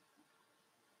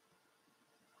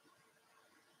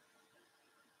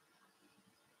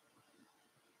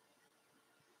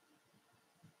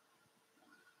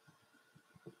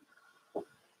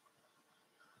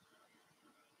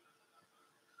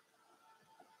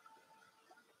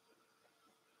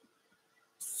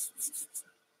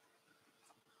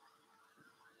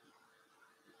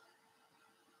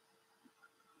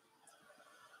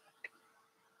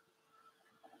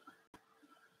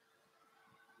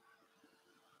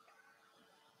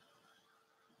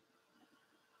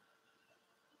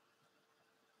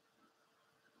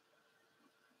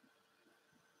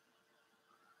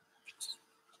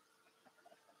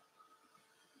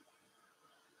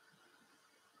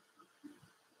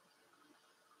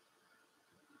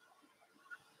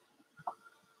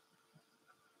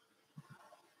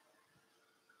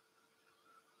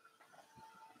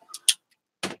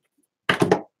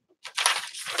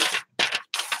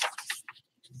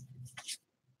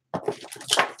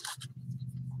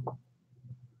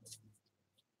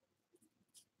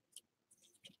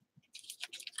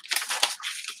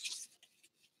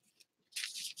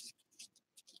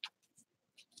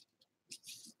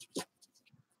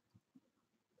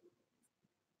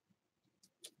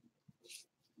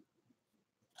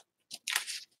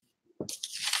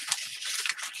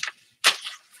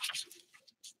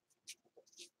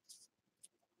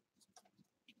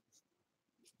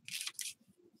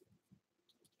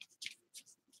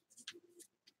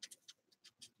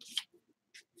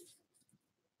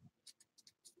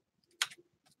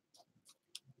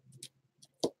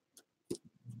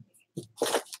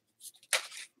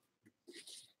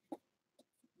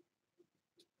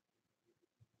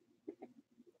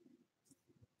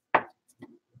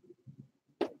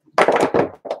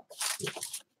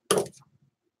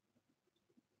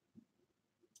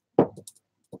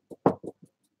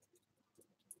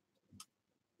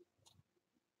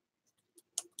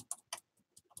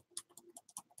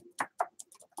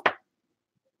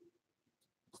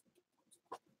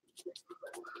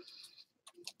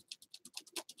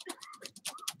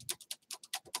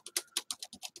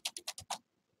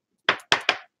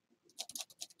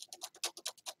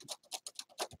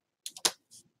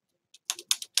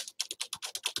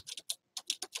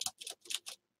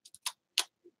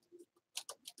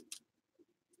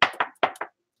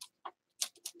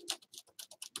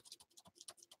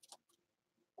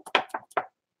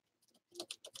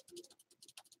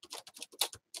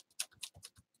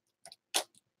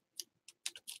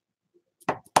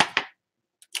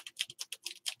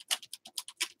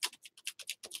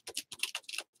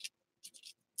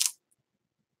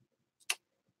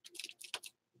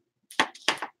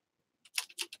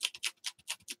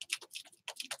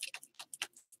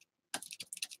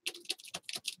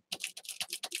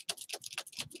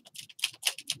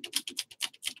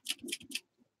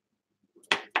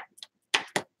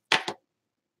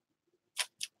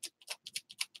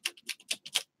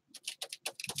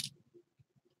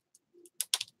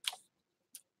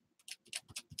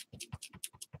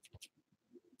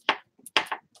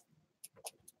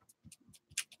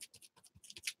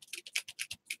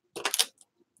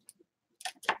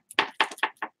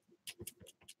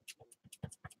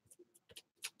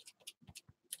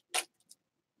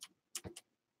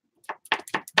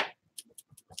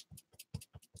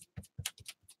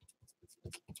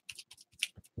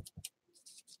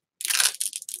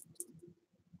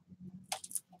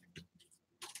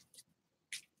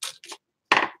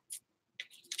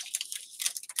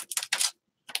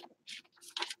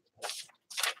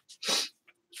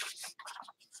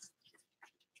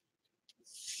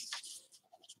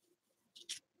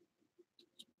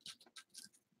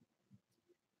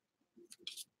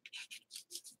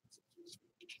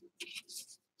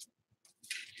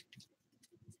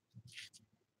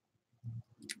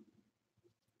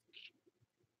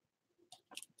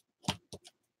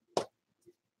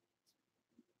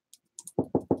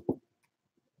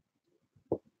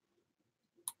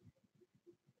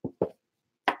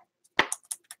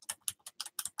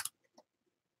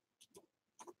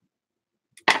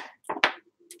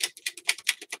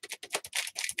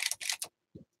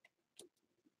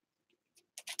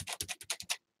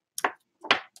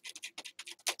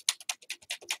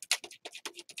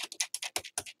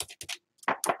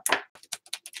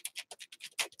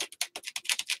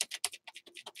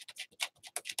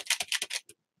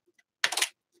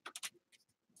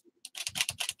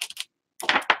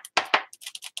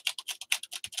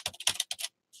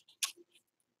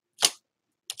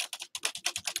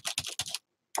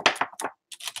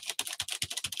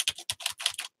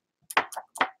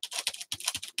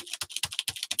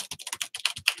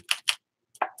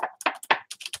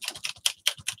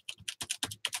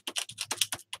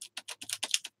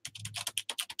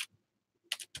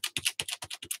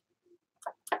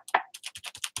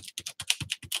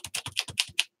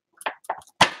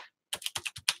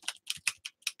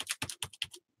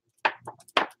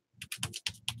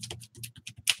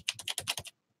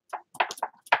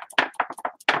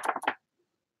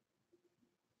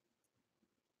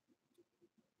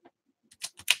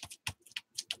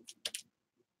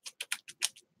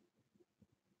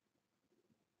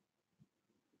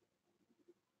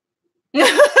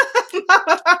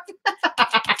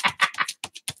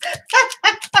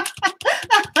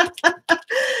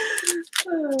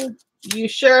 You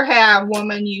sure have,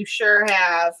 woman. You sure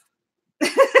have.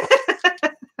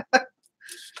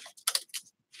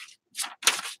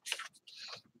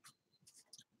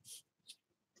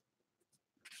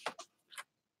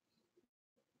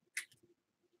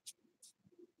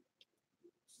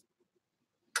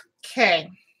 Okay,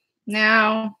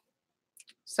 now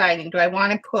siding. Do I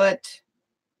want to put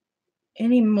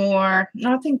any more?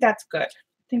 No, I think that's good.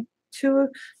 I think two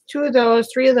of those,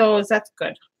 3 of those, that's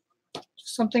good.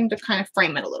 Just something to kind of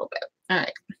frame it a little bit. All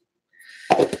right.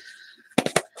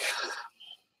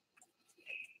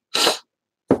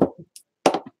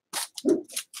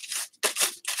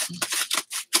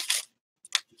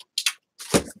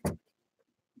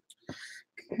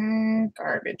 Okay,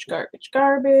 garbage, garbage,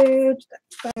 garbage.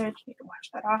 That's good. Need to wash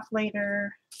that off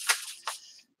later.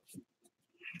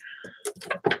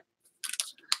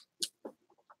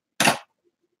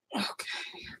 Okay.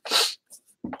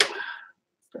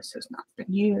 This has not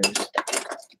been used.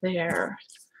 There.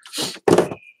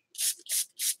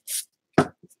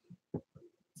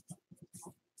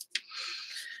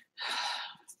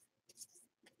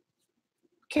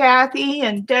 Kathy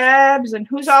and Debs and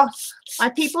who's all my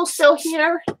people still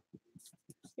here?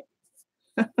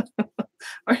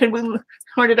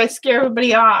 or did I scare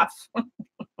everybody off?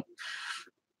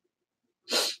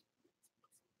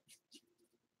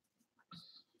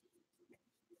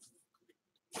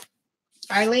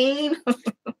 Eileen.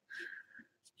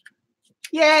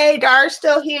 Yay, Dar's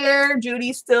still here.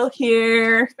 Judy's still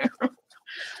here. At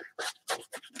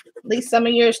least some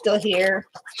of you are still here.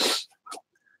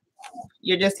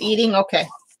 You're just eating? Okay.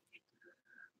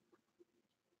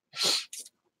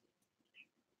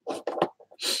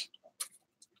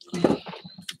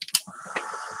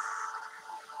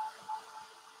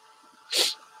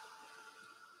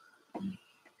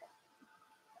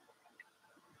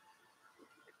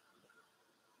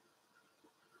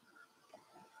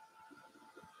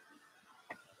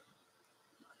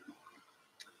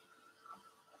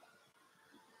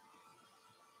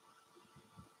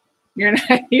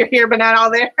 You're here, but not all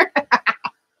there.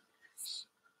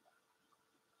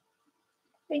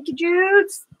 Thank you,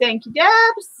 Judes. Thank you,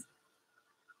 Debs.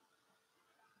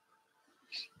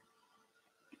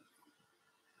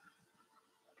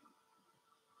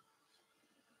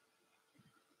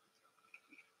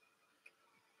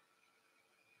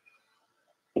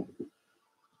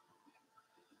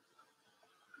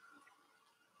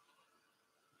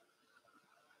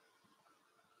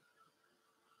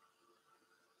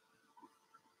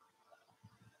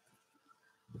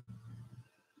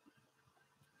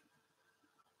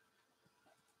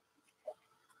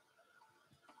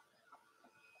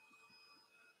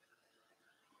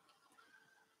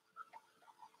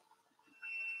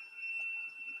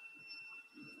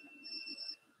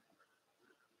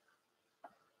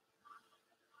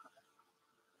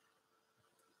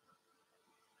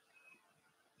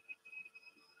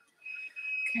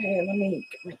 Okay, let me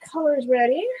get my colors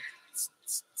ready.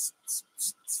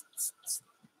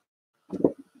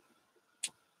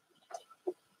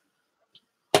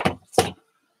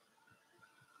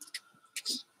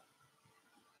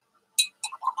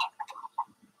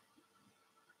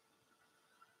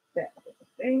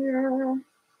 There.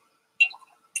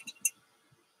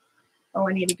 Oh,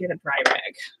 I need to get a dry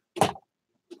rag.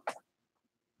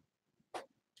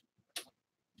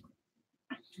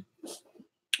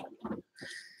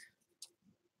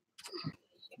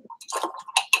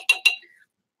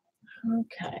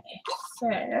 Okay,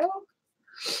 so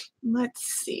let's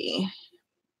see.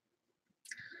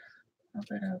 A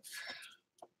bit of,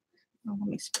 oh, let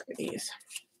me spray these.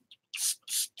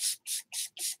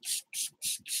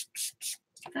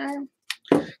 Okay,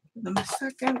 give them a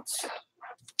second.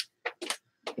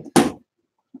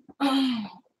 Oh.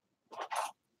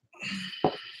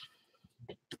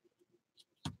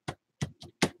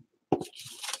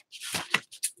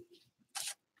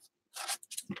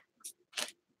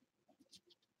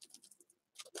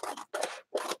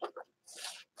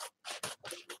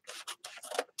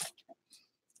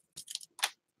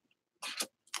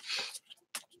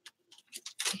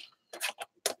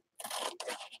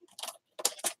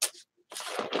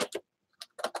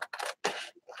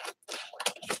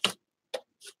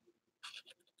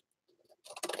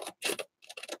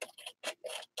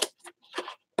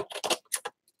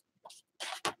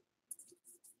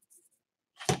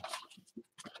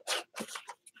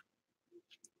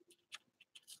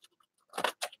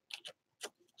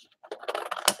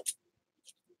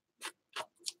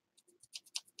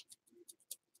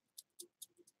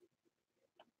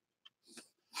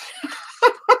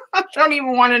 I don't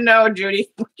even want to know, Judy.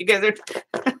 You guys are.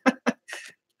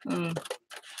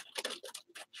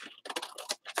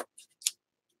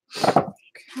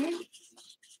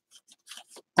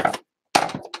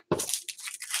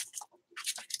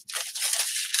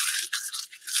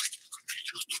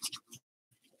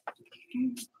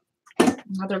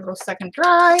 Another little second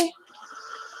dry.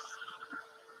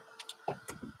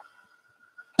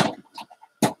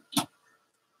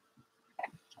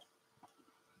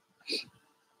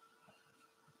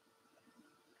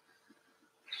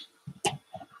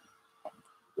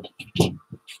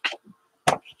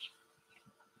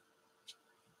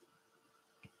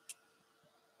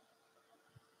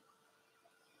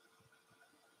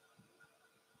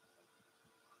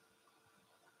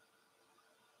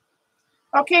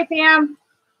 Okay, Pam.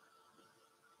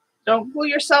 Don't glue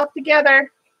yourself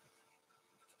together.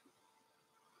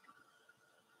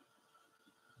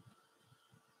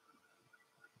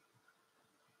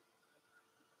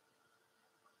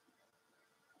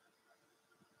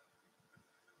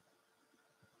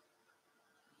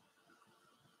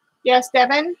 Yes,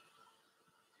 Devin.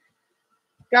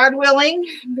 God willing,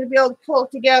 I'm going to be able to pull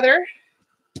it together.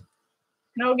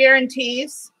 No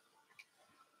guarantees.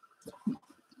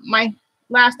 My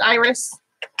last iris,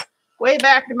 way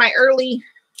back in my early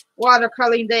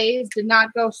watercoloring days, did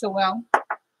not go so well.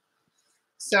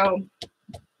 So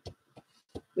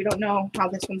we don't know how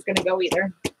this one's going to go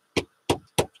either.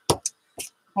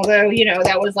 Although, you know,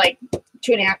 that was like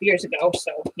 2.5 years ago.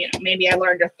 So, you know, maybe I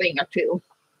learned a thing or two.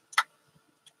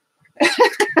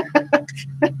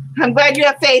 I'm glad you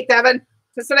have faith, Evan.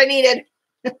 That's what I needed.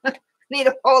 Need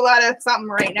a whole lot of something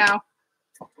right now.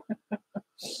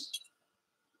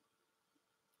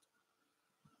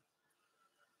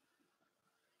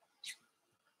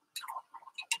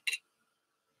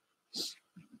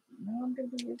 Now I'm going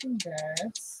to be using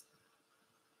this.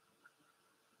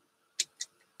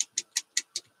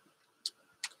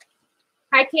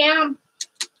 Hi, Cam.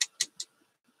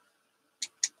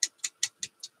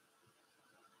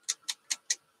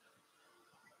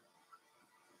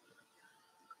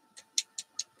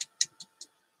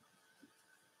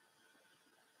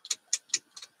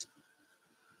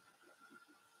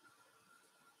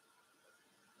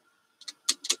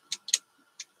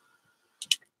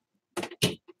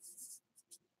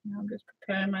 Now I'm just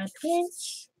preparing my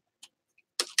pinch.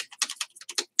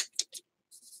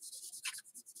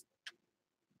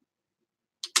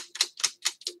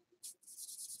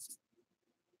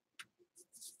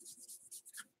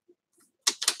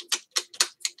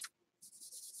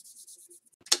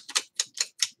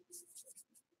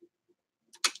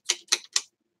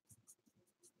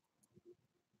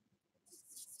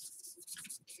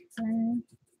 Okay.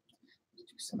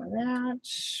 Let's do some of that.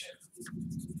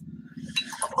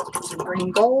 Get some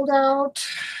green gold out.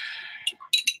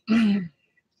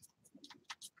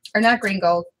 Or not green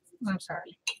gold. I'm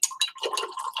sorry.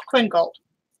 Quin gold.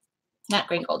 Not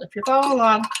green gold. If you're following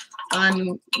along,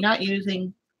 I'm not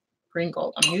using green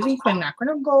gold. I'm using quin, not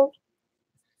green gold.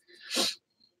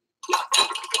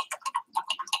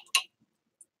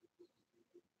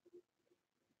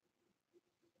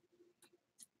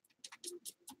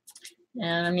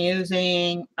 And I'm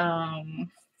using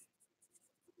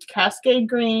Cascade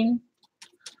Green.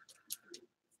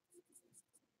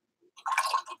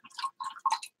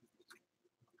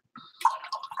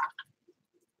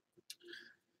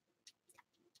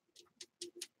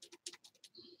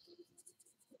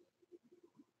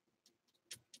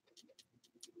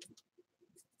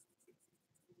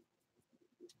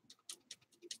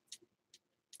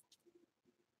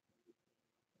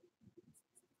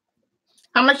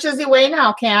 How much does he weigh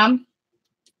now, Cam?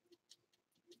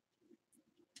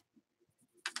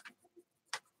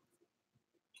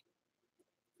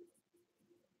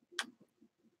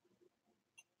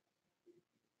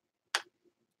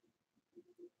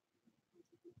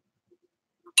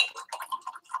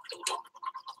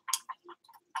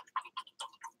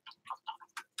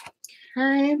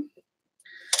 Okay.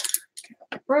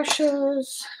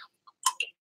 Brushes.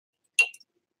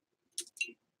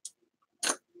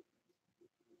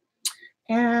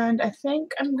 And I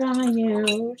think I'm gonna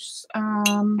use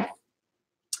a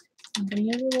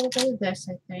little bit of this,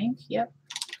 I think. Yep.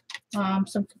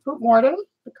 Some Caput Mortem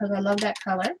because I love that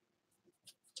color.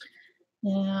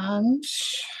 And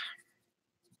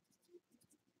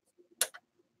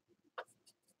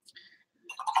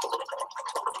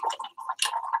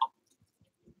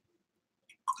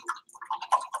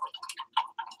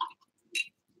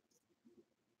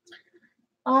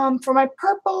for my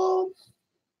purple,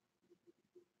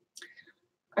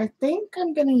 I think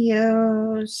I'm gonna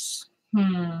use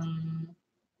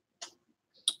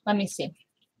let me see.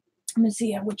 Let me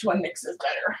see which one mixes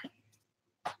better.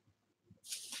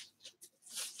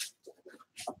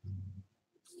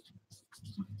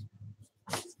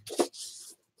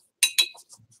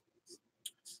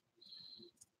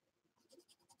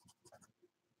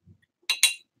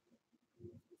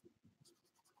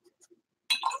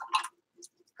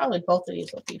 Probably both of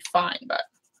these will be fine, but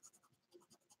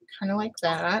kind of like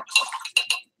that.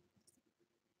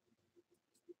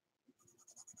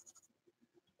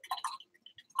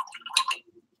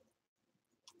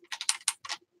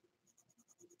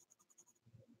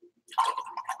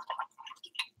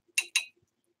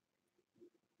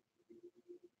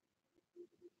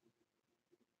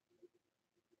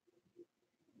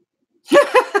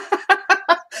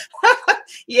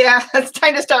 Yeah, it's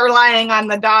time to start relying on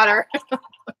the daughter.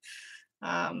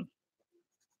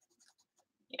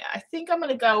 Yeah, I think I'm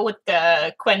going to go with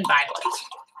the Quinn Violet.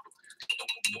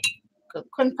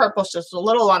 Quinn Purple's just a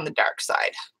little on the dark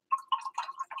side.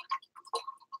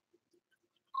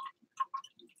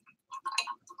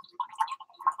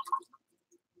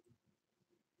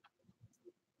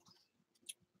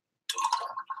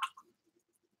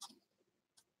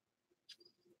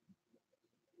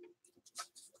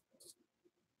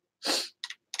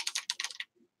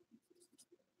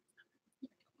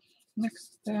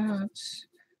 Mix that.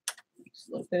 Mix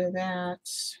a little bit of that.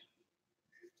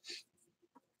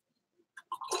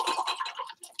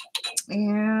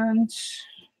 And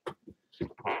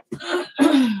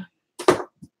I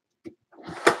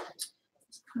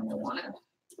want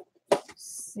to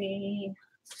see.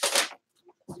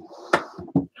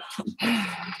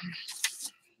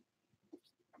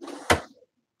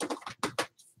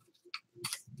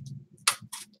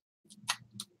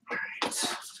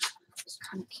 Just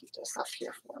kind of keep this up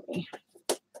here for me.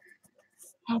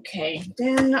 Okay,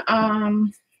 then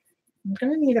I'm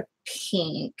gonna need a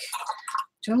pink.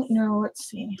 Don't know. Let's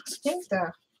see. I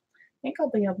think I'll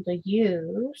be able to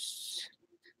use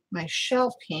my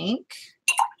shell pink.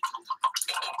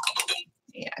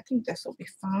 Yeah, I think this will be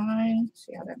fine.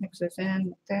 See how that mixes in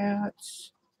with that.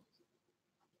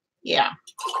 Yeah,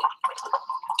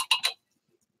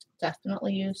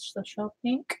 definitely use the shell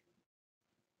pink.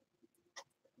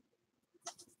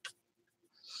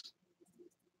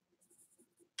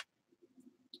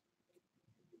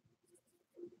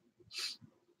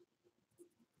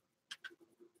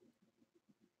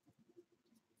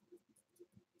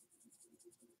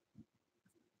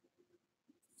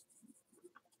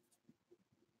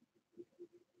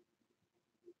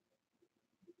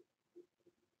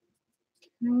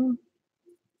 Okay.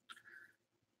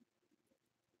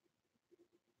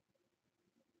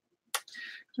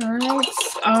 All right.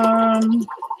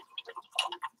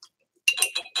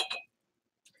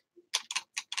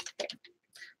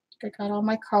 I got all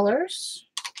my colors.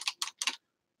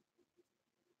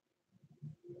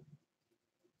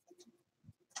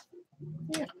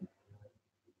 Yeah.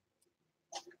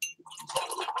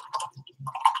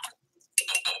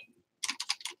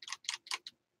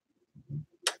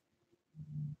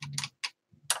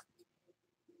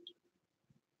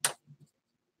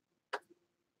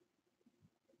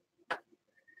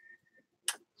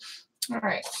 All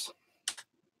right.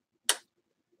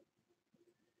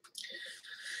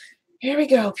 Here we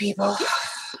go, people.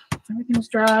 Everything's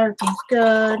dry, everything's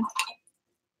good.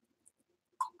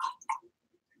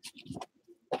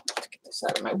 Let's get this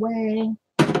out of my way.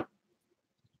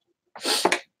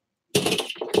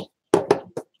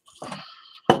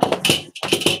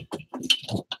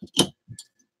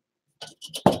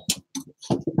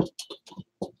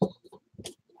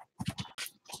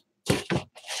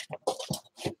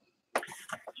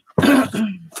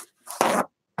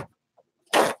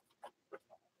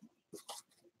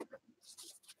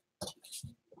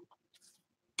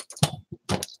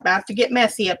 About to get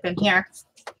messy up in here,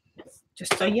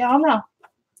 just so y'all know.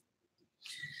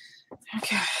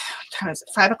 Okay, what time is it?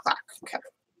 5 o'clock. Okay,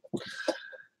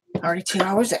 already 2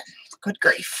 hours in. Good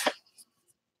grief.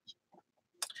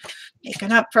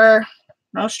 Making up for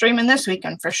no streaming this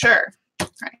weekend for sure. All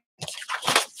right.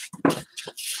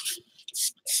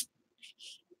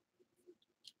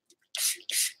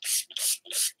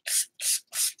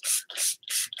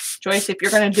 Joyce, if you're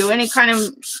going to do any kind of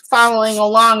following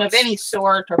along of any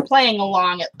sort or playing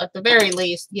along at the very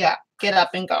least, yeah, get up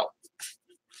and go.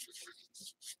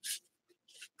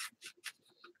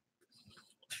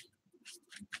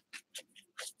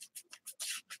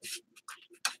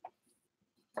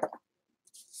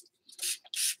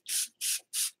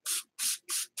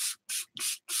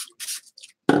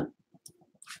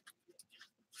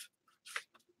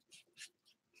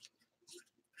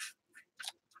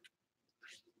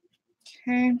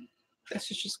 Okay,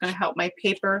 this is just going to help my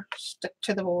paper stick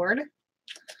to the board,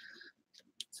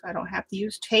 so I don't have to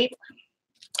use tape.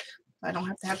 I don't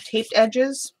have to have taped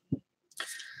edges.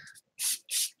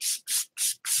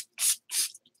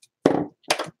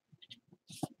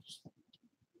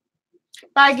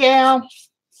 Bye, Gail.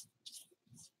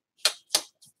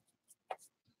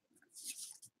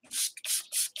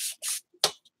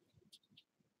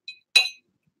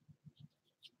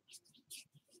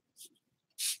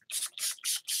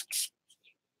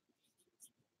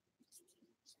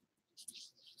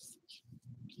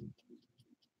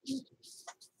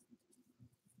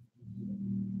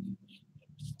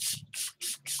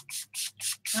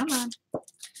 Come on.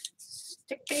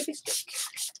 Stick, baby, stick.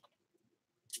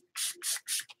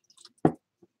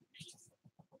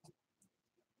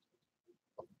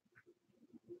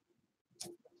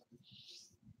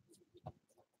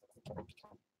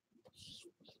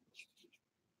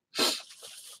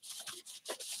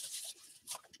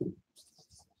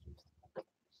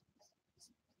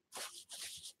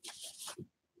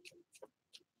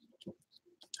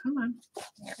 Come on.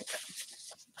 There we go.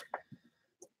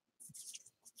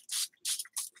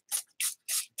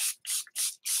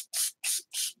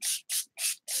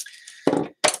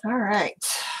 All right.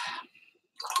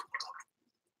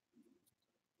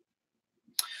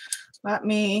 Let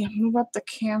me move up the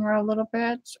camera a little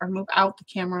bit, or move out the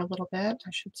camera a little bit, I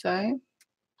should say.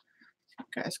 So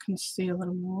you guys can see a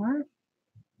little more.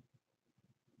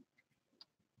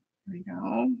 There we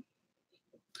go.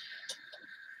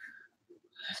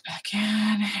 Back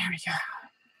in. There we go.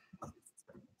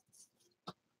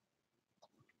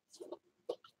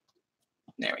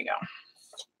 There we go.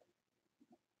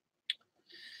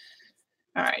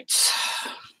 All right.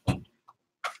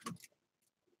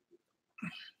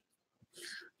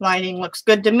 Lighting looks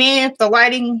good to me. If the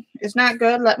lighting is not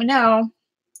good, let me know.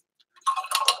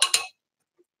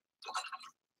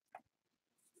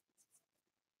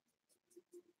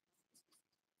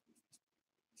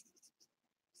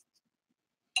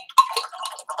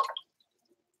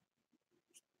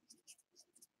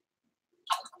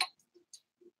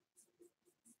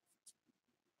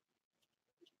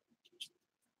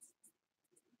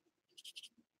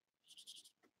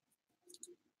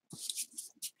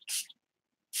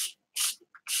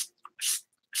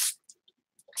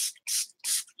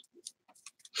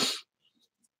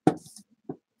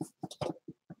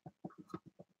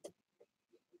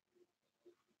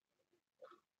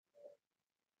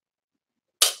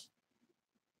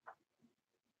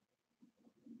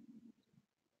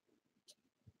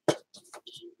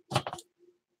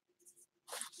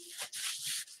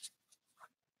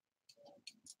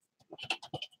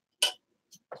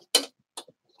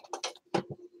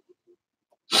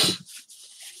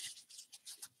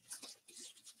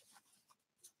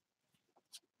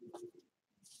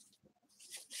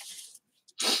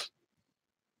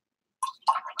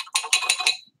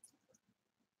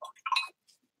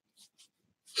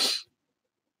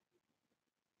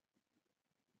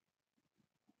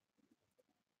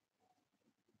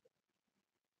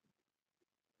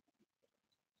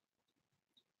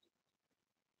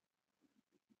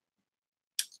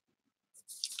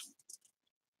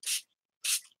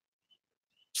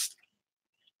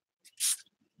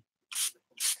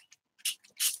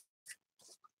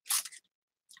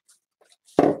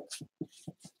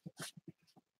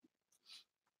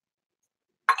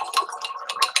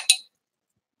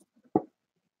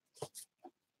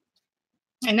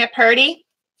 Isn't that pretty?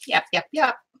 Yep, yep,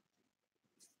 yep.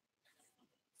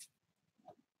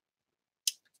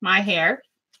 My hair.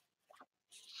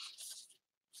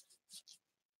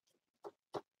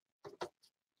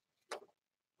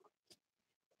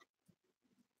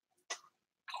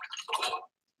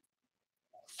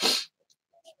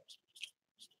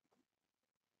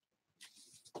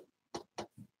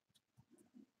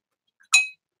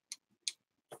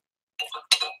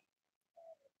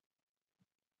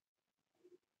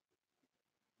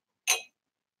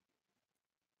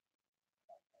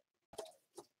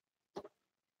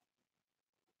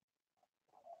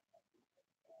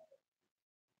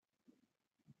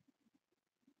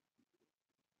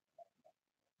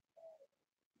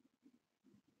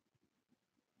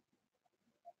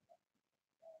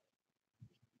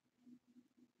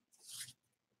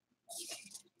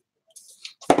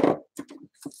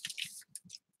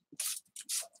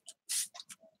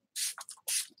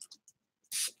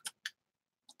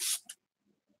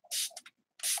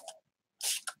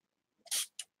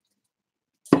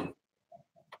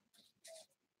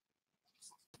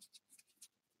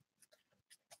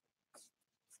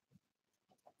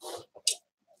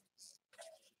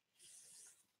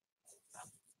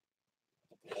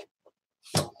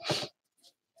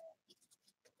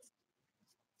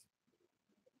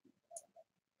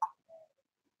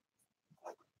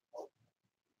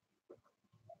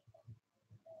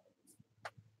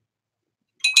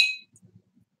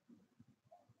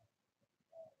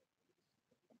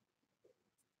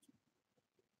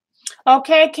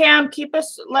 Okay, Cam,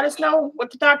 let us know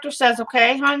what the doctor says,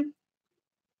 okay, hon?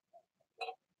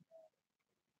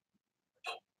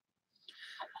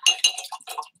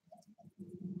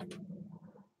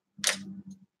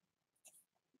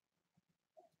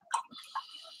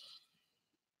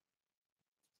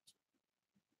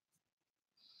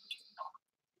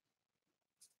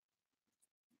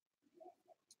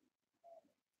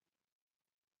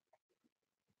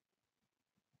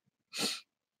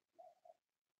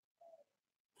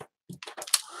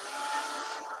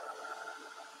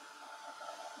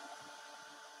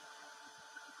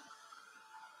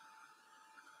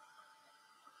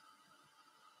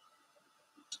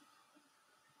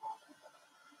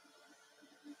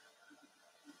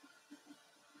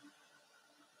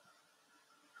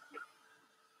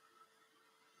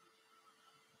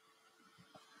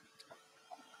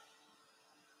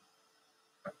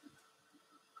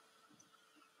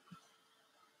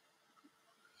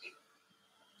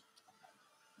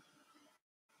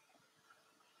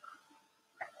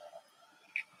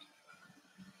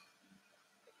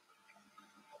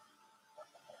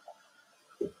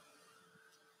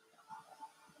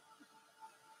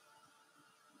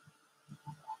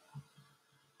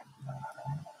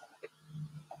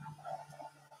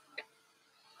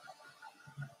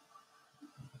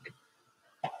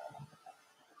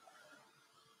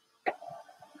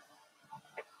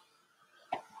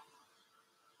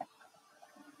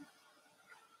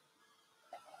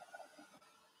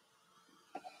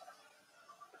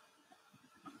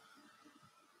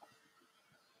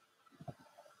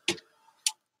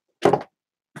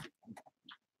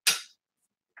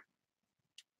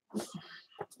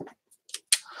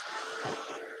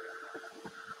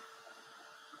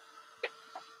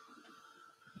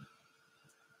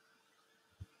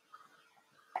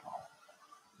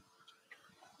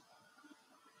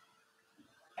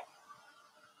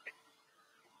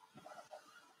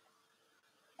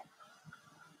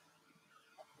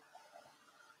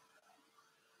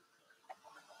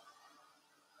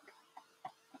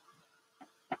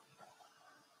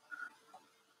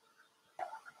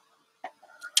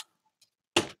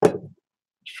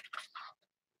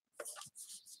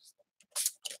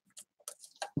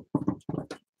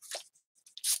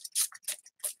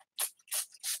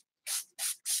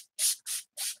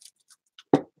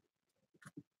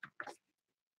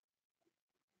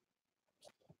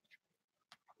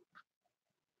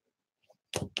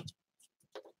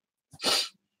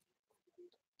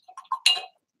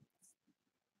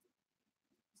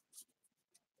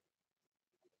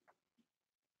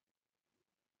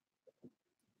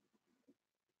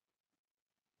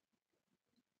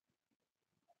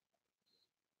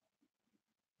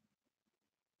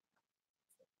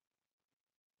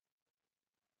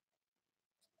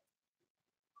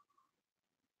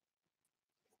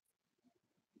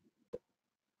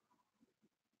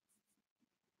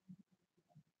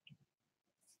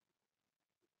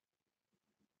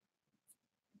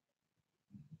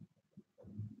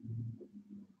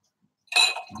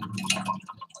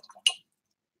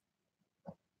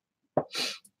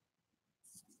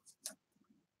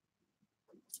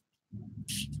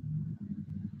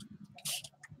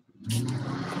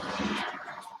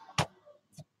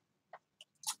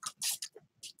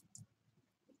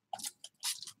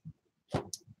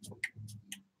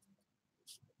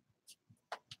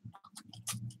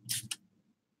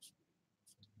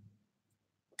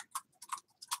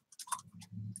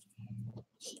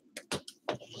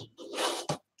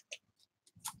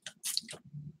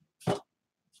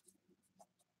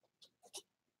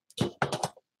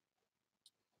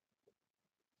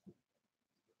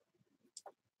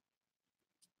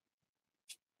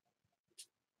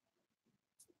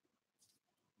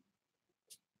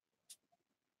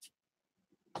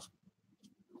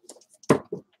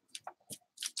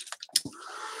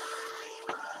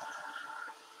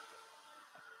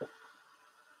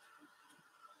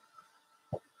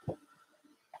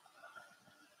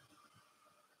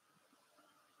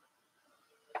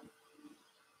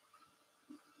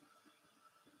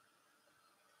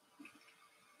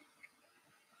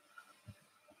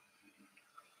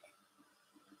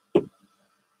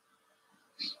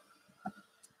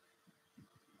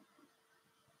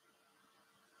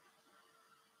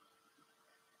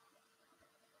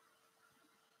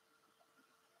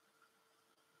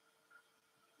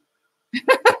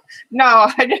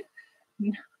 No,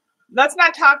 let's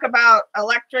not talk about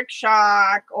electric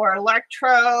shock or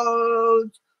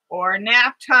electrodes or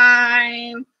nap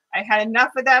time. I had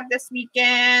enough of that this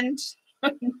weekend.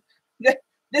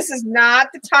 This is not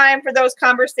the time for those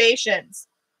conversations.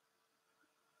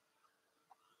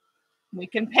 We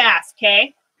can pass,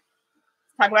 okay?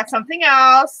 Talk about something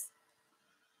else.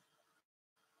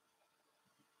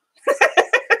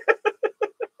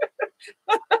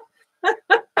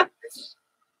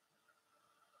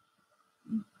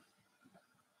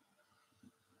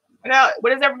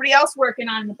 What is everybody else working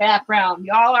on in the background?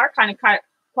 Y'all are kind of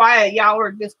quiet. Y'all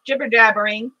were just jibber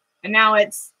jabbering, and now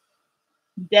it's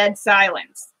dead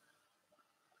silence.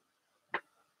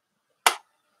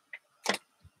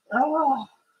 Oh.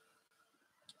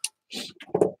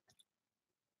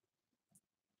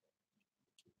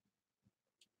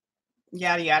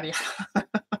 Yada, yada, yada.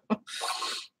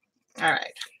 All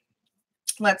right.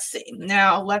 Let's see.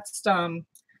 Now let's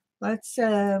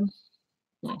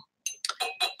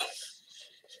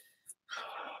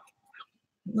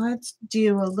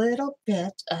do a little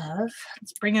bit of,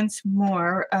 let's bring in some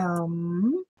more,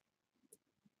 let's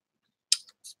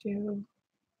do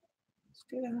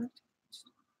that.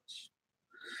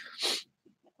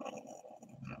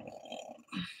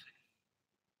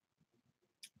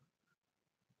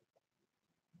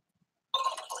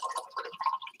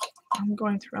 I'm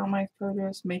going through all my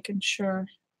photos, making sure.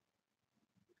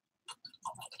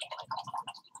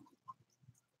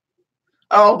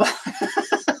 Oh,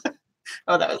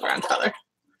 oh, that was wrong color.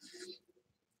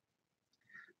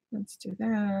 Let's do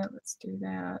that. Let's do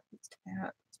that. Let's do that.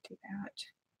 Let's do that.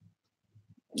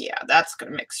 Yeah, that's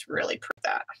gonna mix really pretty.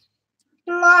 That.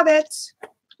 Love it.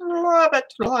 Love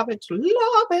it. Love it.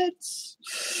 Love it.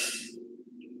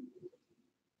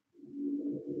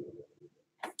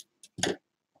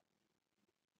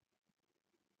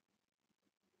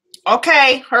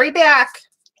 Okay, hurry back.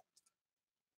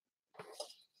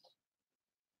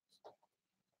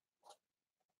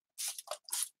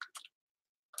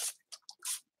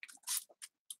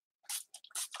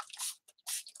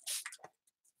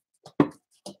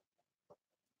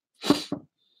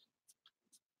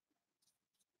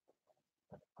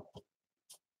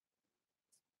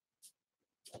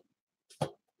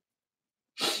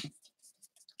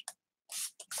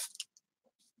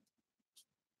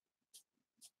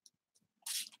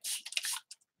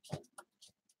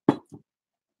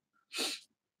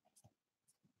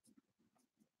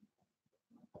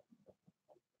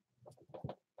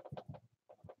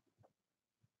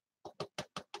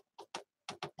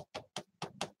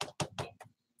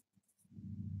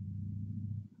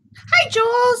 Hi,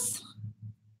 Jules.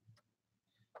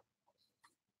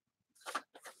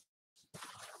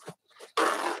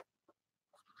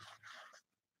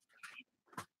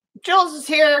 Jules is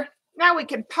here. Now we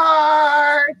can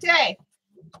party.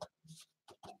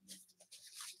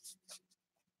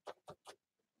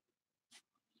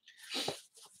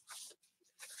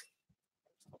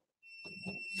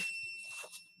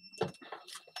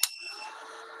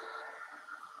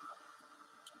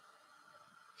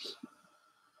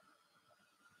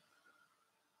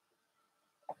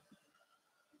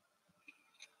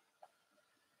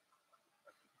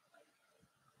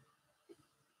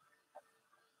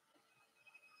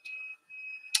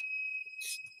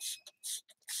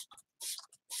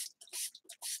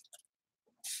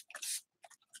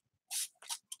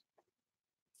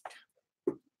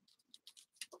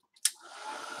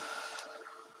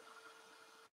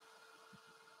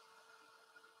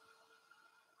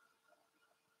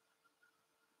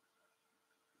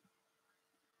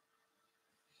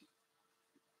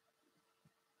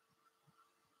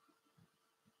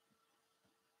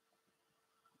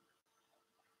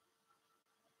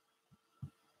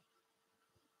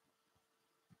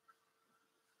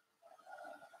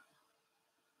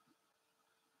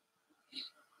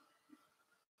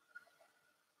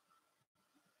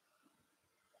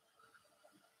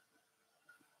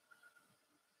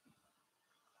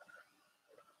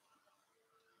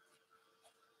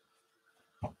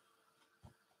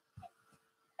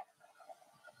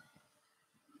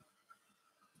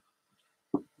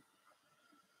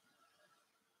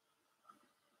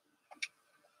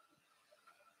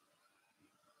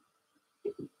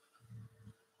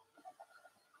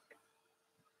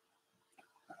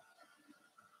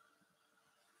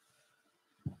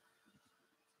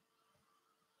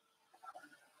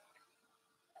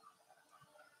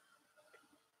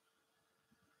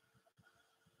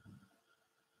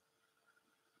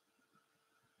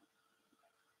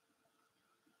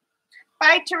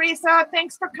 Bye, Teresa.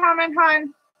 Thanks for coming,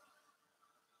 hon.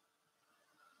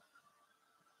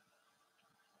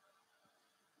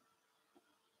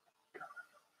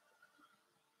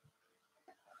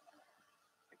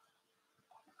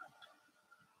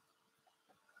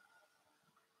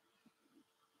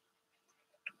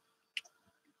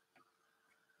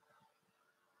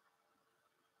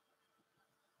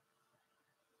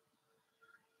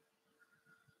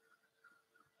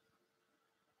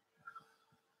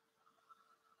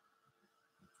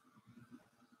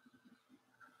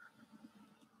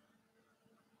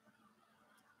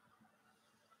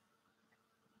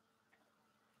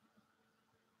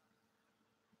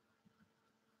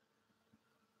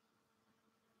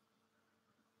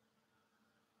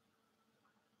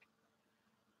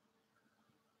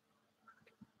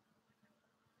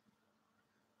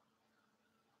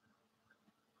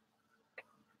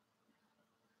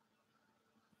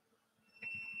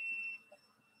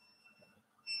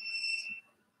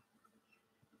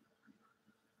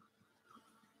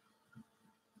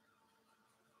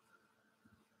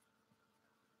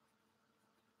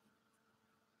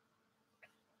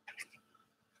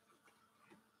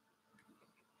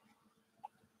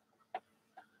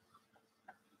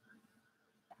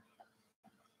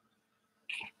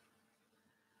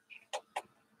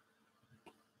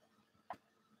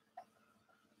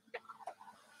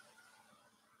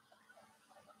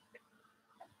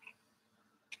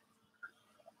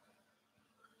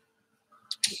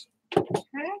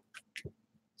 Okay,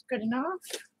 it's good enough.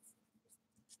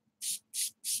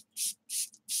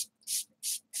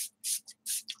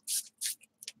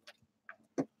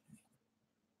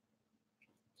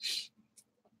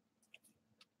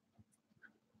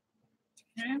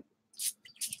 Okay.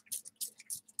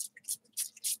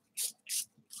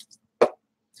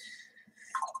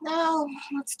 Now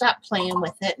let's stop playing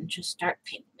with it and just start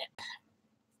painting it.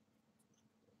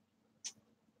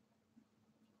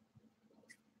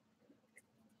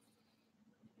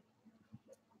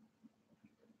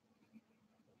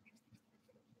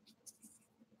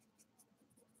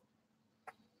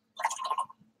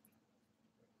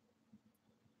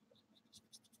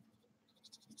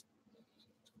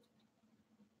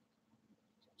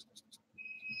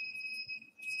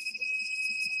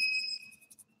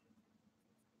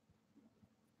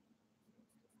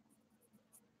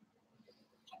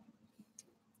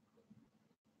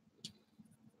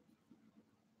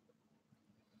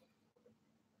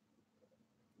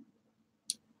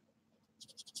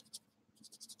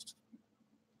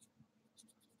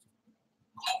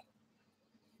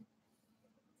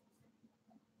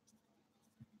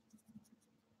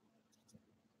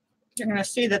 You're going to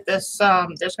see that this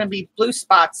there's going to be blue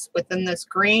spots within this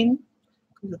green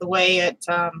because of the way it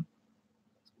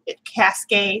it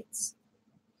cascades.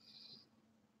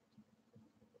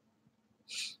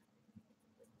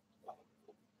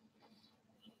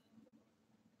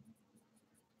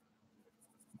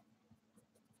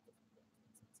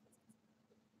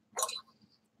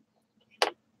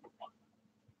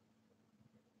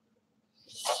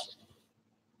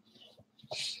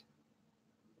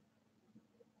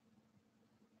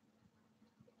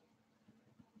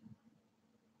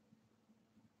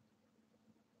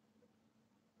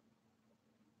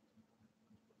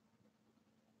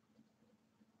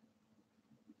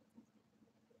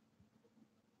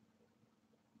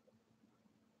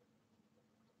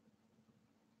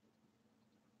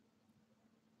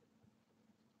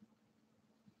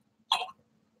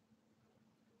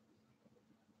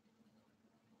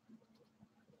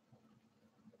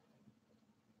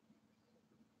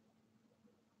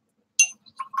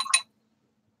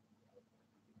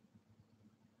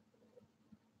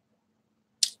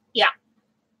 Yeah.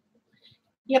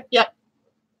 Yep, yep.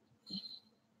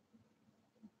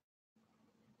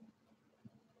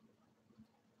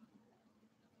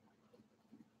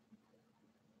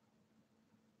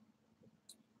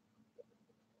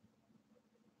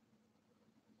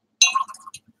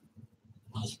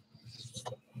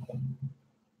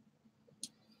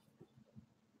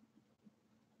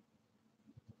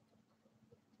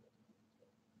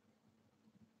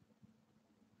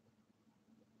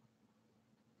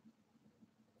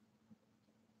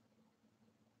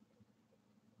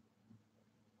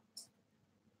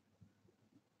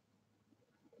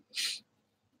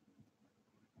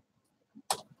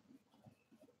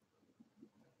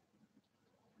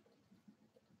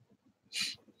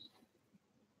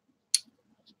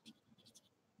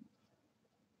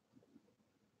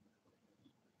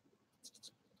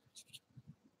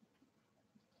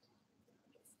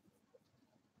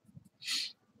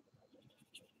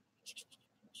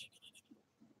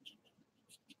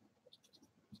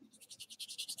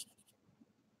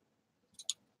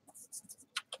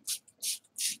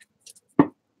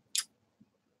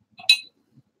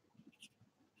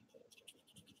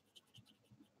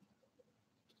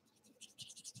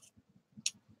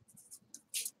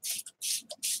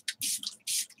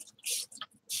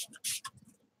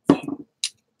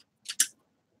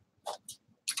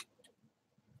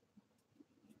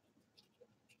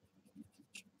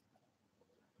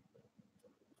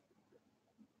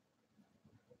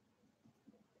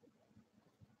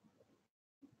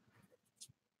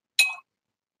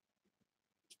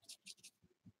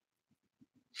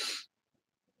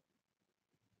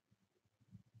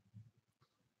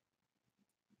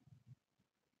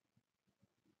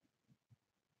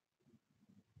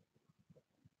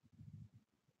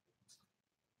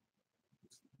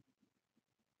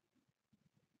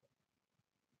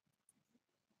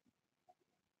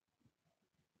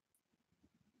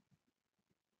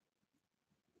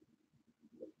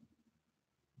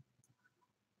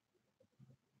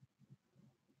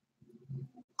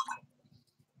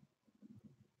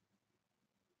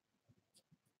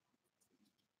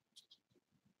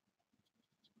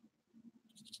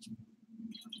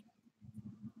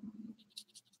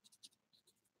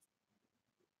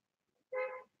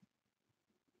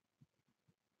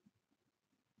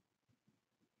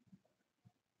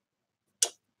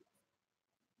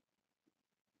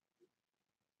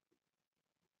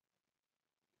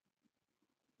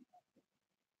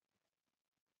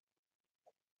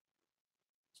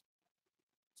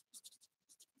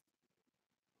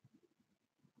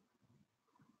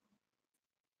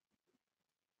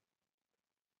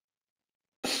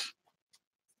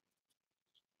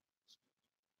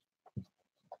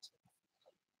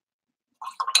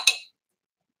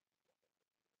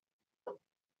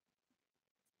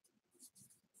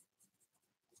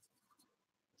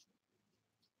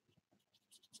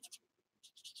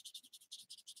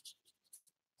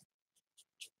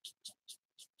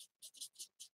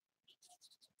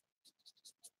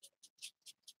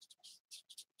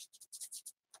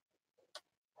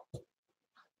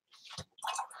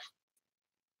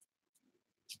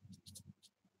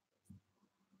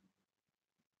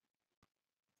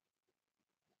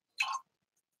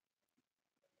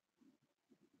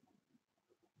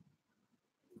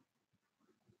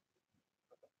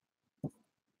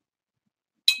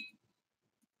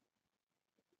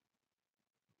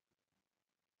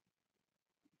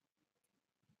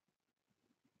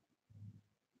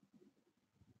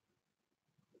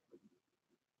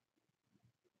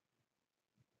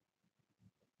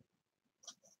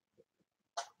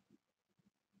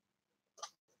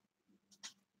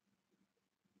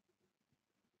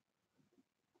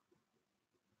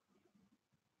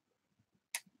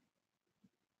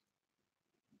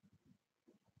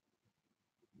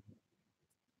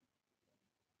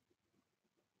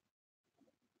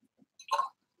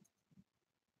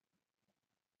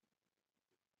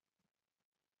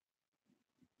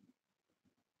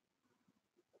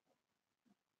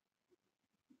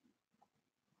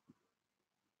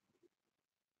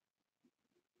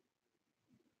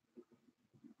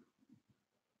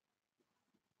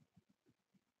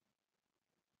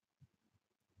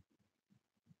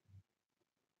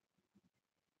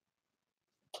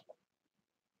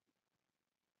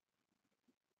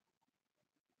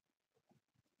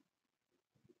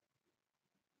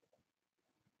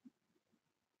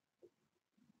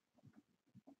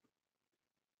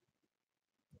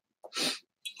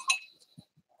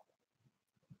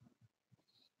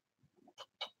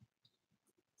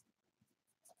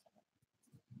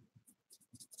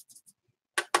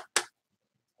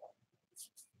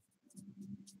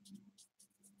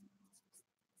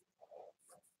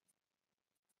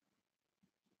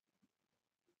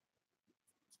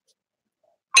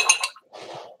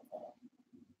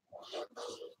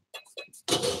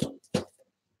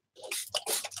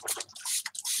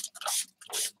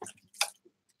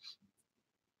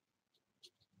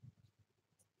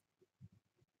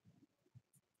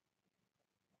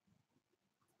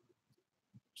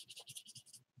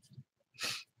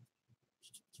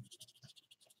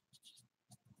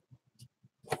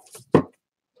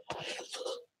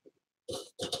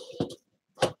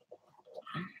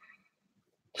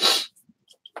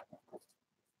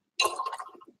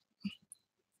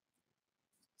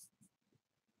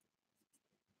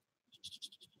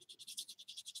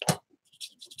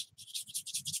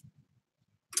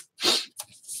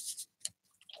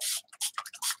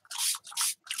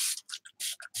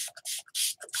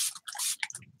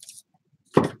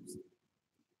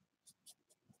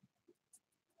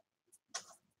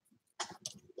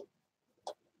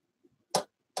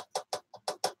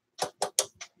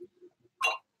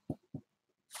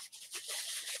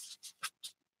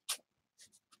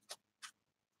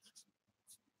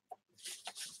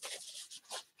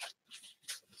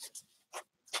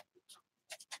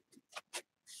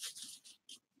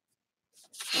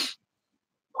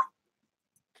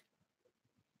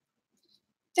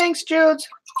 Thanks, Jude.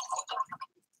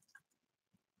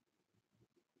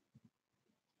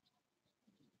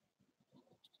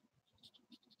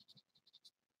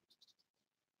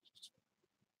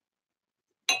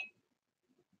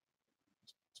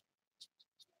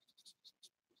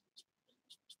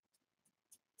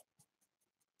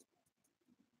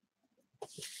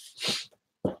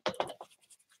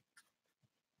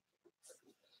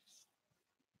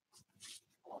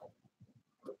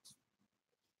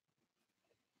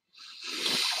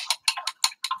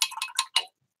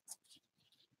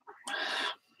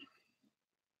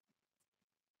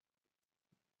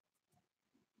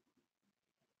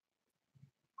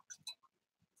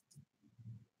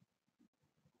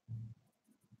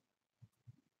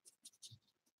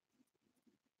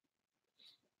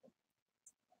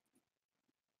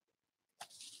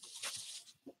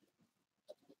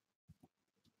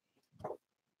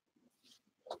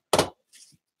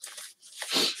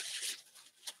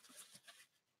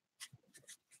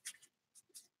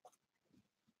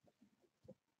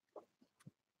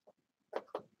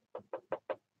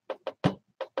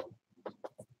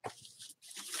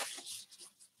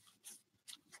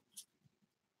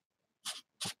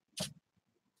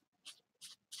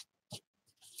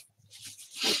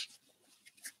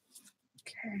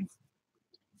 Okay.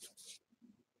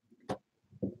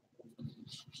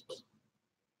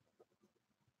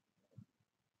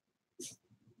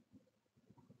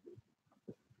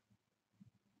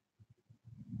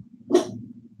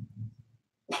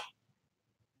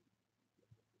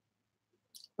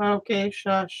 Okay,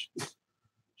 shush.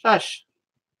 Shush.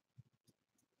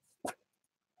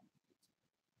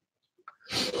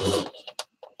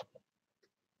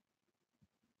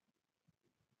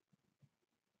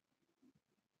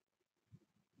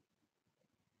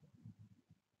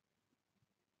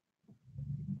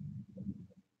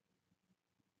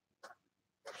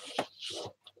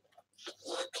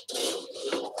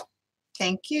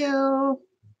 Thank you.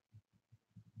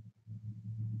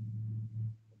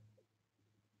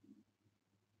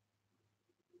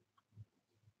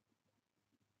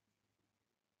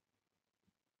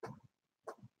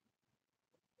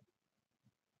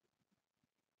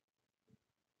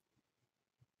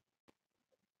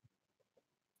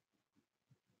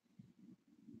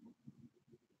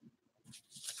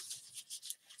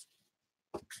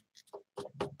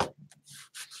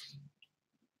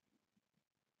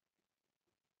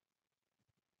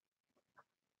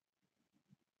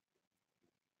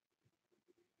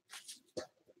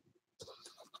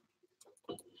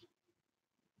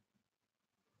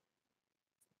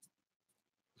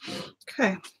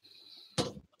 Okay.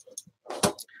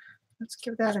 Let's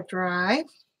give that a dry.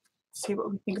 See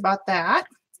what we think about that.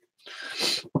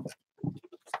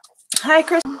 Hi,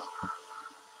 Chris.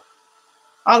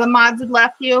 All the mods had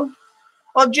left you.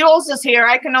 Well, Jules is here.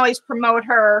 I can always promote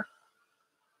her.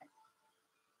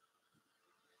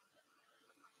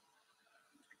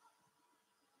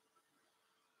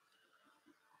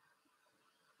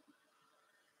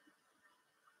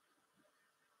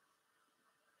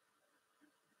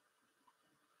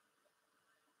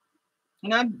 You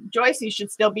know, Joycey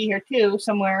should still be here too,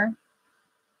 somewhere.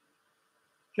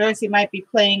 Joycey might be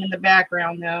playing in the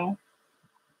background though.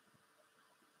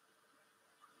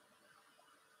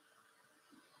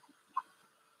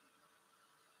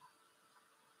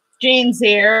 Jane's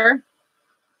here.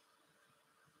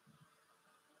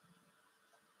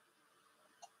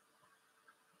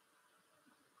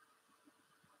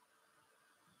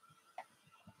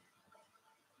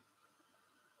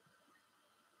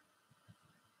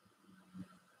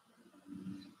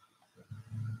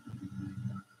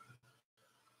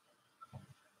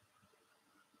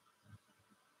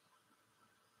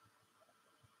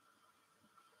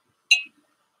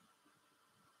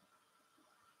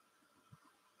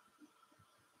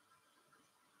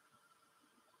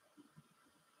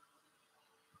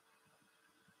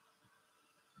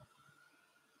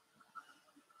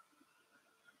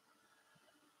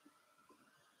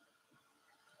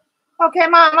 Okay,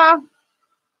 Mama.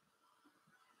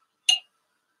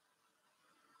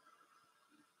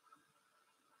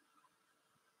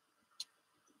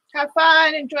 Have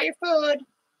fun. Enjoy your food.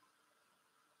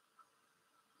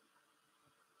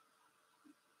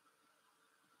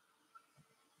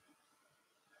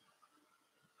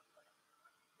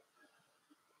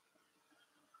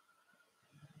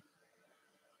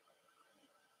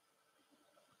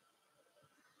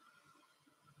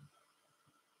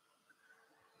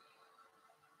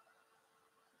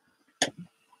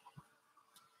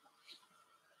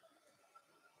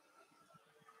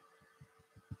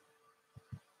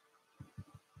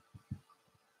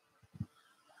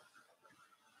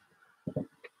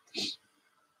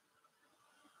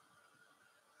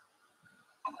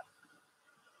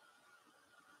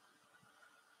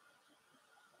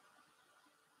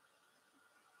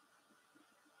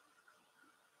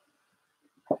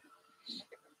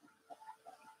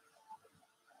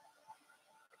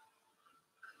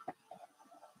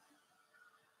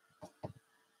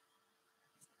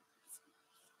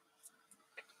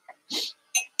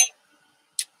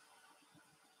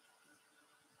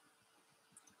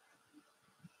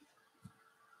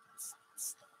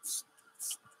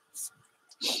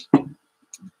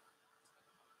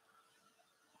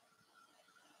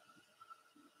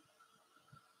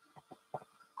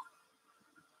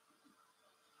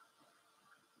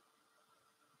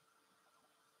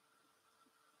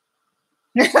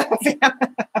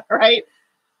 Right?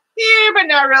 Here, but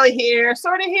not really here.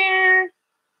 Sort of here.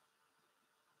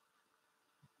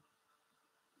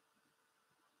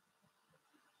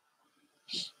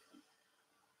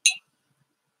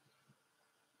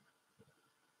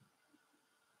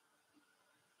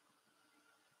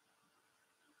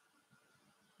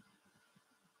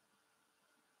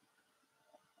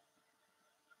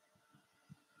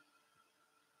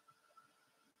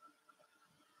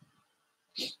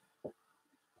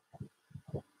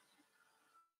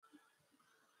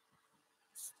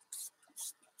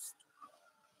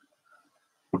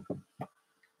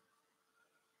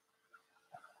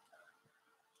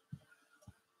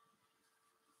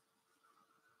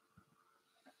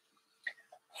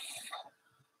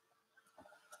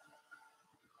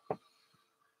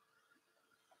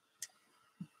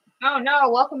 Oh no,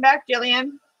 welcome back,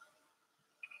 Jillian.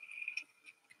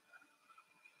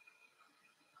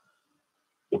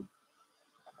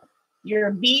 You're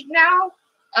beat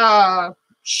now?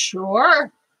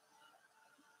 Sure.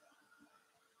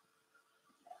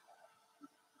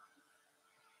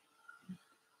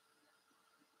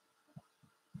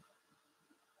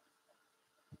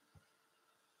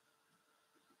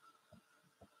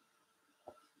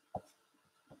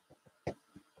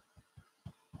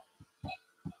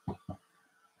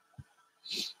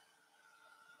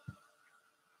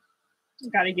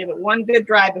 Got to give it one good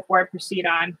dry before I proceed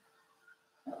on.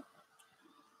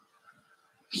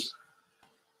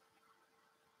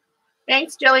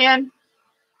 Thanks, Jillian.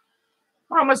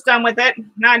 We're almost done with it.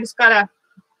 Now I just got to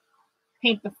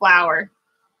paint the flower.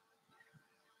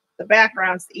 The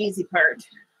background's the easy part.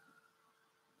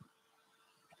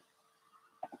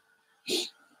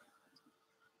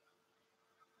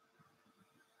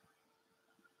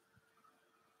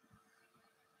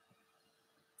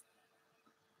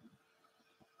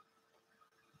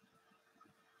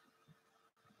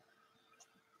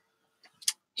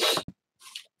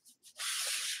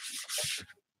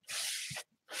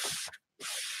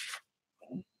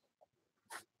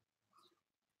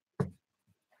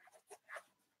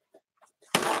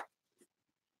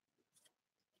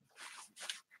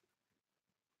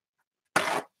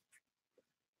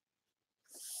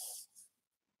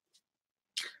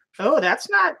 Oh, that's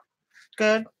not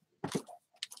good.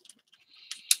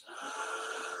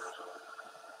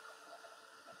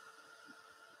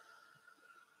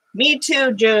 Me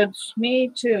too, Judes. Me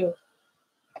too.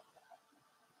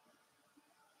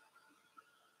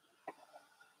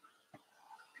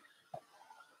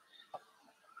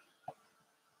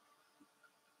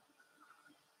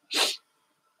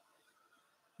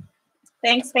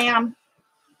 Thanks, ma'am.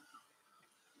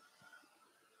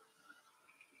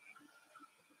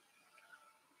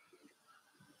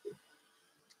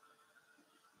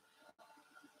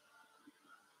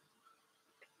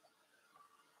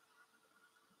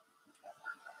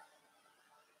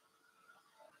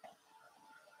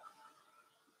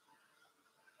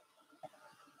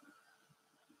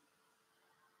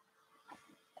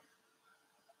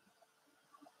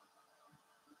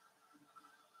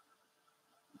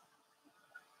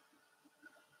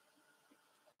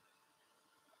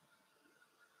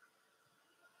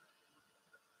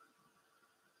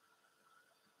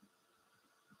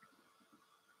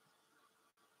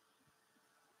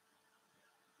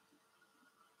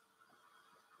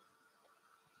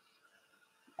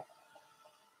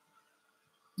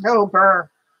 Oh, burr.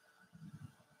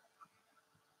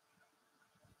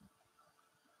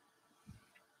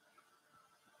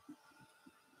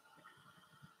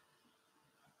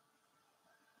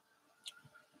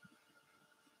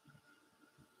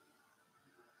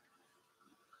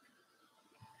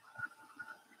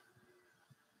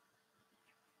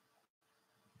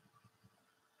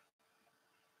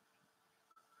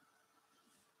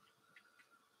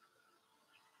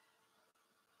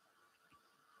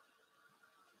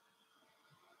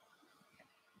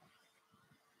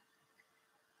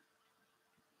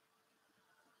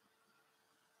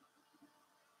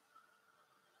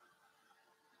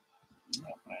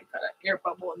 I got an air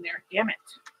bubble in there. Damn it.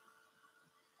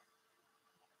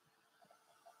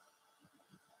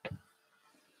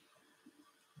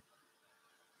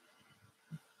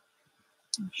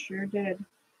 I sure did.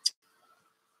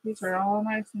 These are all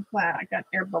nice and flat. I got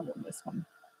air bubble in this one.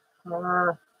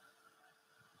 Brr.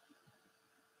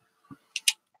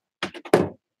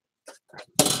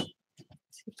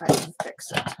 See if I can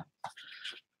fix it.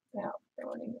 Now,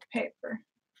 throwing the paper.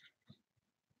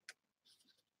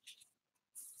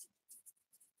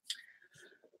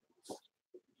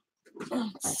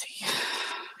 Let's see.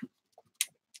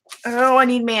 Oh, I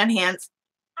need man hands.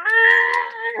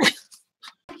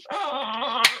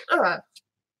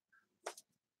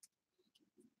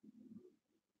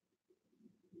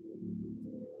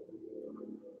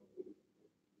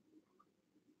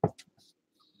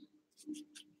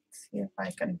 See if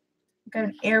I can, got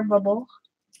an air bubble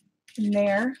in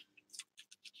there.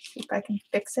 See if I can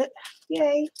fix it.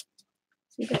 Yay.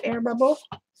 See the air bubble?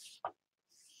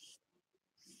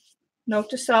 Note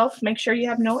to self, make sure you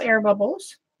have no air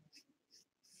bubbles.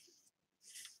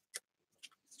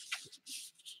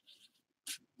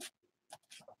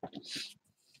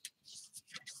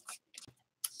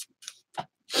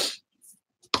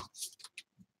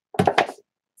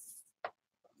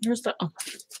 Here's the, oh.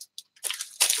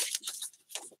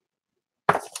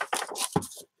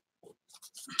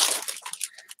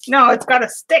 No, it's got a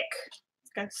stick.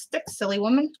 It's got a stick, silly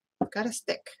woman. It's got a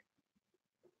stick.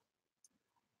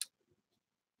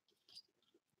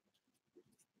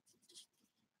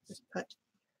 Just put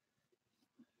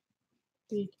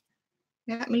the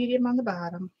matte medium on the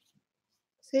bottom.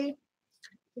 See?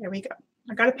 There we go.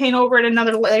 I got to paint over it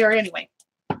another layer anyway.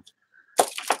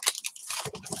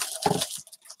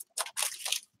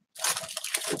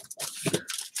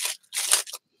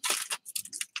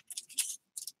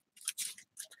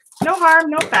 No harm,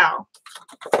 no foul.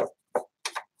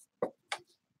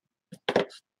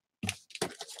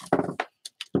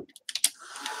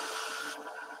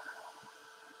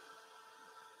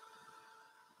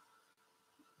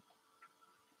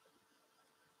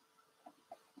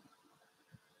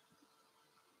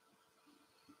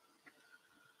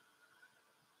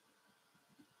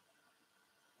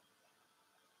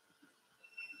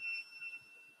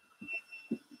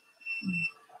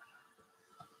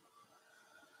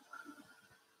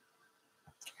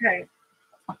 Okay,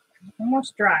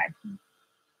 almost dry.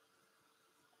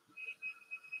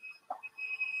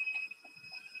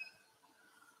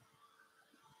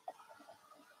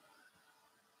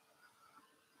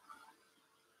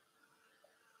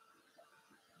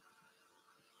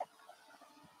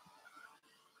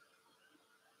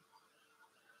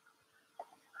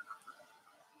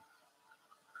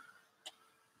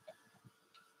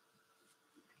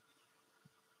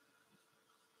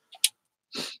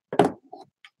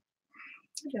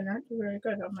 I did not do very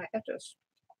good on my edges.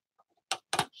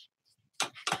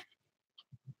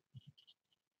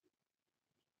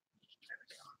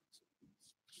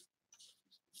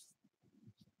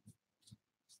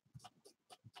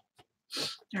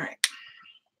 All right.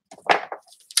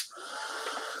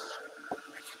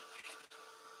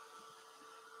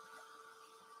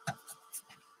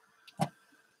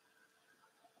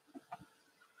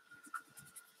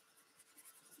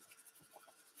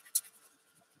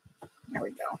 There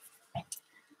we go.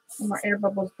 Some more air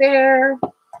bubbles there.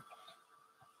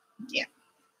 Yeah.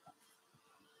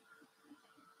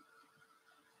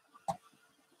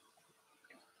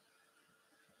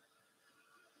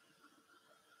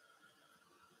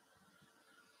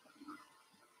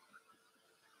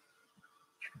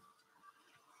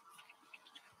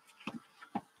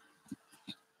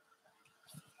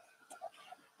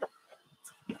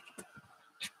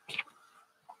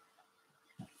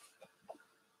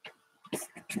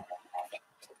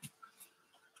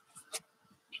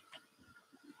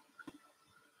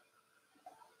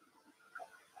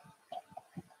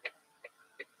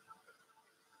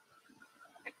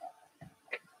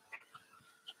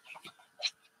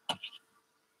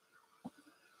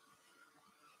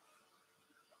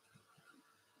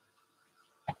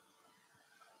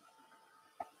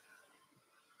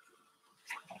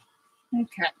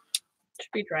 Okay.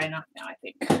 Should be dry enough now, I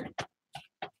think.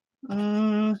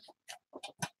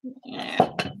 Yeah.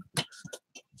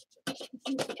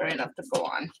 It's dry enough to go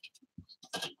on.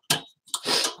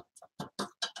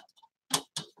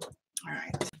 All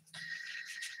right.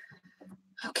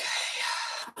 Okay.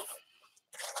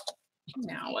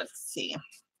 Now let's see.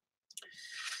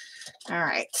 All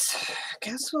right. I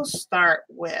guess we'll start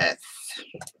with,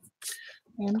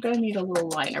 I'm going to need a little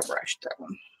liner brush though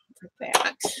for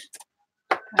that.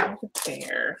 Out of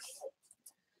there.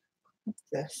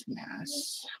 This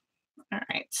mess. All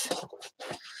right.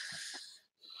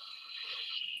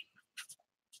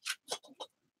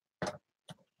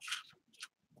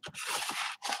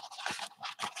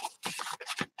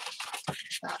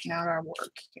 Starting out our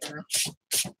work here.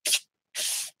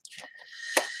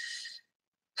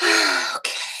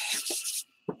 Okay.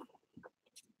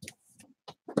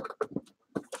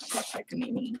 See if I can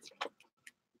maybe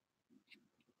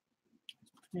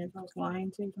move those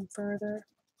lines even further.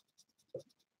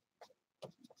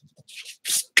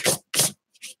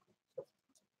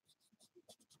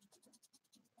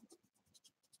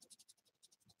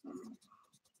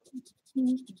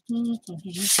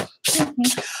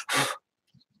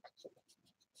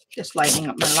 Just lightening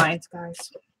up my lines,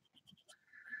 guys.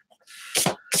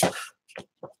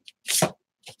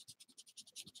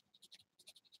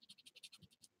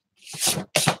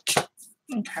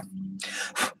 Okay.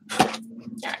 All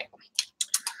right.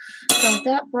 So with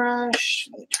that brush,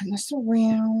 let me turn this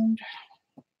around.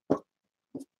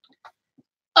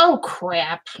 Oh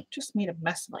crap! Just made a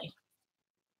mess of my.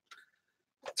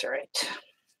 That's all right.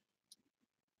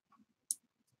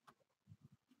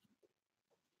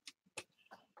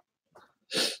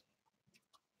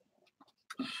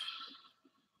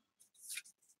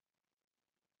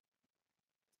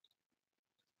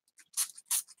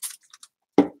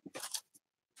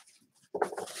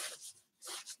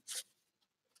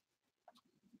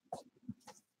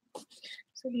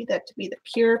 So I need that to be the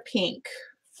pure pink.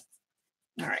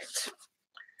 All right.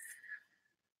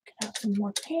 Get out some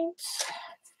more paint.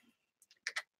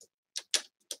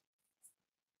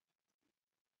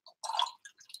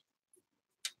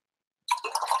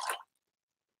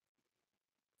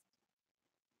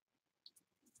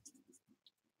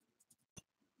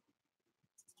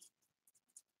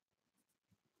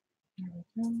 There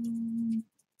we go.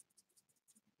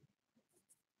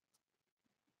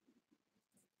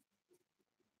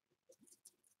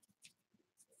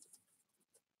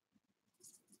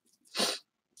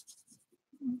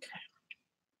 Okay.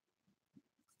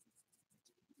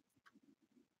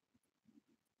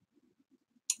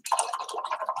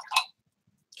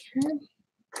 Okay.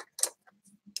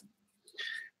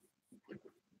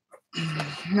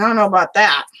 I don't know about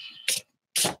that.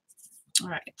 All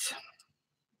right.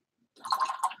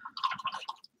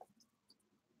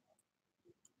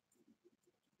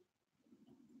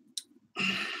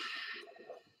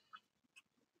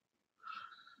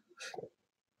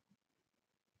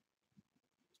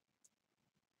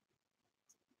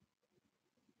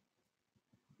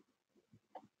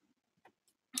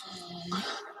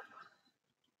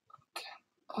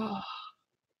 Oh.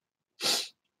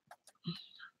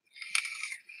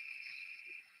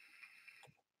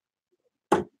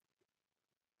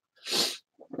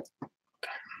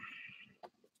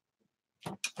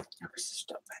 Never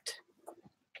stop it.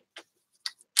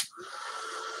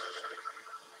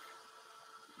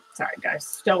 Sorry, guys.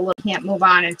 Still can't move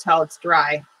on until it's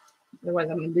dry. Otherwise,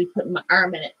 I'm going to be putting my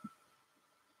arm in it.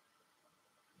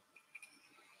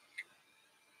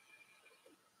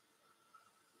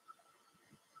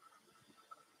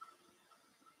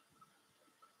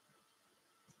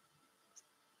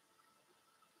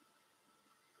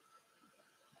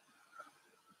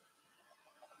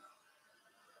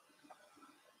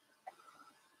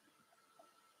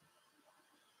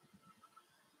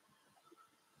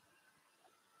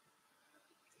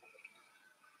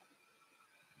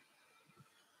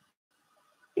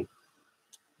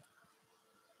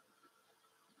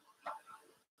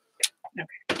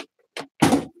 Okay.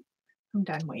 I'm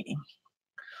done waiting.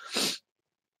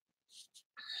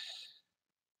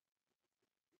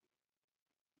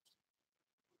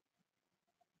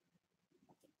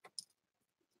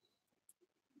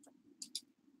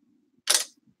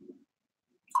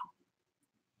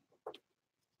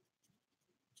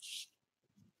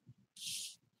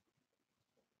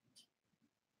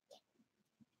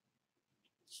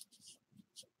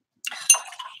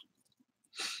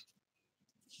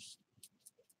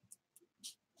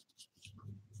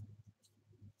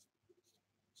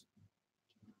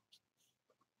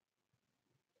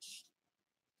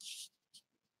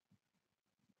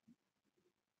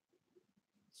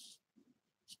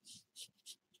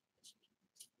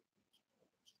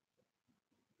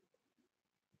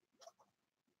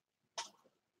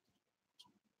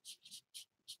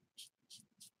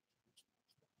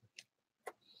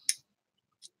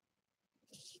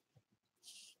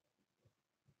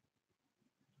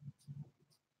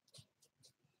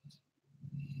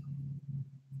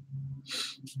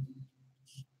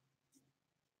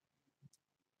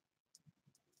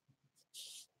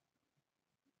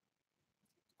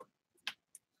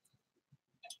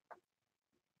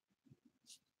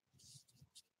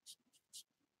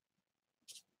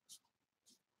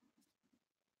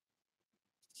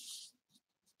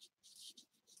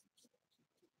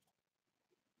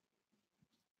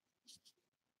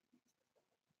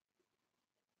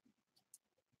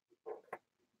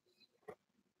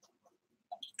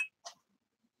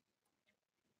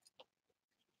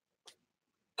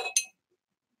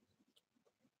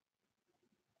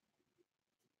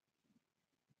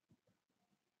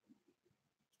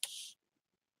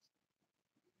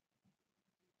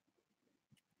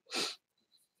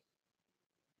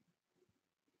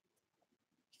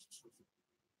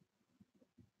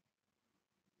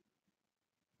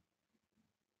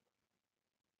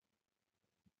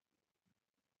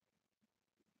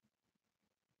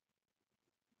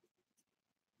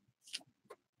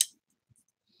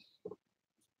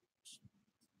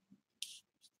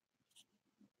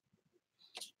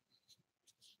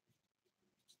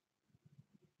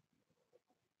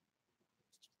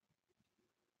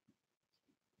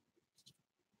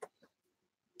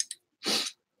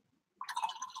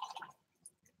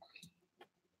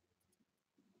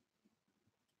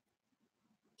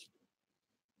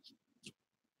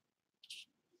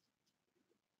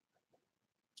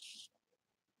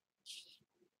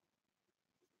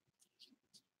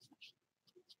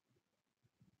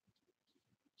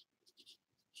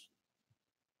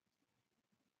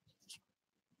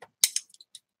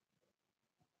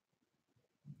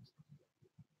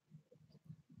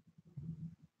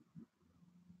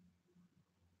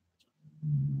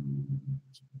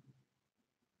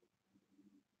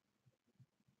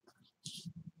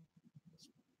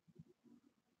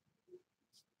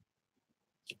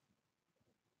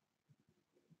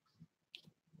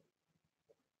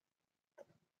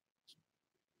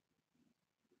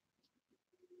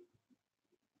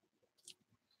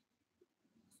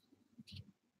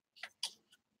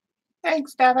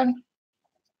 Thanks, Devin.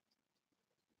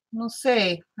 We'll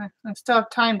see. I still have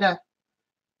time to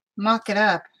muck it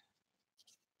up.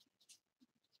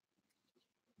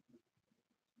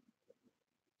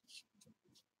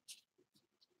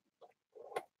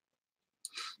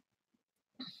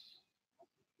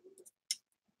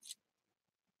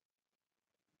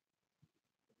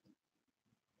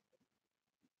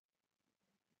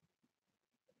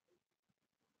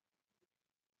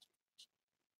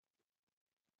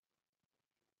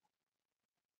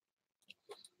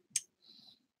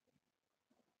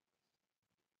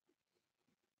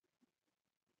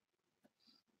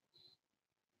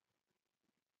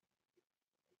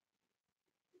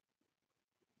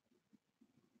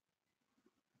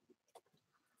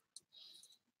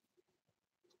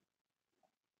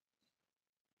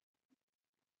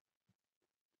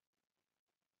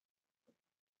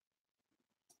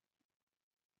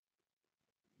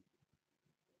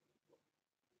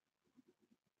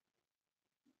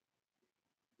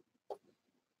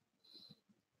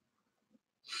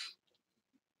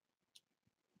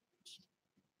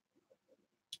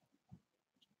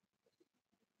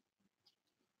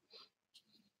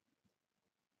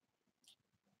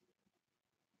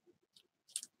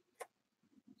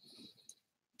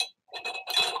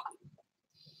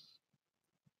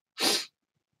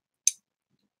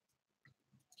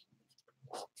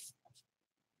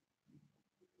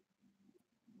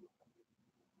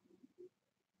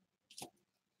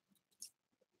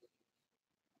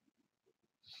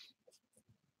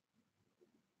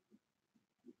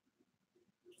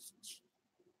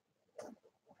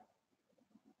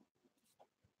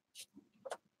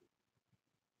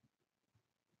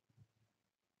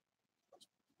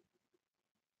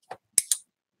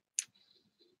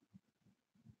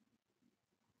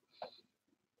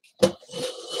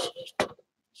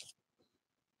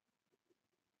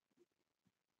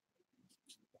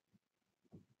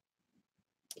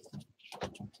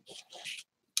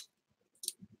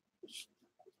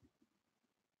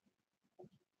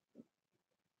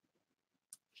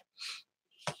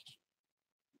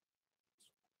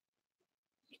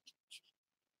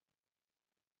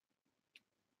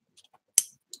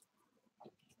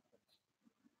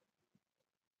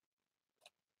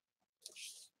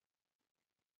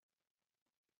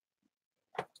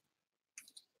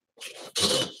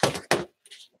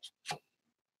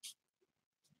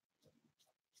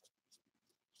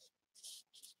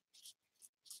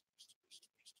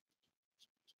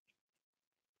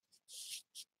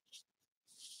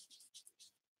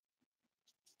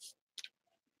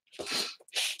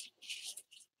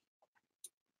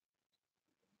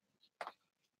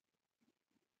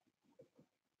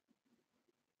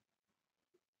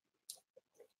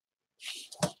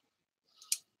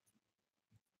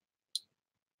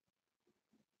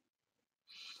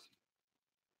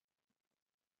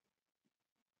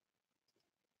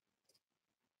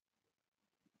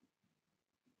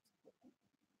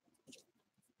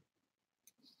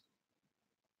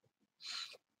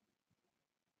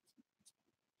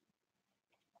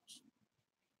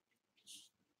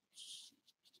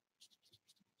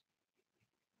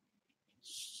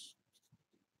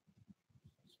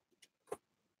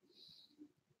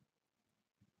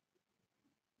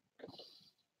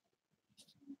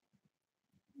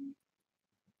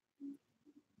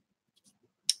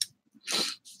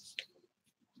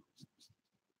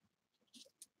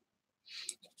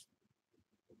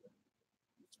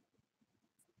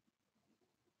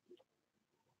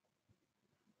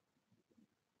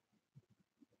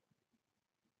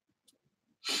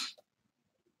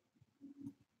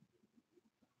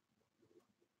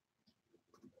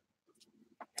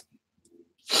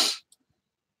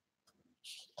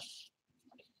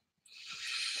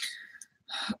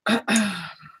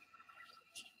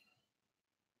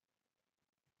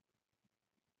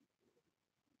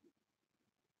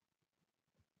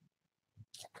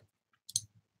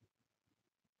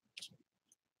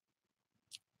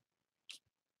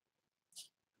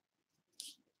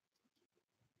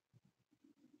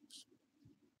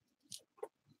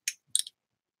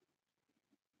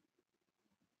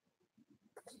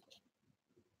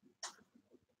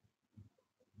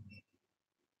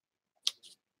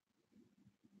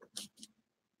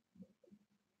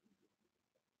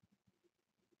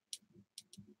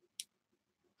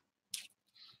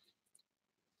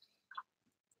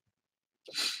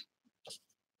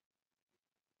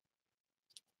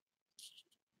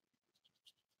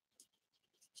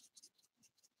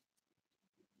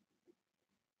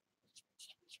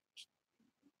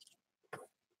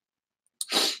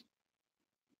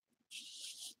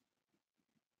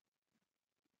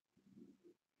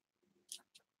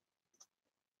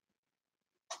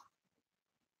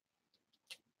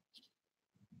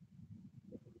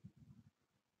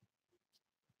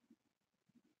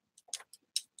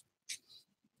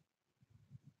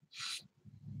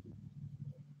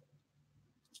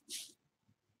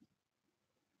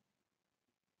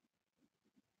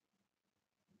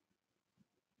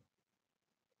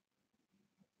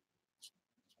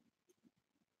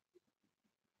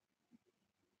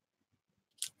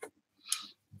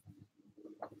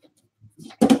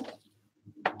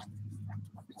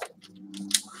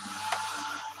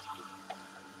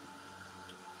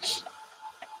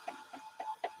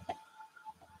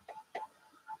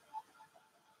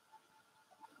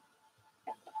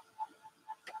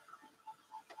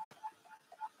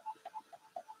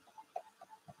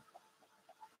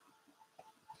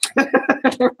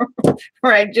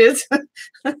 Right, just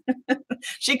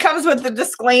she comes with the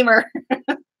disclaimer.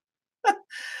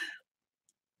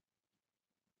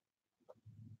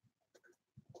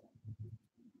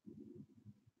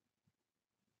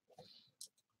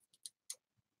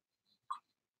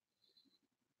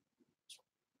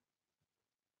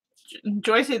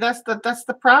 Joycey, that's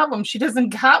the problem. She doesn't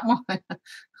got one.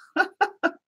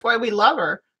 That's why we love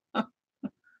her.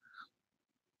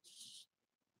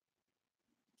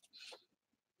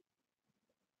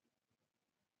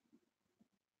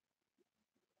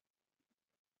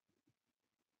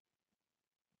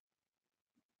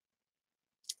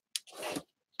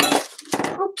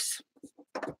 Oops.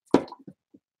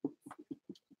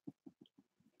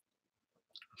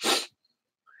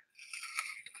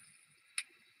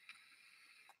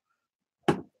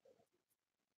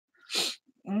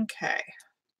 Okay.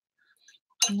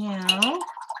 Now,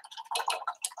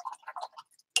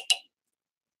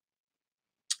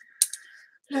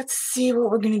 let's see what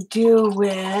we're going to do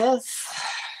with,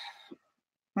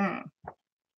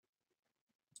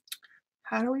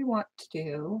 how do we want to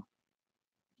do?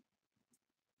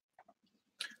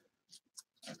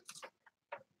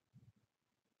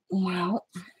 Well,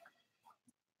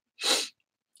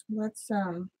 let's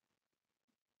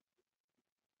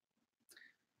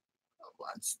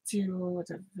do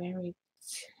the very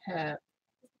tip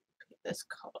this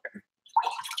color.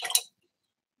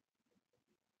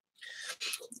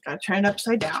 Gotta turn it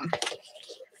upside down.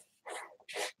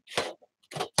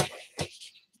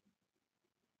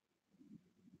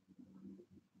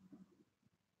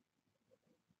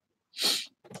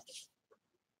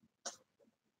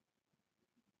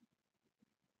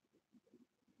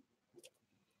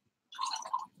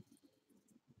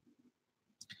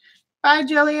 Bye,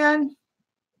 Jillian.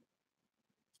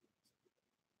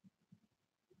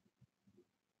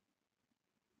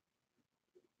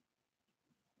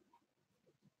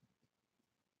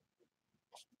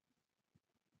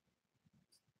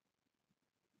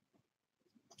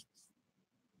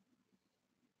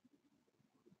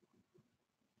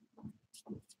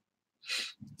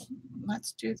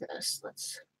 Let's do this.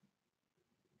 Let's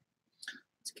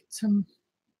get some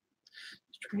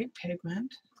straight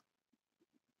pigment.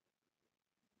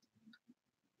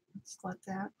 Let's let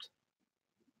that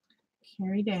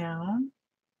carry down.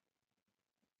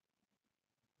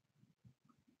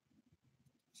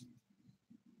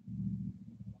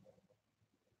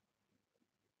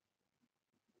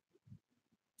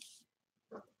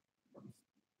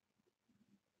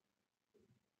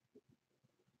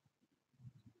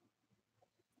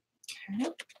 Okay.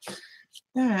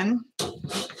 Then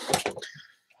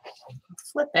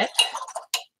flip it.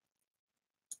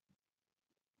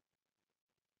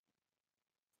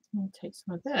 I'll take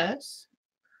some of this.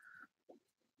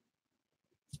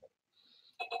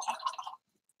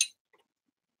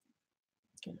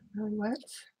 Get it really wet.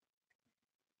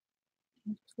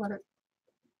 Just let it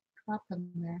drop in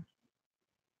there.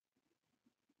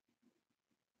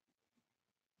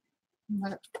 And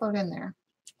let it float in there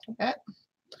a bit.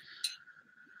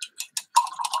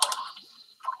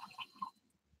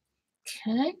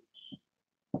 Okay.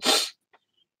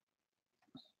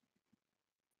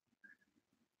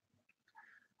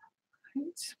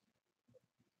 Right.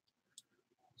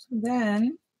 So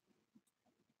then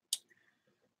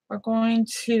we're going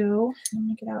to, let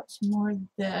me get out some more of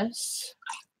this.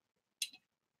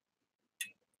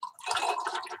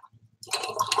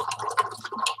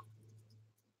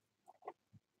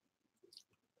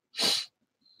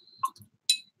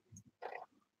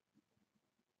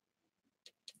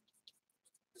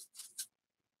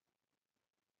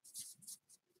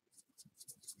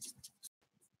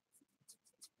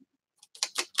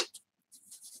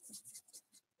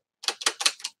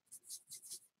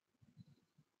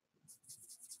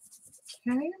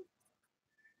 Okay.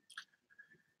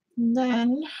 And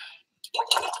then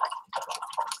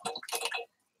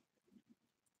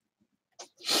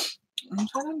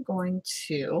I'm going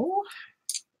to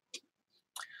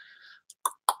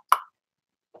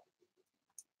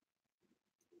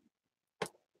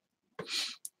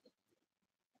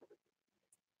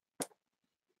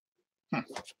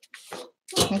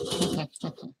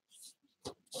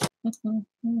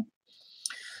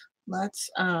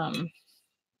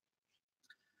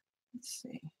let's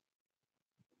see.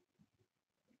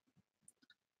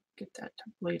 Get that to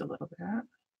bleed a little bit.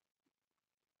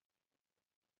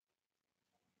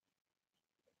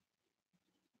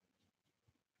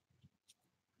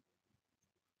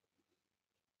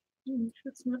 Make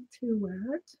sure it's not too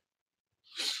wet.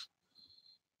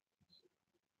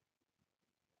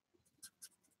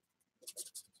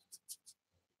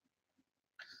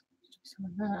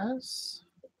 for this.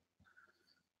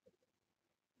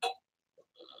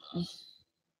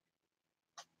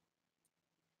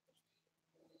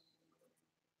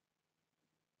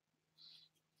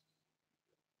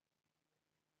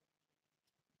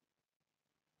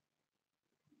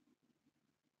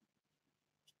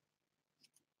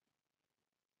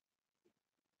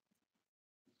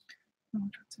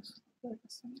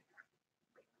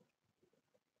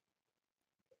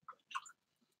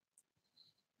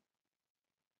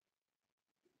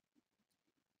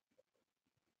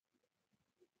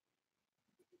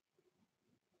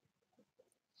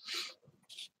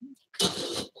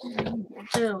 What we'll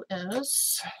do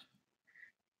is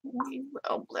we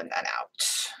will blend that out.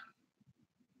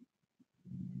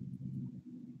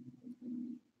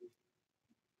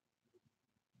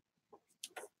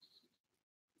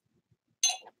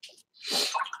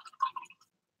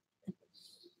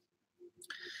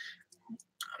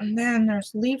 And then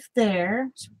there's leaf there,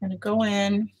 so we're going to go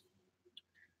in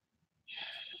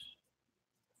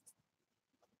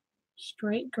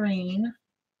straight green.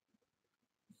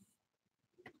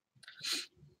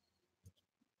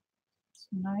 It's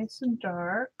nice and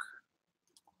dark.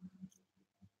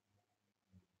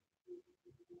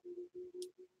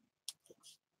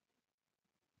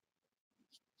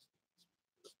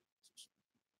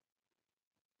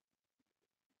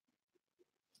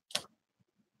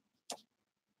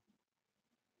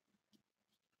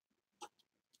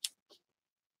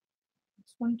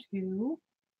 This one too.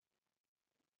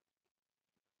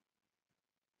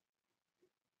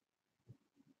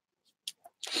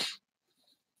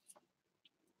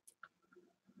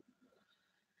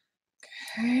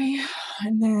 Okay,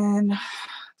 and then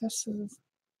this is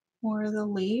more of the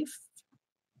leaf.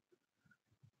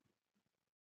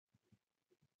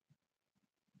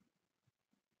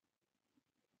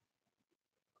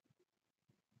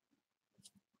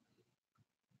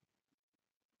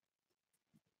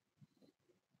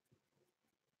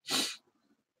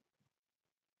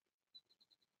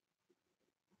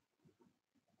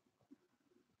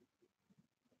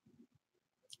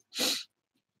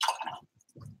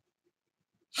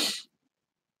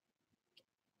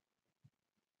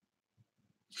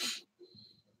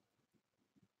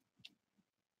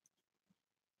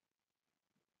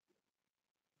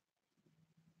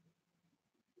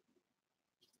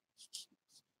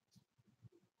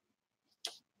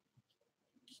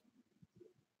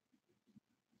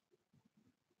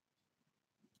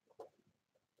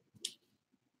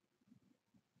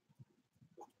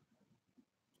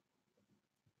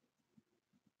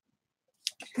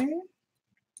 Okay.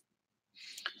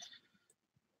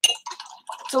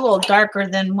 It's a little darker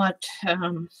than what's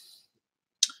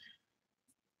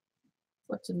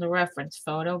in the reference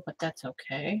photo, but that's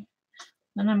okay.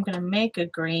 Then I'm going to make a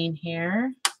green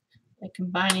here by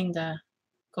combining the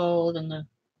gold and the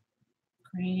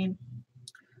green.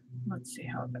 Let's see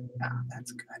how that,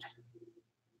 that's good.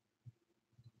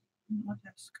 I'll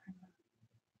just kind of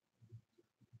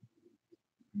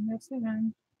mix it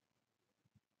in.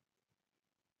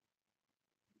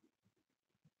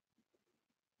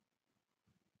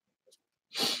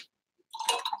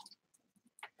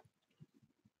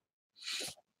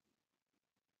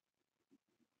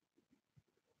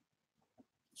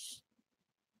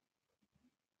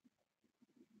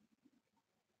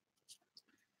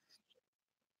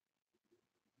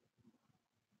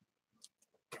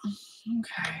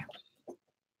 Okay.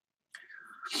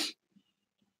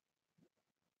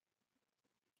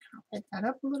 I'll pick that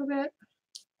up a little bit.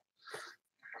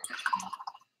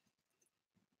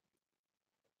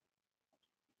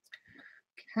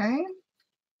 Okay.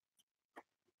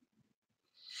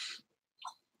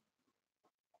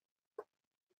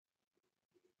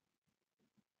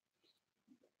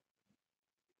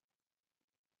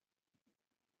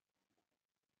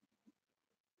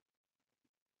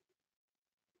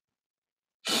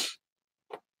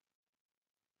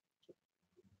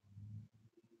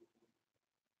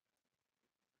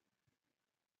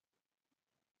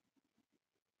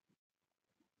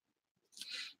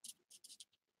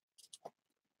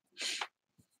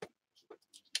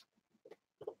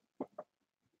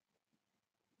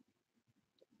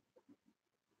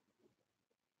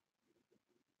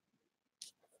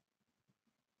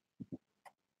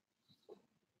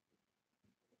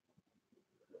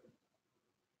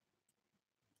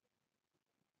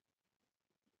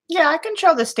 Yeah, I can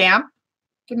show the stamp.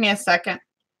 Give me a second.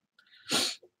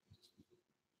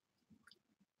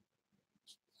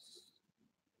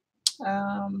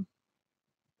 Um,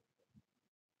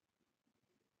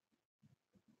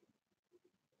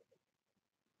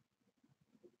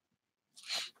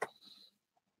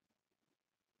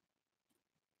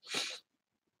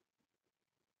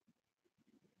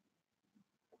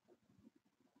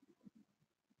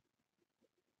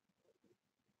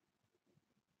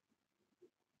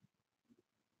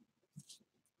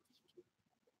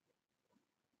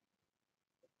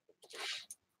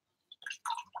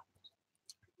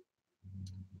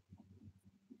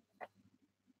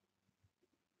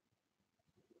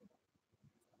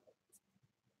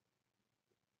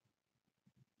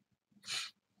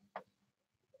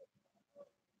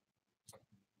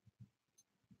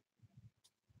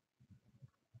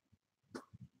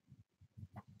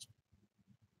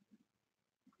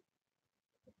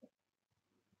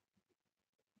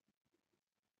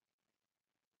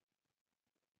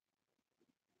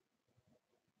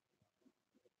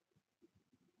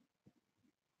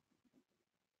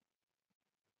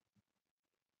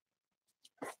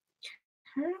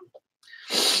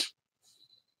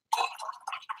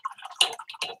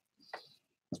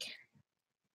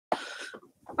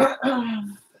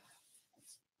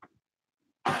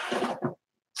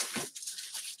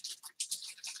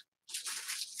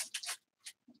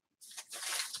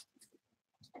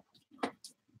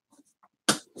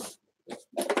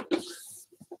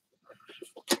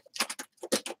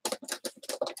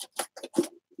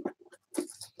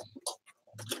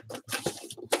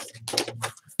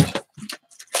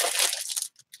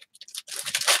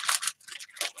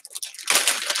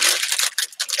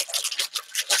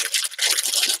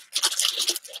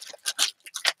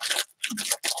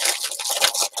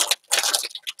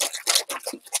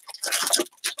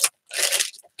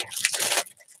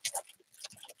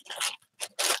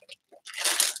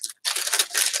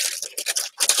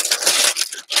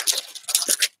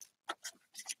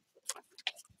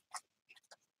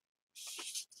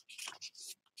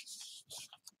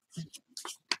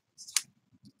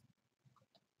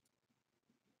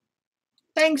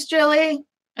 Thanks, Julie.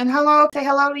 And hello, say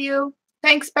hello to you.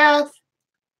 Thanks, Beth.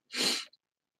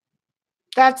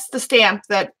 That's the stamp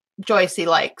that Joycey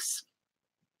likes.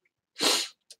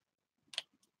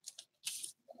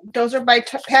 Those are by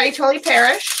Patty Tully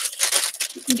Parrish.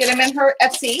 You can get them in her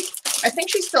Etsy. I think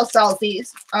she still sells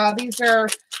these. These are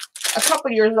a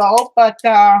couple years old, but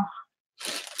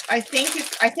I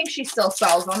think she still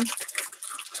sells them.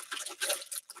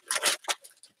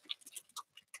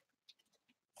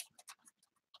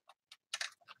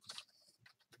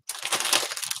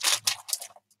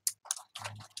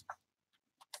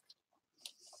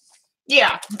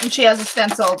 Yeah, and she has a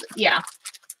stenciled, yeah.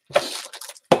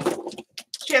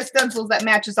 She has stencils that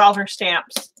matches all her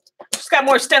stamps. She's got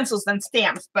more stencils than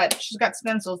stamps, but she's got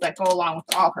stencils that go along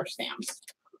with all her stamps.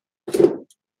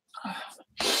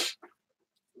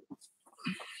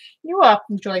 You're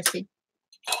welcome, Joycey.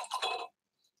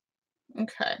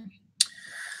 Okay.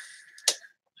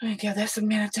 Let me give this a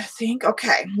minute to think.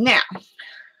 Okay, now.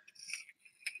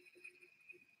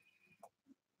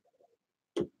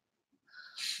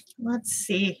 Let's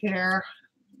see here.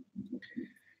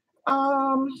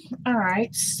 All right,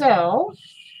 so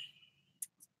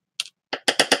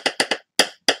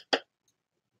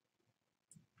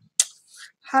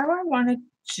how do I want to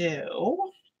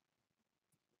do?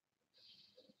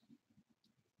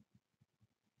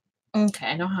 Okay,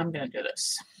 I know how I'm going to do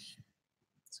this.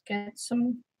 Let's get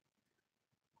some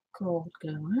gold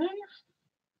going.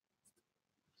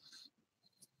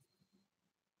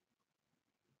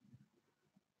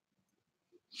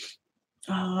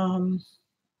 Okay.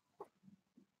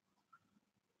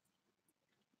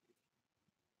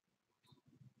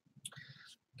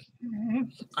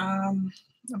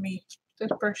 Let me put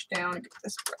this brush down and get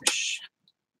this brush.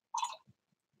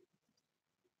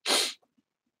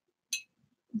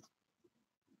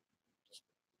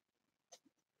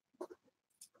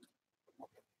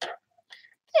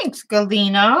 Thanks,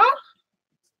 Galena.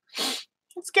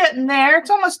 It's getting there. It's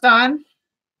almost done.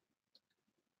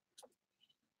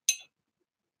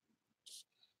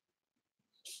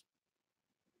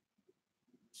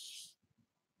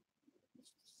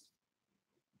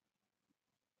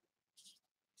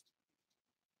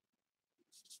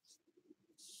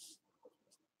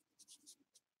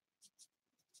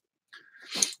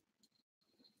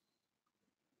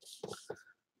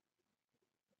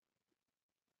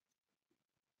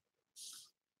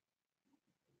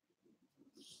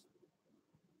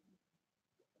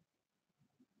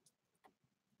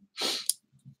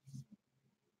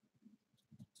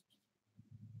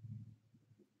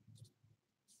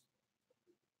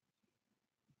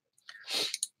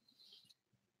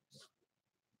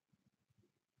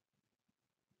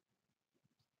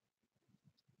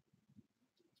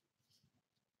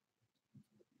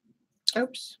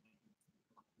 Oops.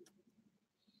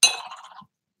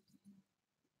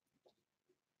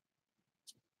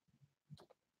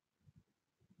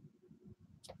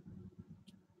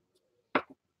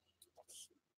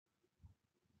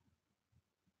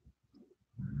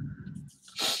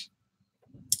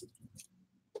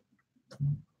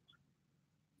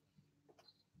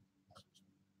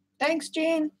 Thanks,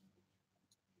 Jean.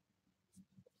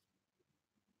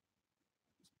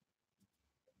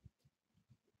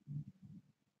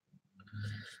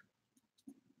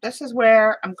 This is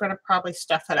where I'm going to probably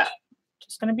stuff it up.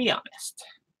 Just going to be honest.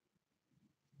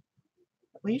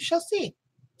 We shall see.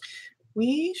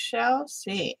 We shall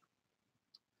see.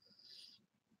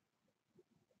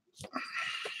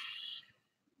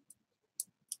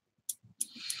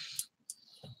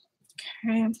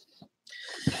 Okay.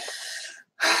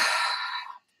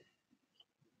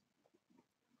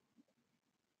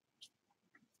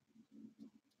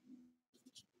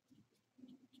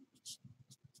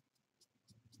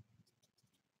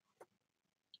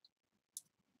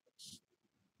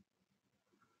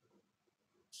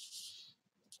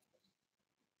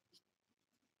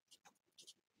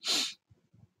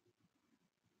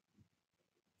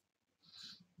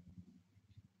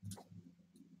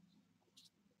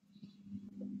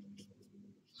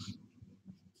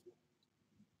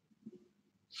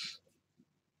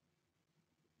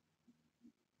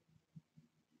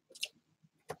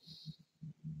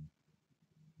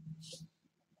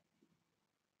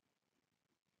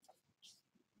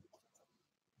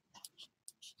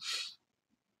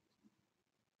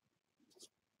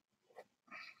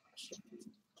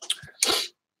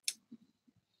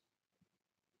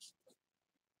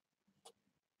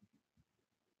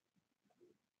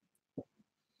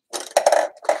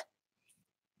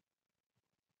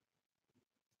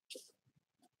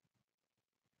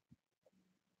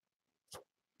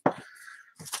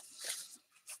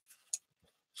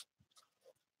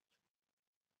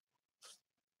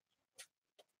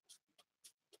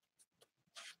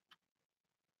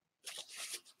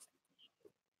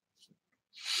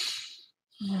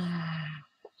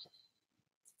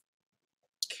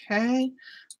 Okay.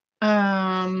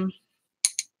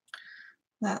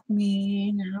 Let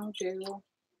me now do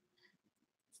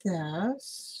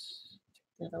this.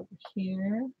 Take that over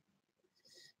here.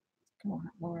 Go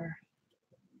on more.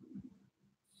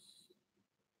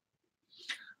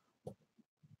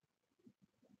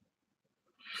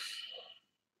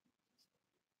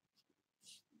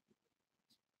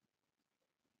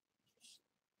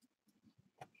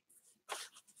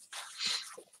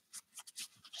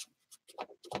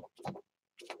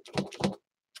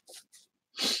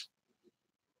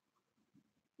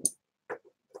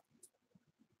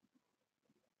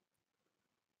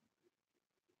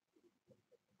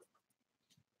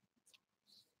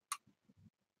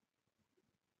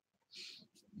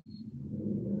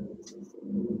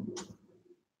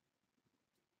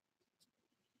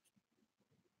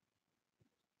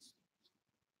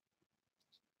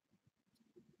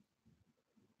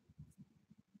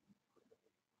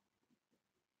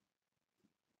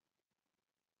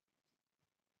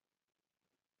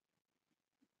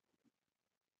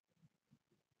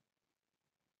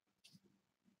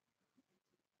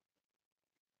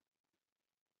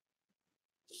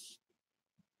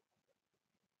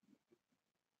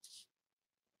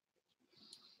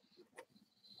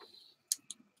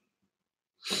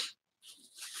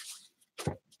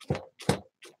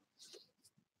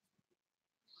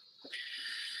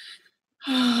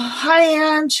 Hi,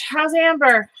 Ange. How's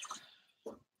Amber?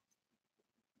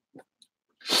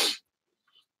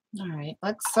 All right,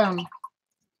 let's I'll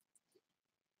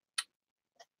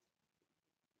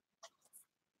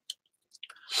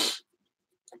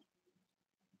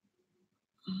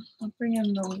bring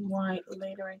in the white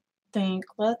later, I think.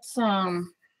 Let's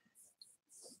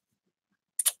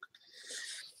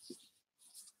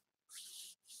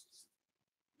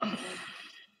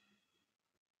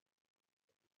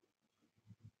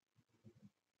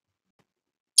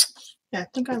yeah, I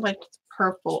think I like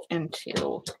purple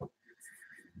into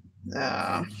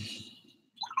the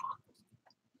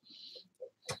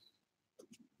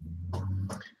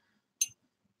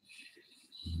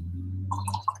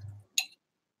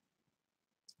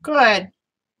good.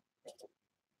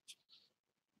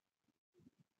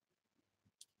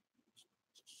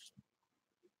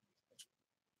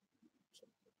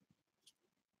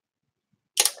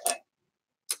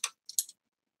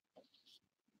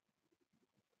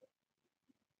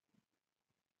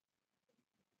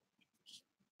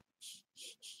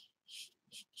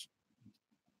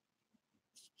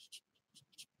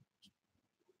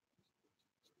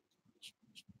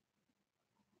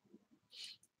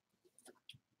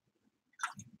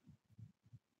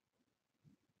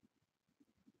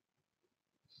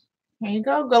 Here you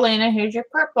go, Galena. Here's your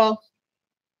purple.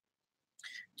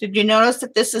 Did you notice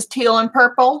that this is teal and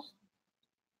purple?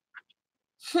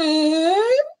 You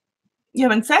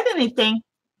haven't said anything.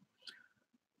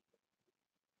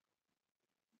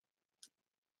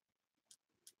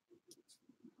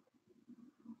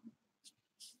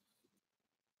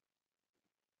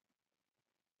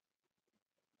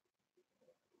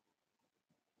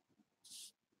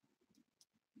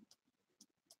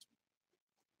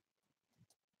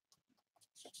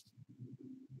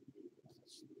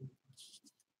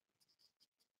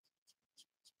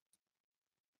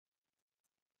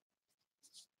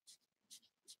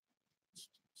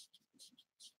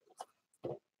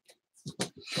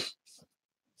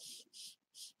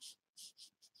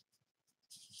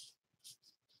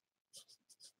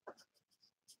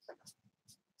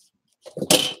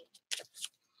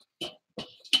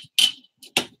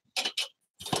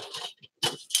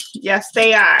 Yes,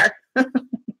 they are.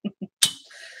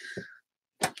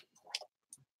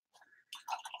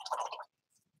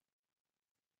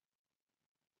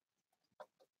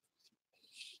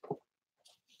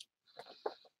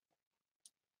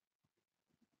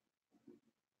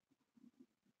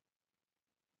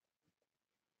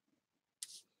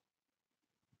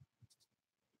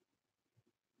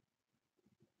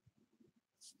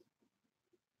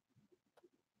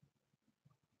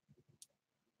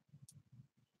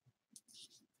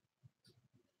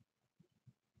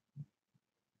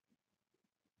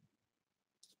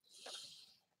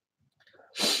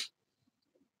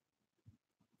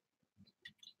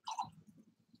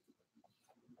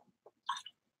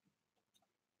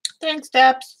 Thanks,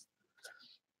 Debs.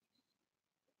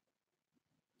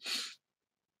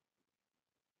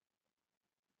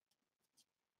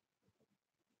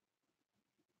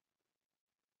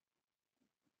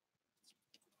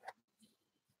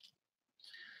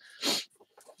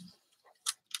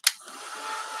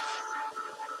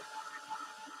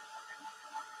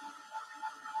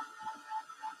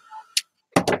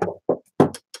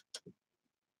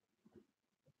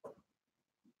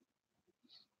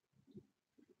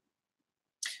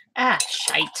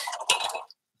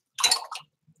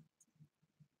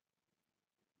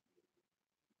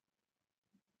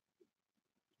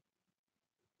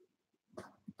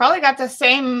 Probably got the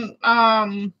same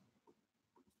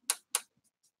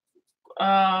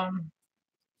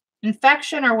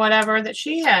infection or whatever that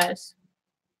she has.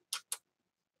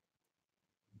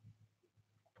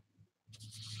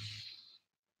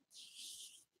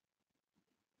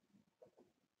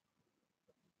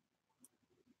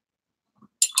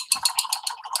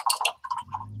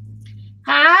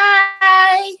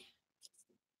 Hi.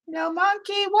 No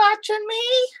monkey watching me?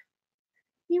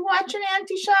 You watching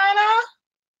Auntie Shauna?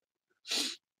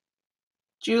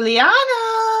 Juliana.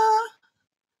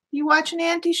 You watching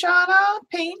Auntie Shauna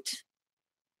paint?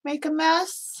 Make a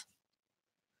mess?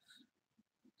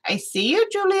 I see you,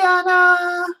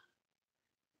 Juliana.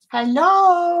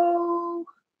 Hello.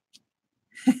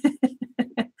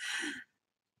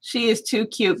 She is too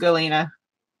cute, Galena.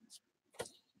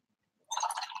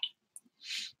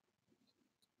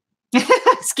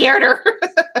 Scared her.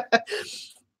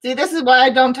 See, this is why I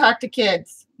don't talk to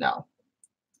kids. No.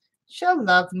 She'll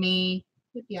love me.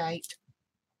 Yikes.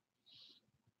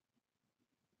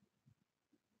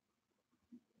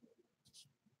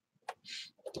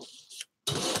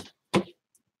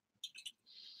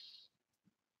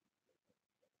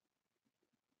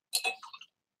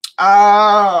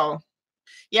 Oh.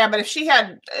 Yeah, but if she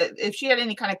had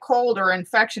any kind of cold or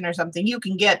infection or something, you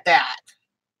can get that,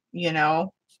 you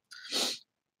know.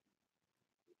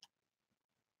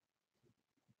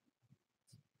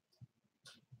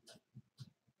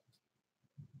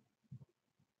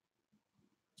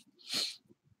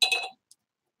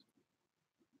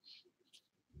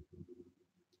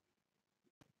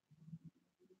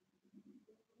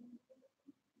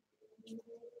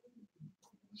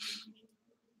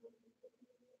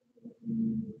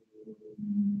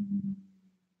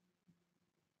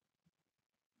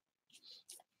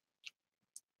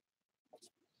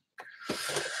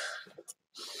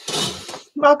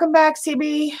 Welcome back,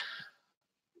 CB.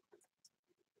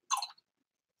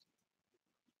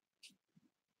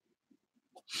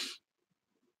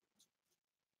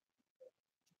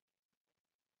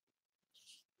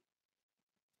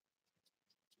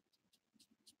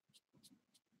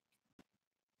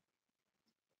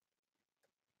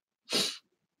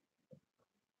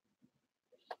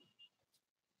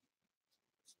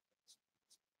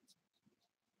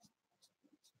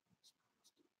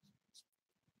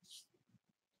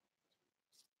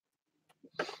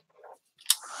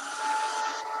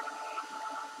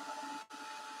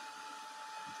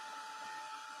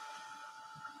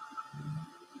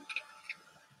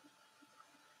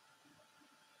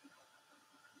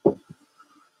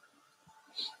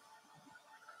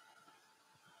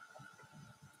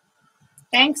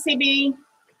 Thanks, CB.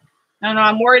 I don't know.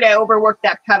 I'm worried I overworked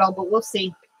that pedal, but we'll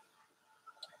see.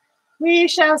 We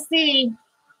shall see.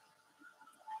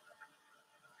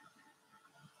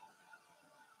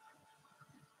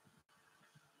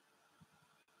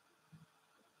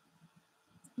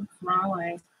 Wrong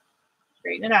way.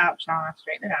 Straighten it out, Shauna.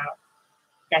 Straighten it out.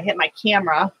 I hit my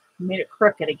camera. Made it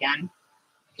crooked again.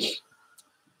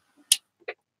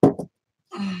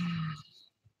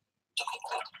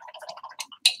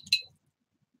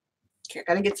 Okay,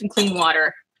 gotta get some clean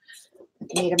water.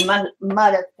 Made a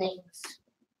mud of things.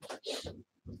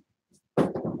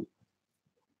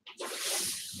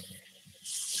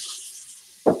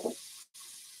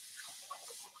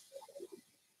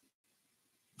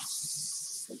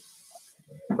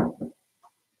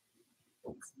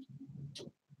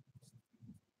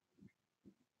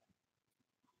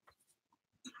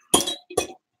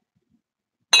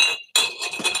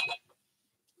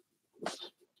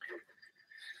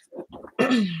 All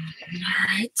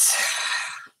right.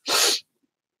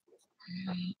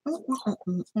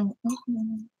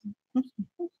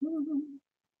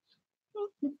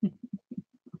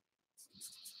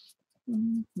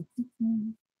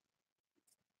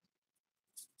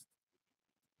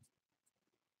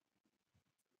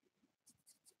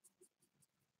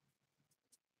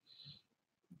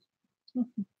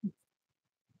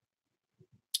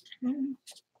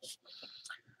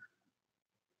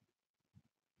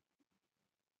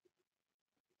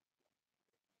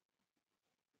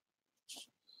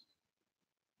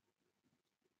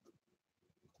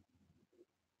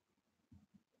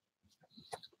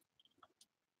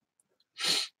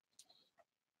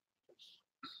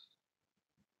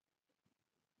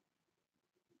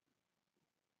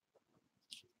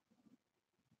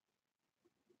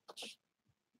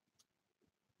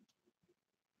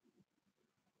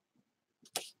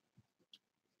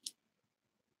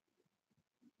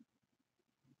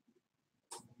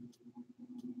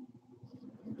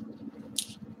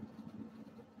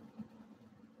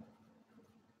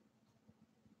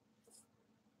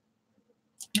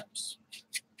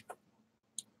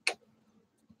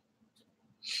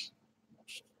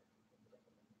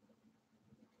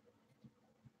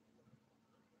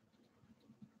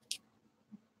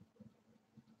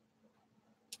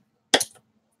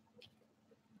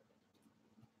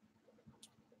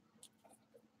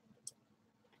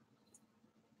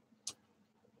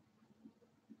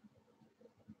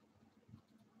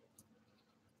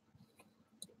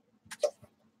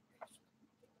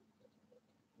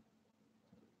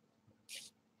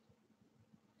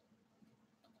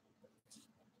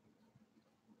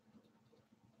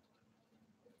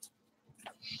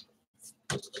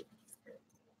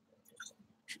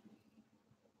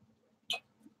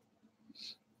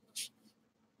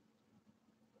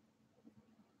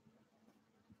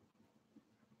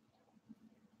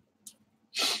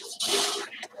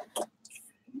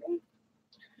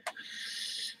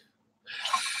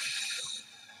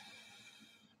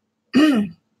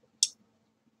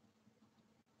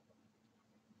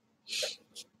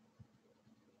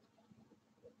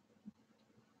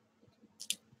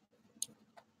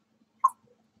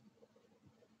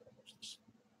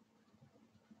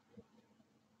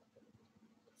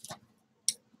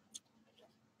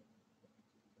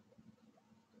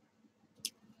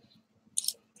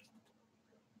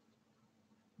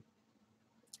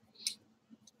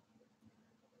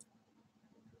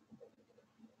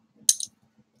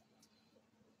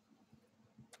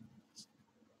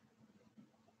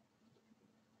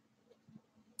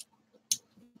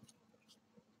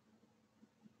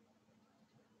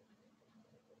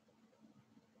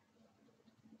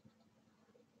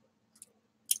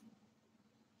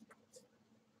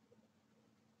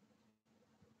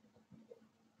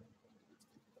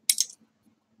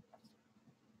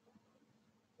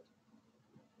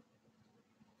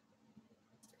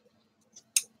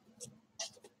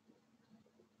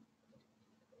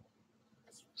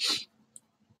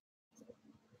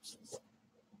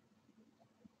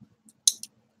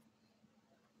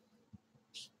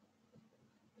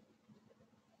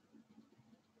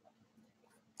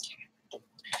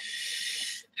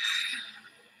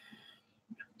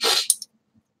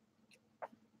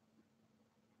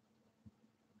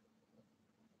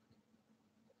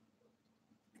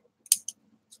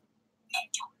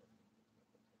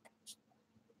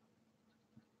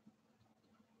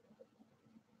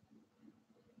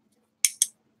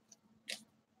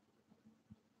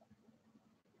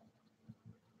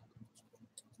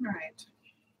 All right.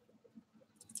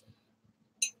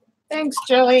 Thanks,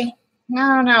 Jilly. No,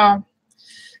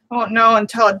 I won't know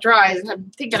until it dries.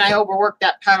 I'm thinking I overworked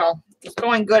that petal. It was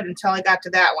going good until I got to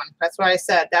that one. That's what I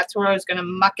said. That's where I was going to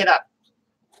muck it up.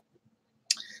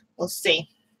 We'll see.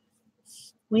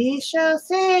 We shall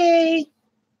see.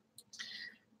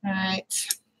 All right.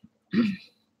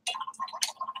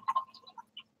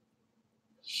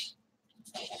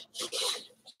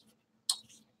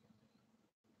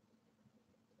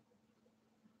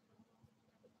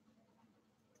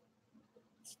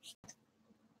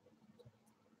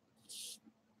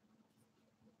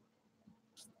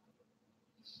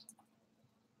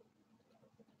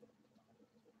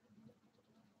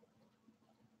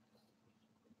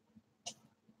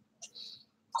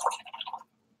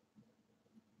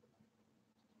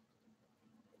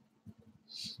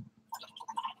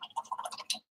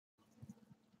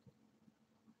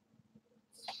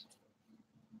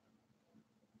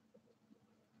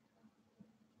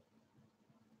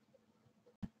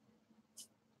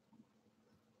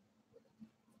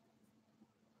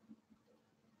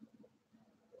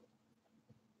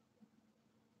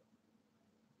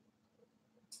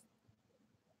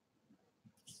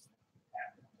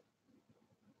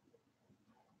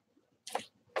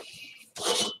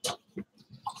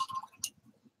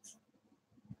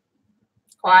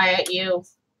 Quiet, you.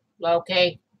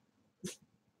 Okay.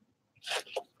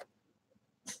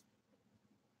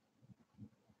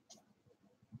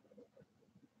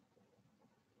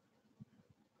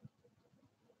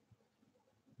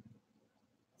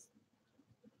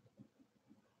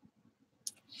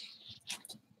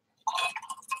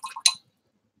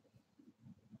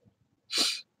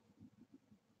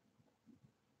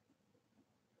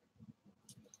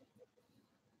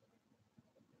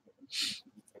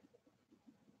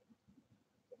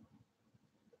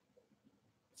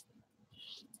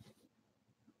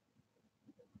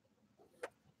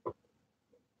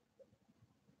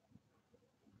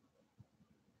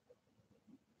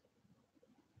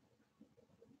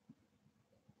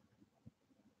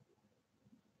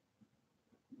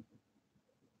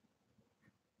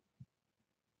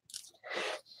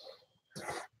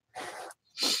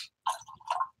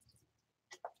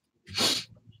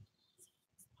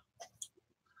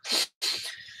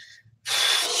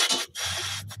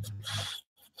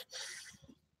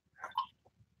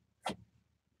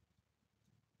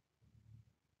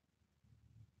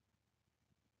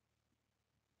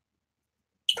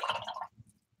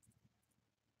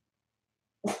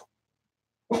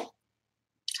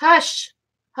 Hush.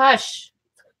 Hush.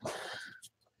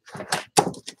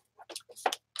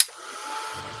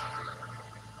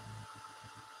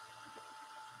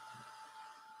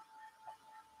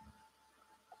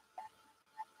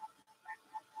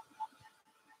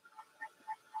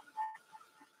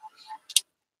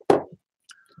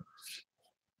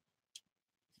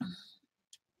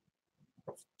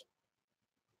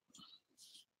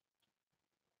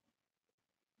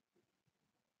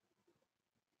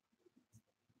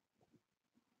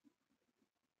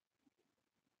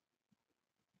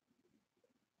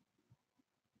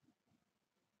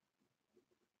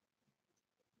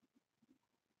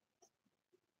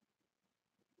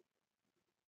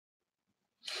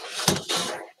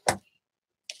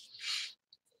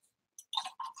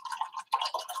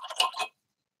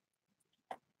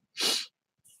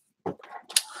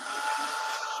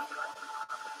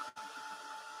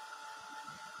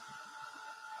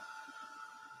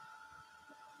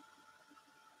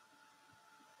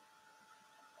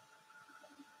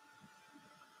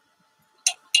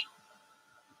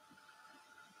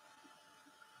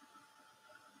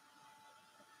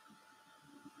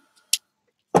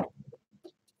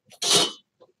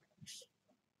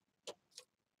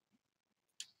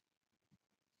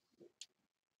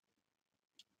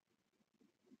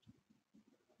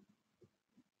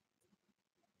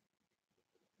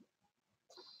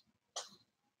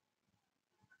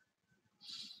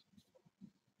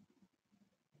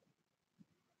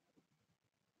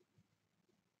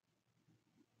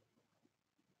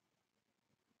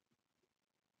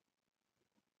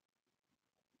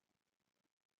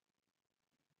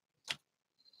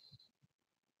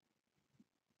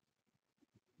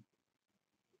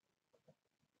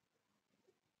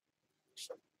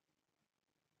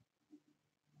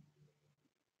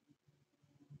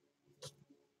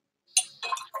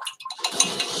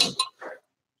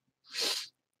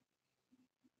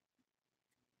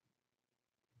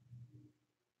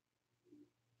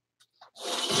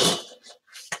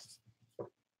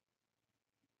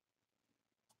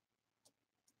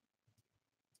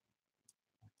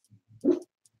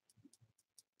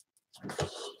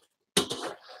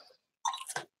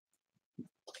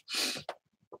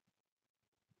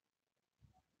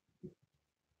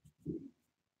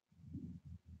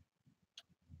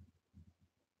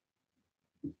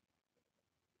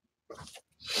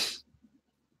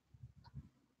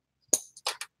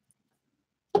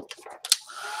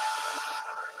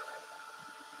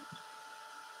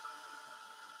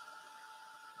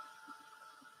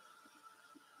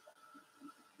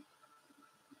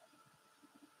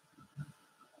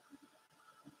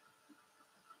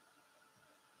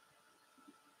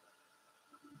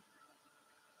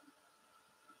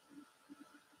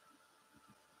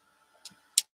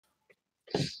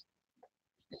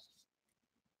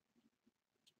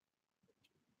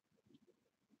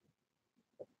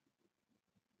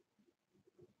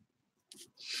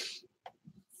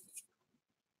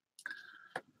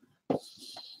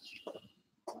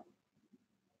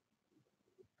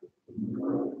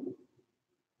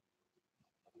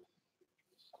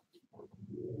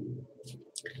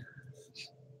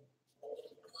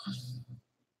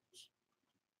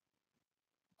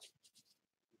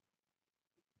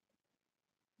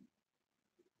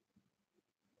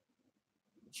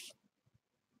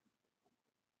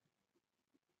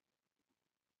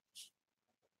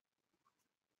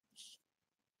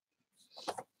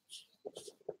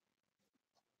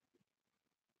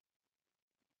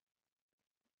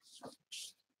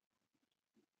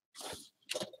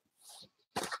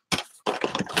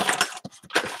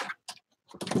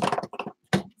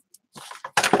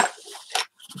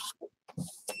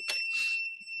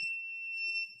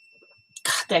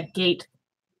 God, that gate.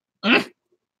 Mm.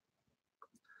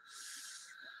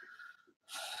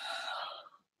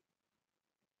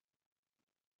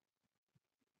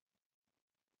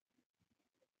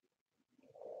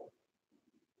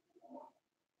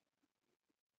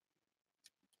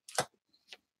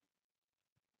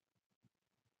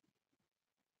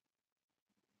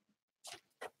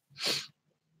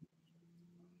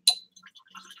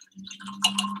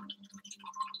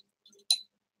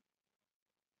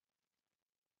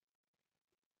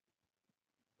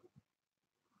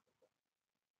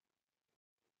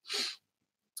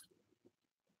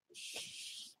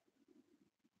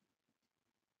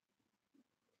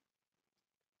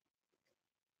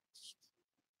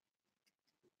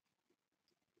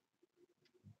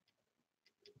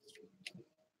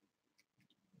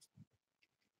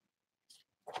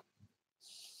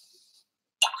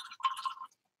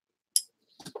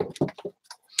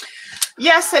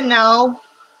 Yes and no.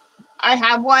 I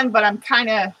have one, but I'm kind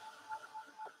of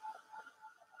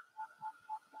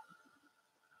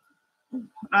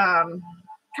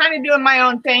doing my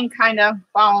own thing, kind of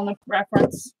following the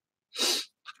reference.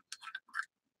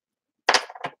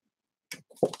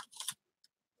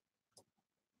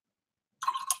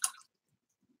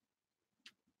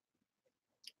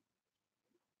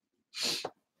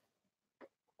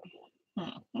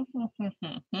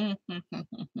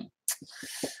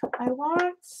 I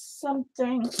want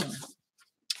something.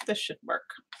 This should work.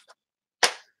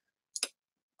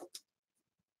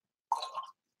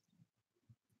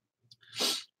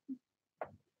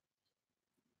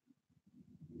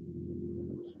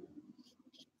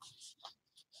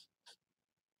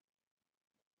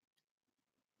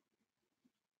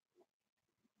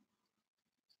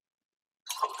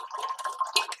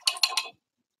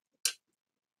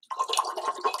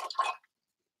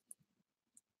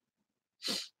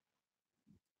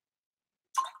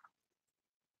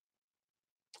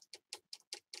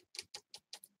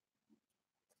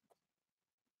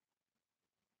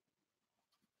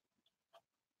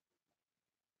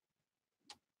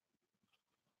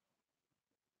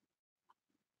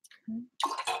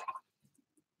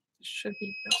 Should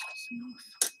be just enough.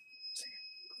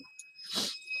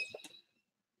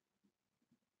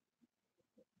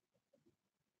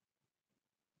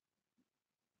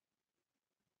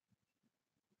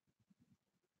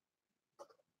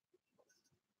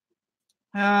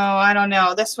 Oh, I don't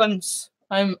know. This one's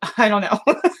I don't know.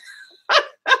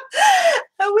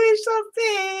 We shall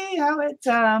see how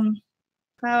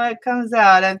it comes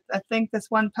out. I think this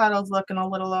one petal's looking a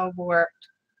little overworked.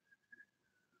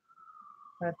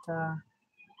 But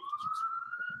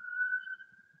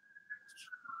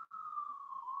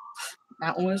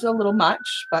that one was a little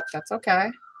much, but that's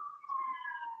okay.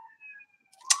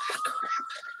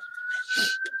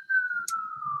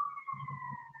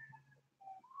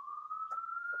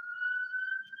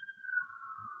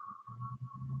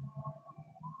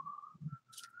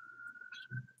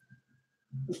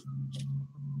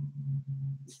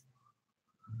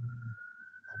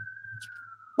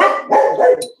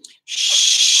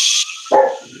 Shh.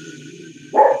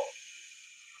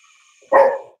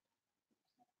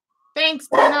 Thanks,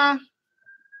 Dina.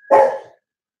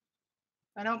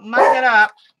 I don't muck it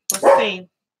up. We'll see.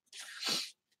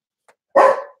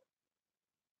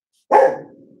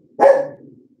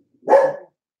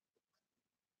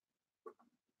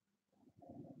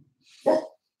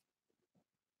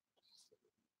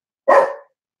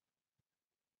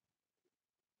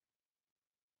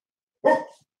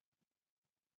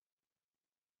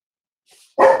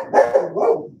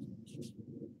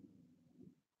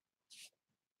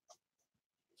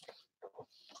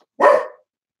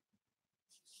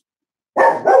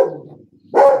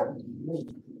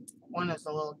 One is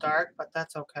a little dark, but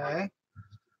that's okay.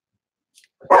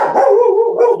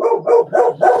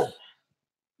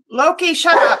 Loki,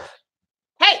 shut up.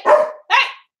 Hey! Hey!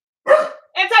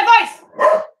 Inside voice!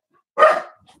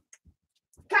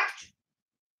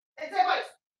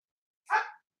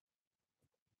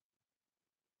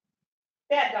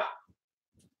 Bad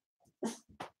dog.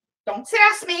 Don't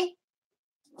sass me.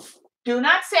 Do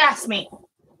not sass me.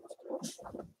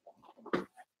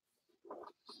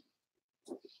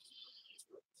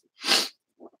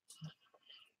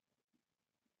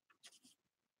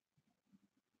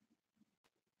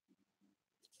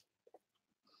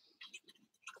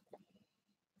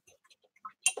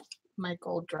 My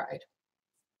gold dried.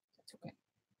 That's okay.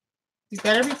 You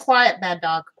better be quiet, bad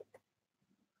dog.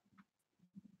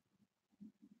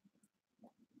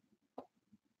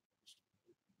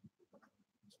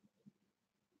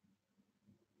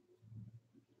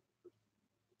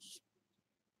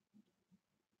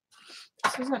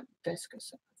 This isn't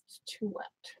viscous. It's too wet.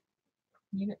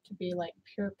 I need it to be like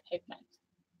pure pigment.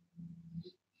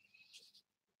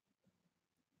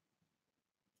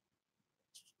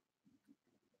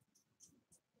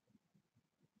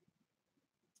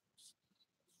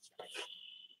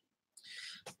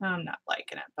 I'm not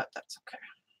liking it, but that's okay.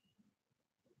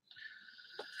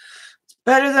 It's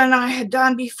better than I had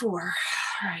done before.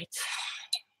 All right.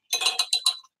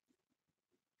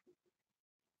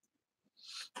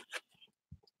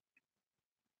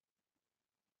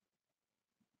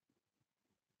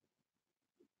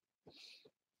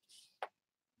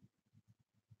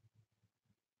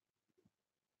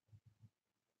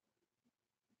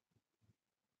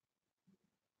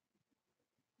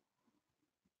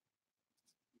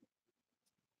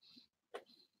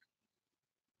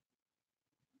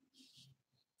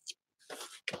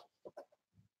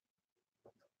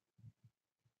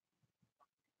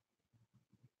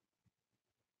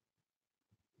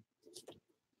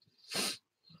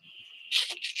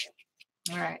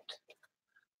 All right.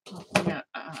 I'm gonna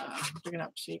bring it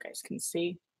up so you guys can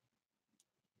see.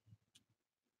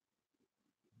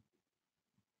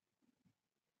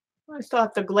 I still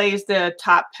have to glaze the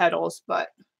top petals, but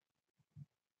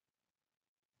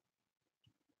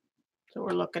that's what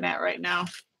we're looking at right now.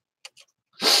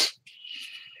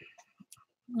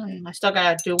 I still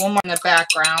gotta do one more in the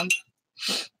background.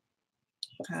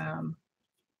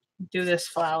 Do this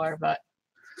flower, but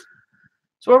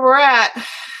that's where we're at.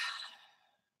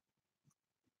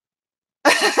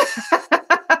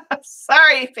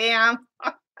 Sorry, fam.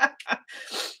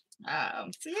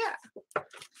 So yeah.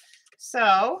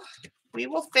 So we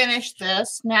will finish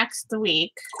this next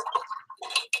week.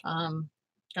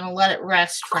 Gonna let it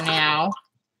rest for now.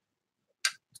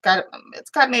 It's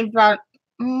got maybe about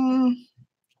one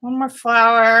more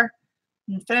flower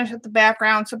and finish at the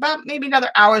background. So about maybe another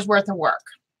hour's worth of work.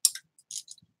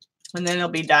 And then it'll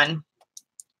be done.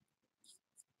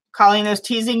 Colleen is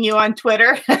teasing you on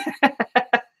Twitter.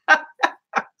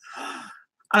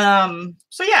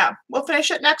 So yeah, we'll finish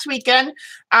it next weekend.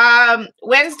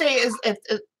 Wednesday is,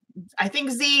 I think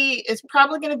Z is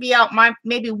probably going to be out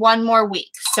maybe one more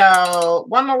week. So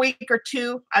one more week or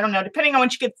two, I don't know, depending on when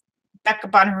she gets back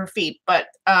up on her feet. But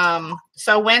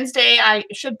so Wednesday I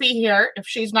should be here if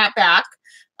she's not back.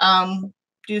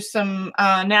 Do some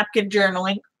napkin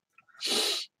journaling.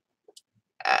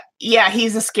 Yeah,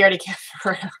 he's a scaredy cat.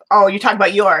 Oh, you're talking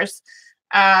about yours.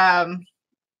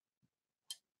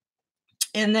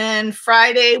 And then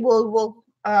Friday we'll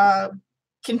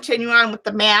continue on with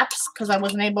the maps because I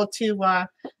wasn't able to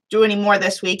do any more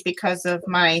this week because of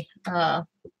my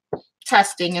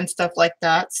testing and stuff like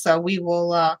that. So we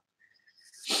will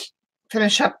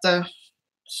finish up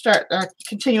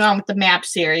continue on with the map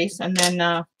series, and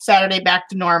then Saturday back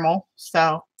to normal.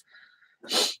 So,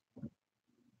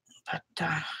 but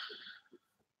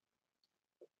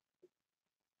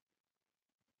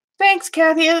thanks,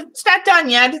 Kathy. It's not done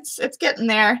yet. It's getting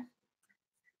there.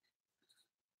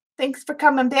 Thanks for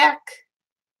coming back.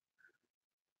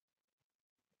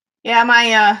 Yeah,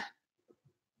 my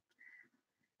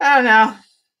I don't know.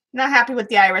 Not happy with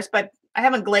the iris, but I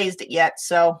haven't glazed it yet,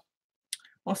 so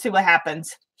we'll see what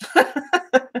happens.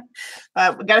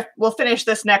 We'll finish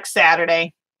this next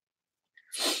Saturday.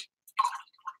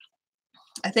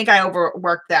 I think I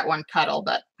overworked that one petal,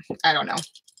 but I don't know.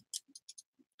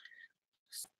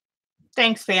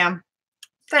 Thanks, fam.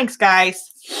 Thanks, guys.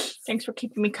 Thanks for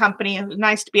keeping me company. It was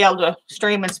nice to be able to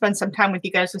stream and spend some time with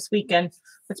you guys this weekend.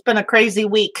 It's been a crazy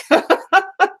week.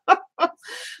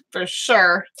 For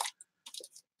sure.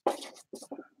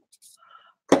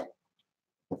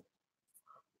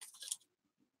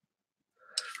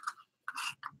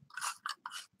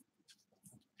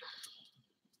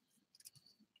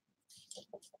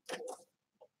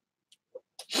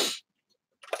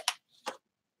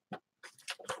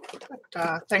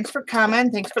 Thanks for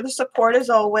coming. Thanks for the support as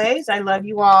always. I love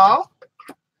you all.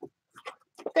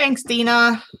 Thanks,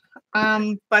 Dina.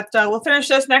 But we'll finish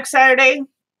this next Saturday,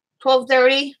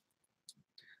 12:30.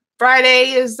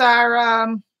 Friday is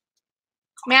our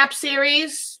map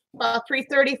series, about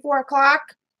 3:30, 4 o'clock.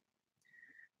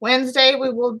 Wednesday,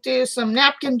 we will do some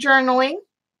napkin journaling,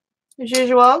 as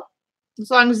usual,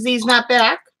 as long as Z's not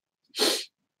back.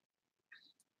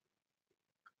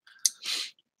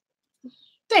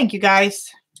 Thank you, guys.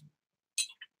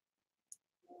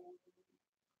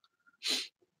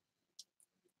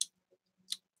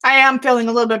 I am feeling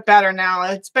a little bit better now.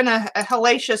 It's been a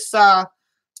hellacious,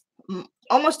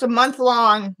 almost a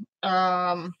month-long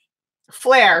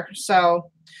flare,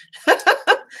 so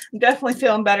I'm definitely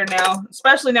feeling better now,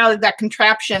 especially now that that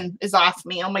contraption is off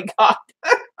me. Oh my God.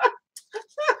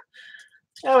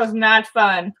 That was not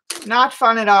fun. Not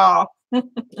fun at all.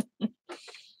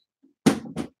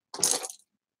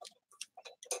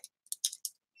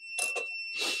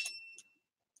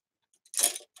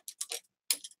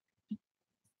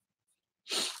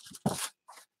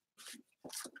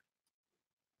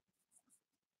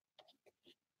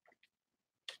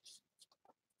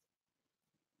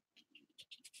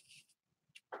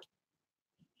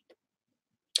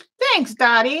 Thanks,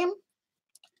 Dottie.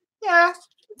 Yeah,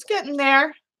 it's getting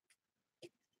there.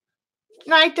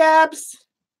 Night, Debs.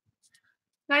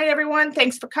 Night, everyone.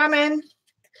 Thanks for coming.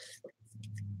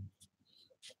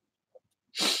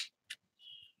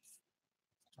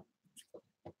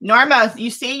 Norma, you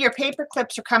see your paper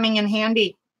clips are coming in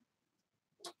handy.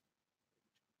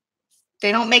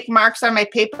 They don't make marks on my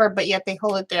paper, but yet they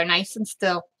hold it there nice and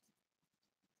still.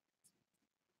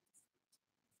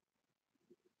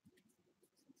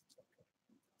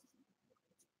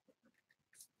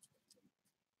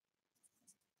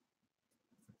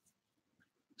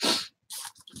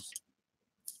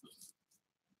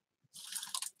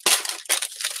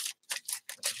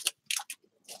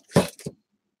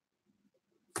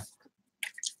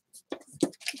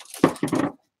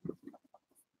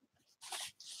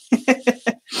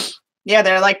 Yeah,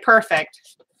 they're like perfect.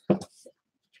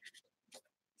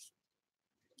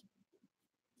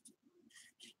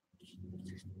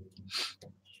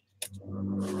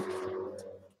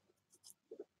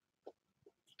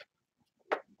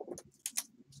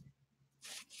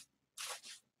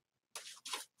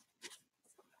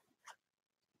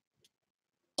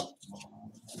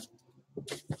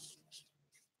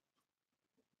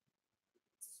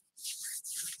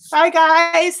 Bye,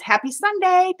 guys. Happy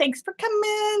Sunday. Thanks for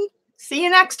coming. See you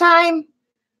next time.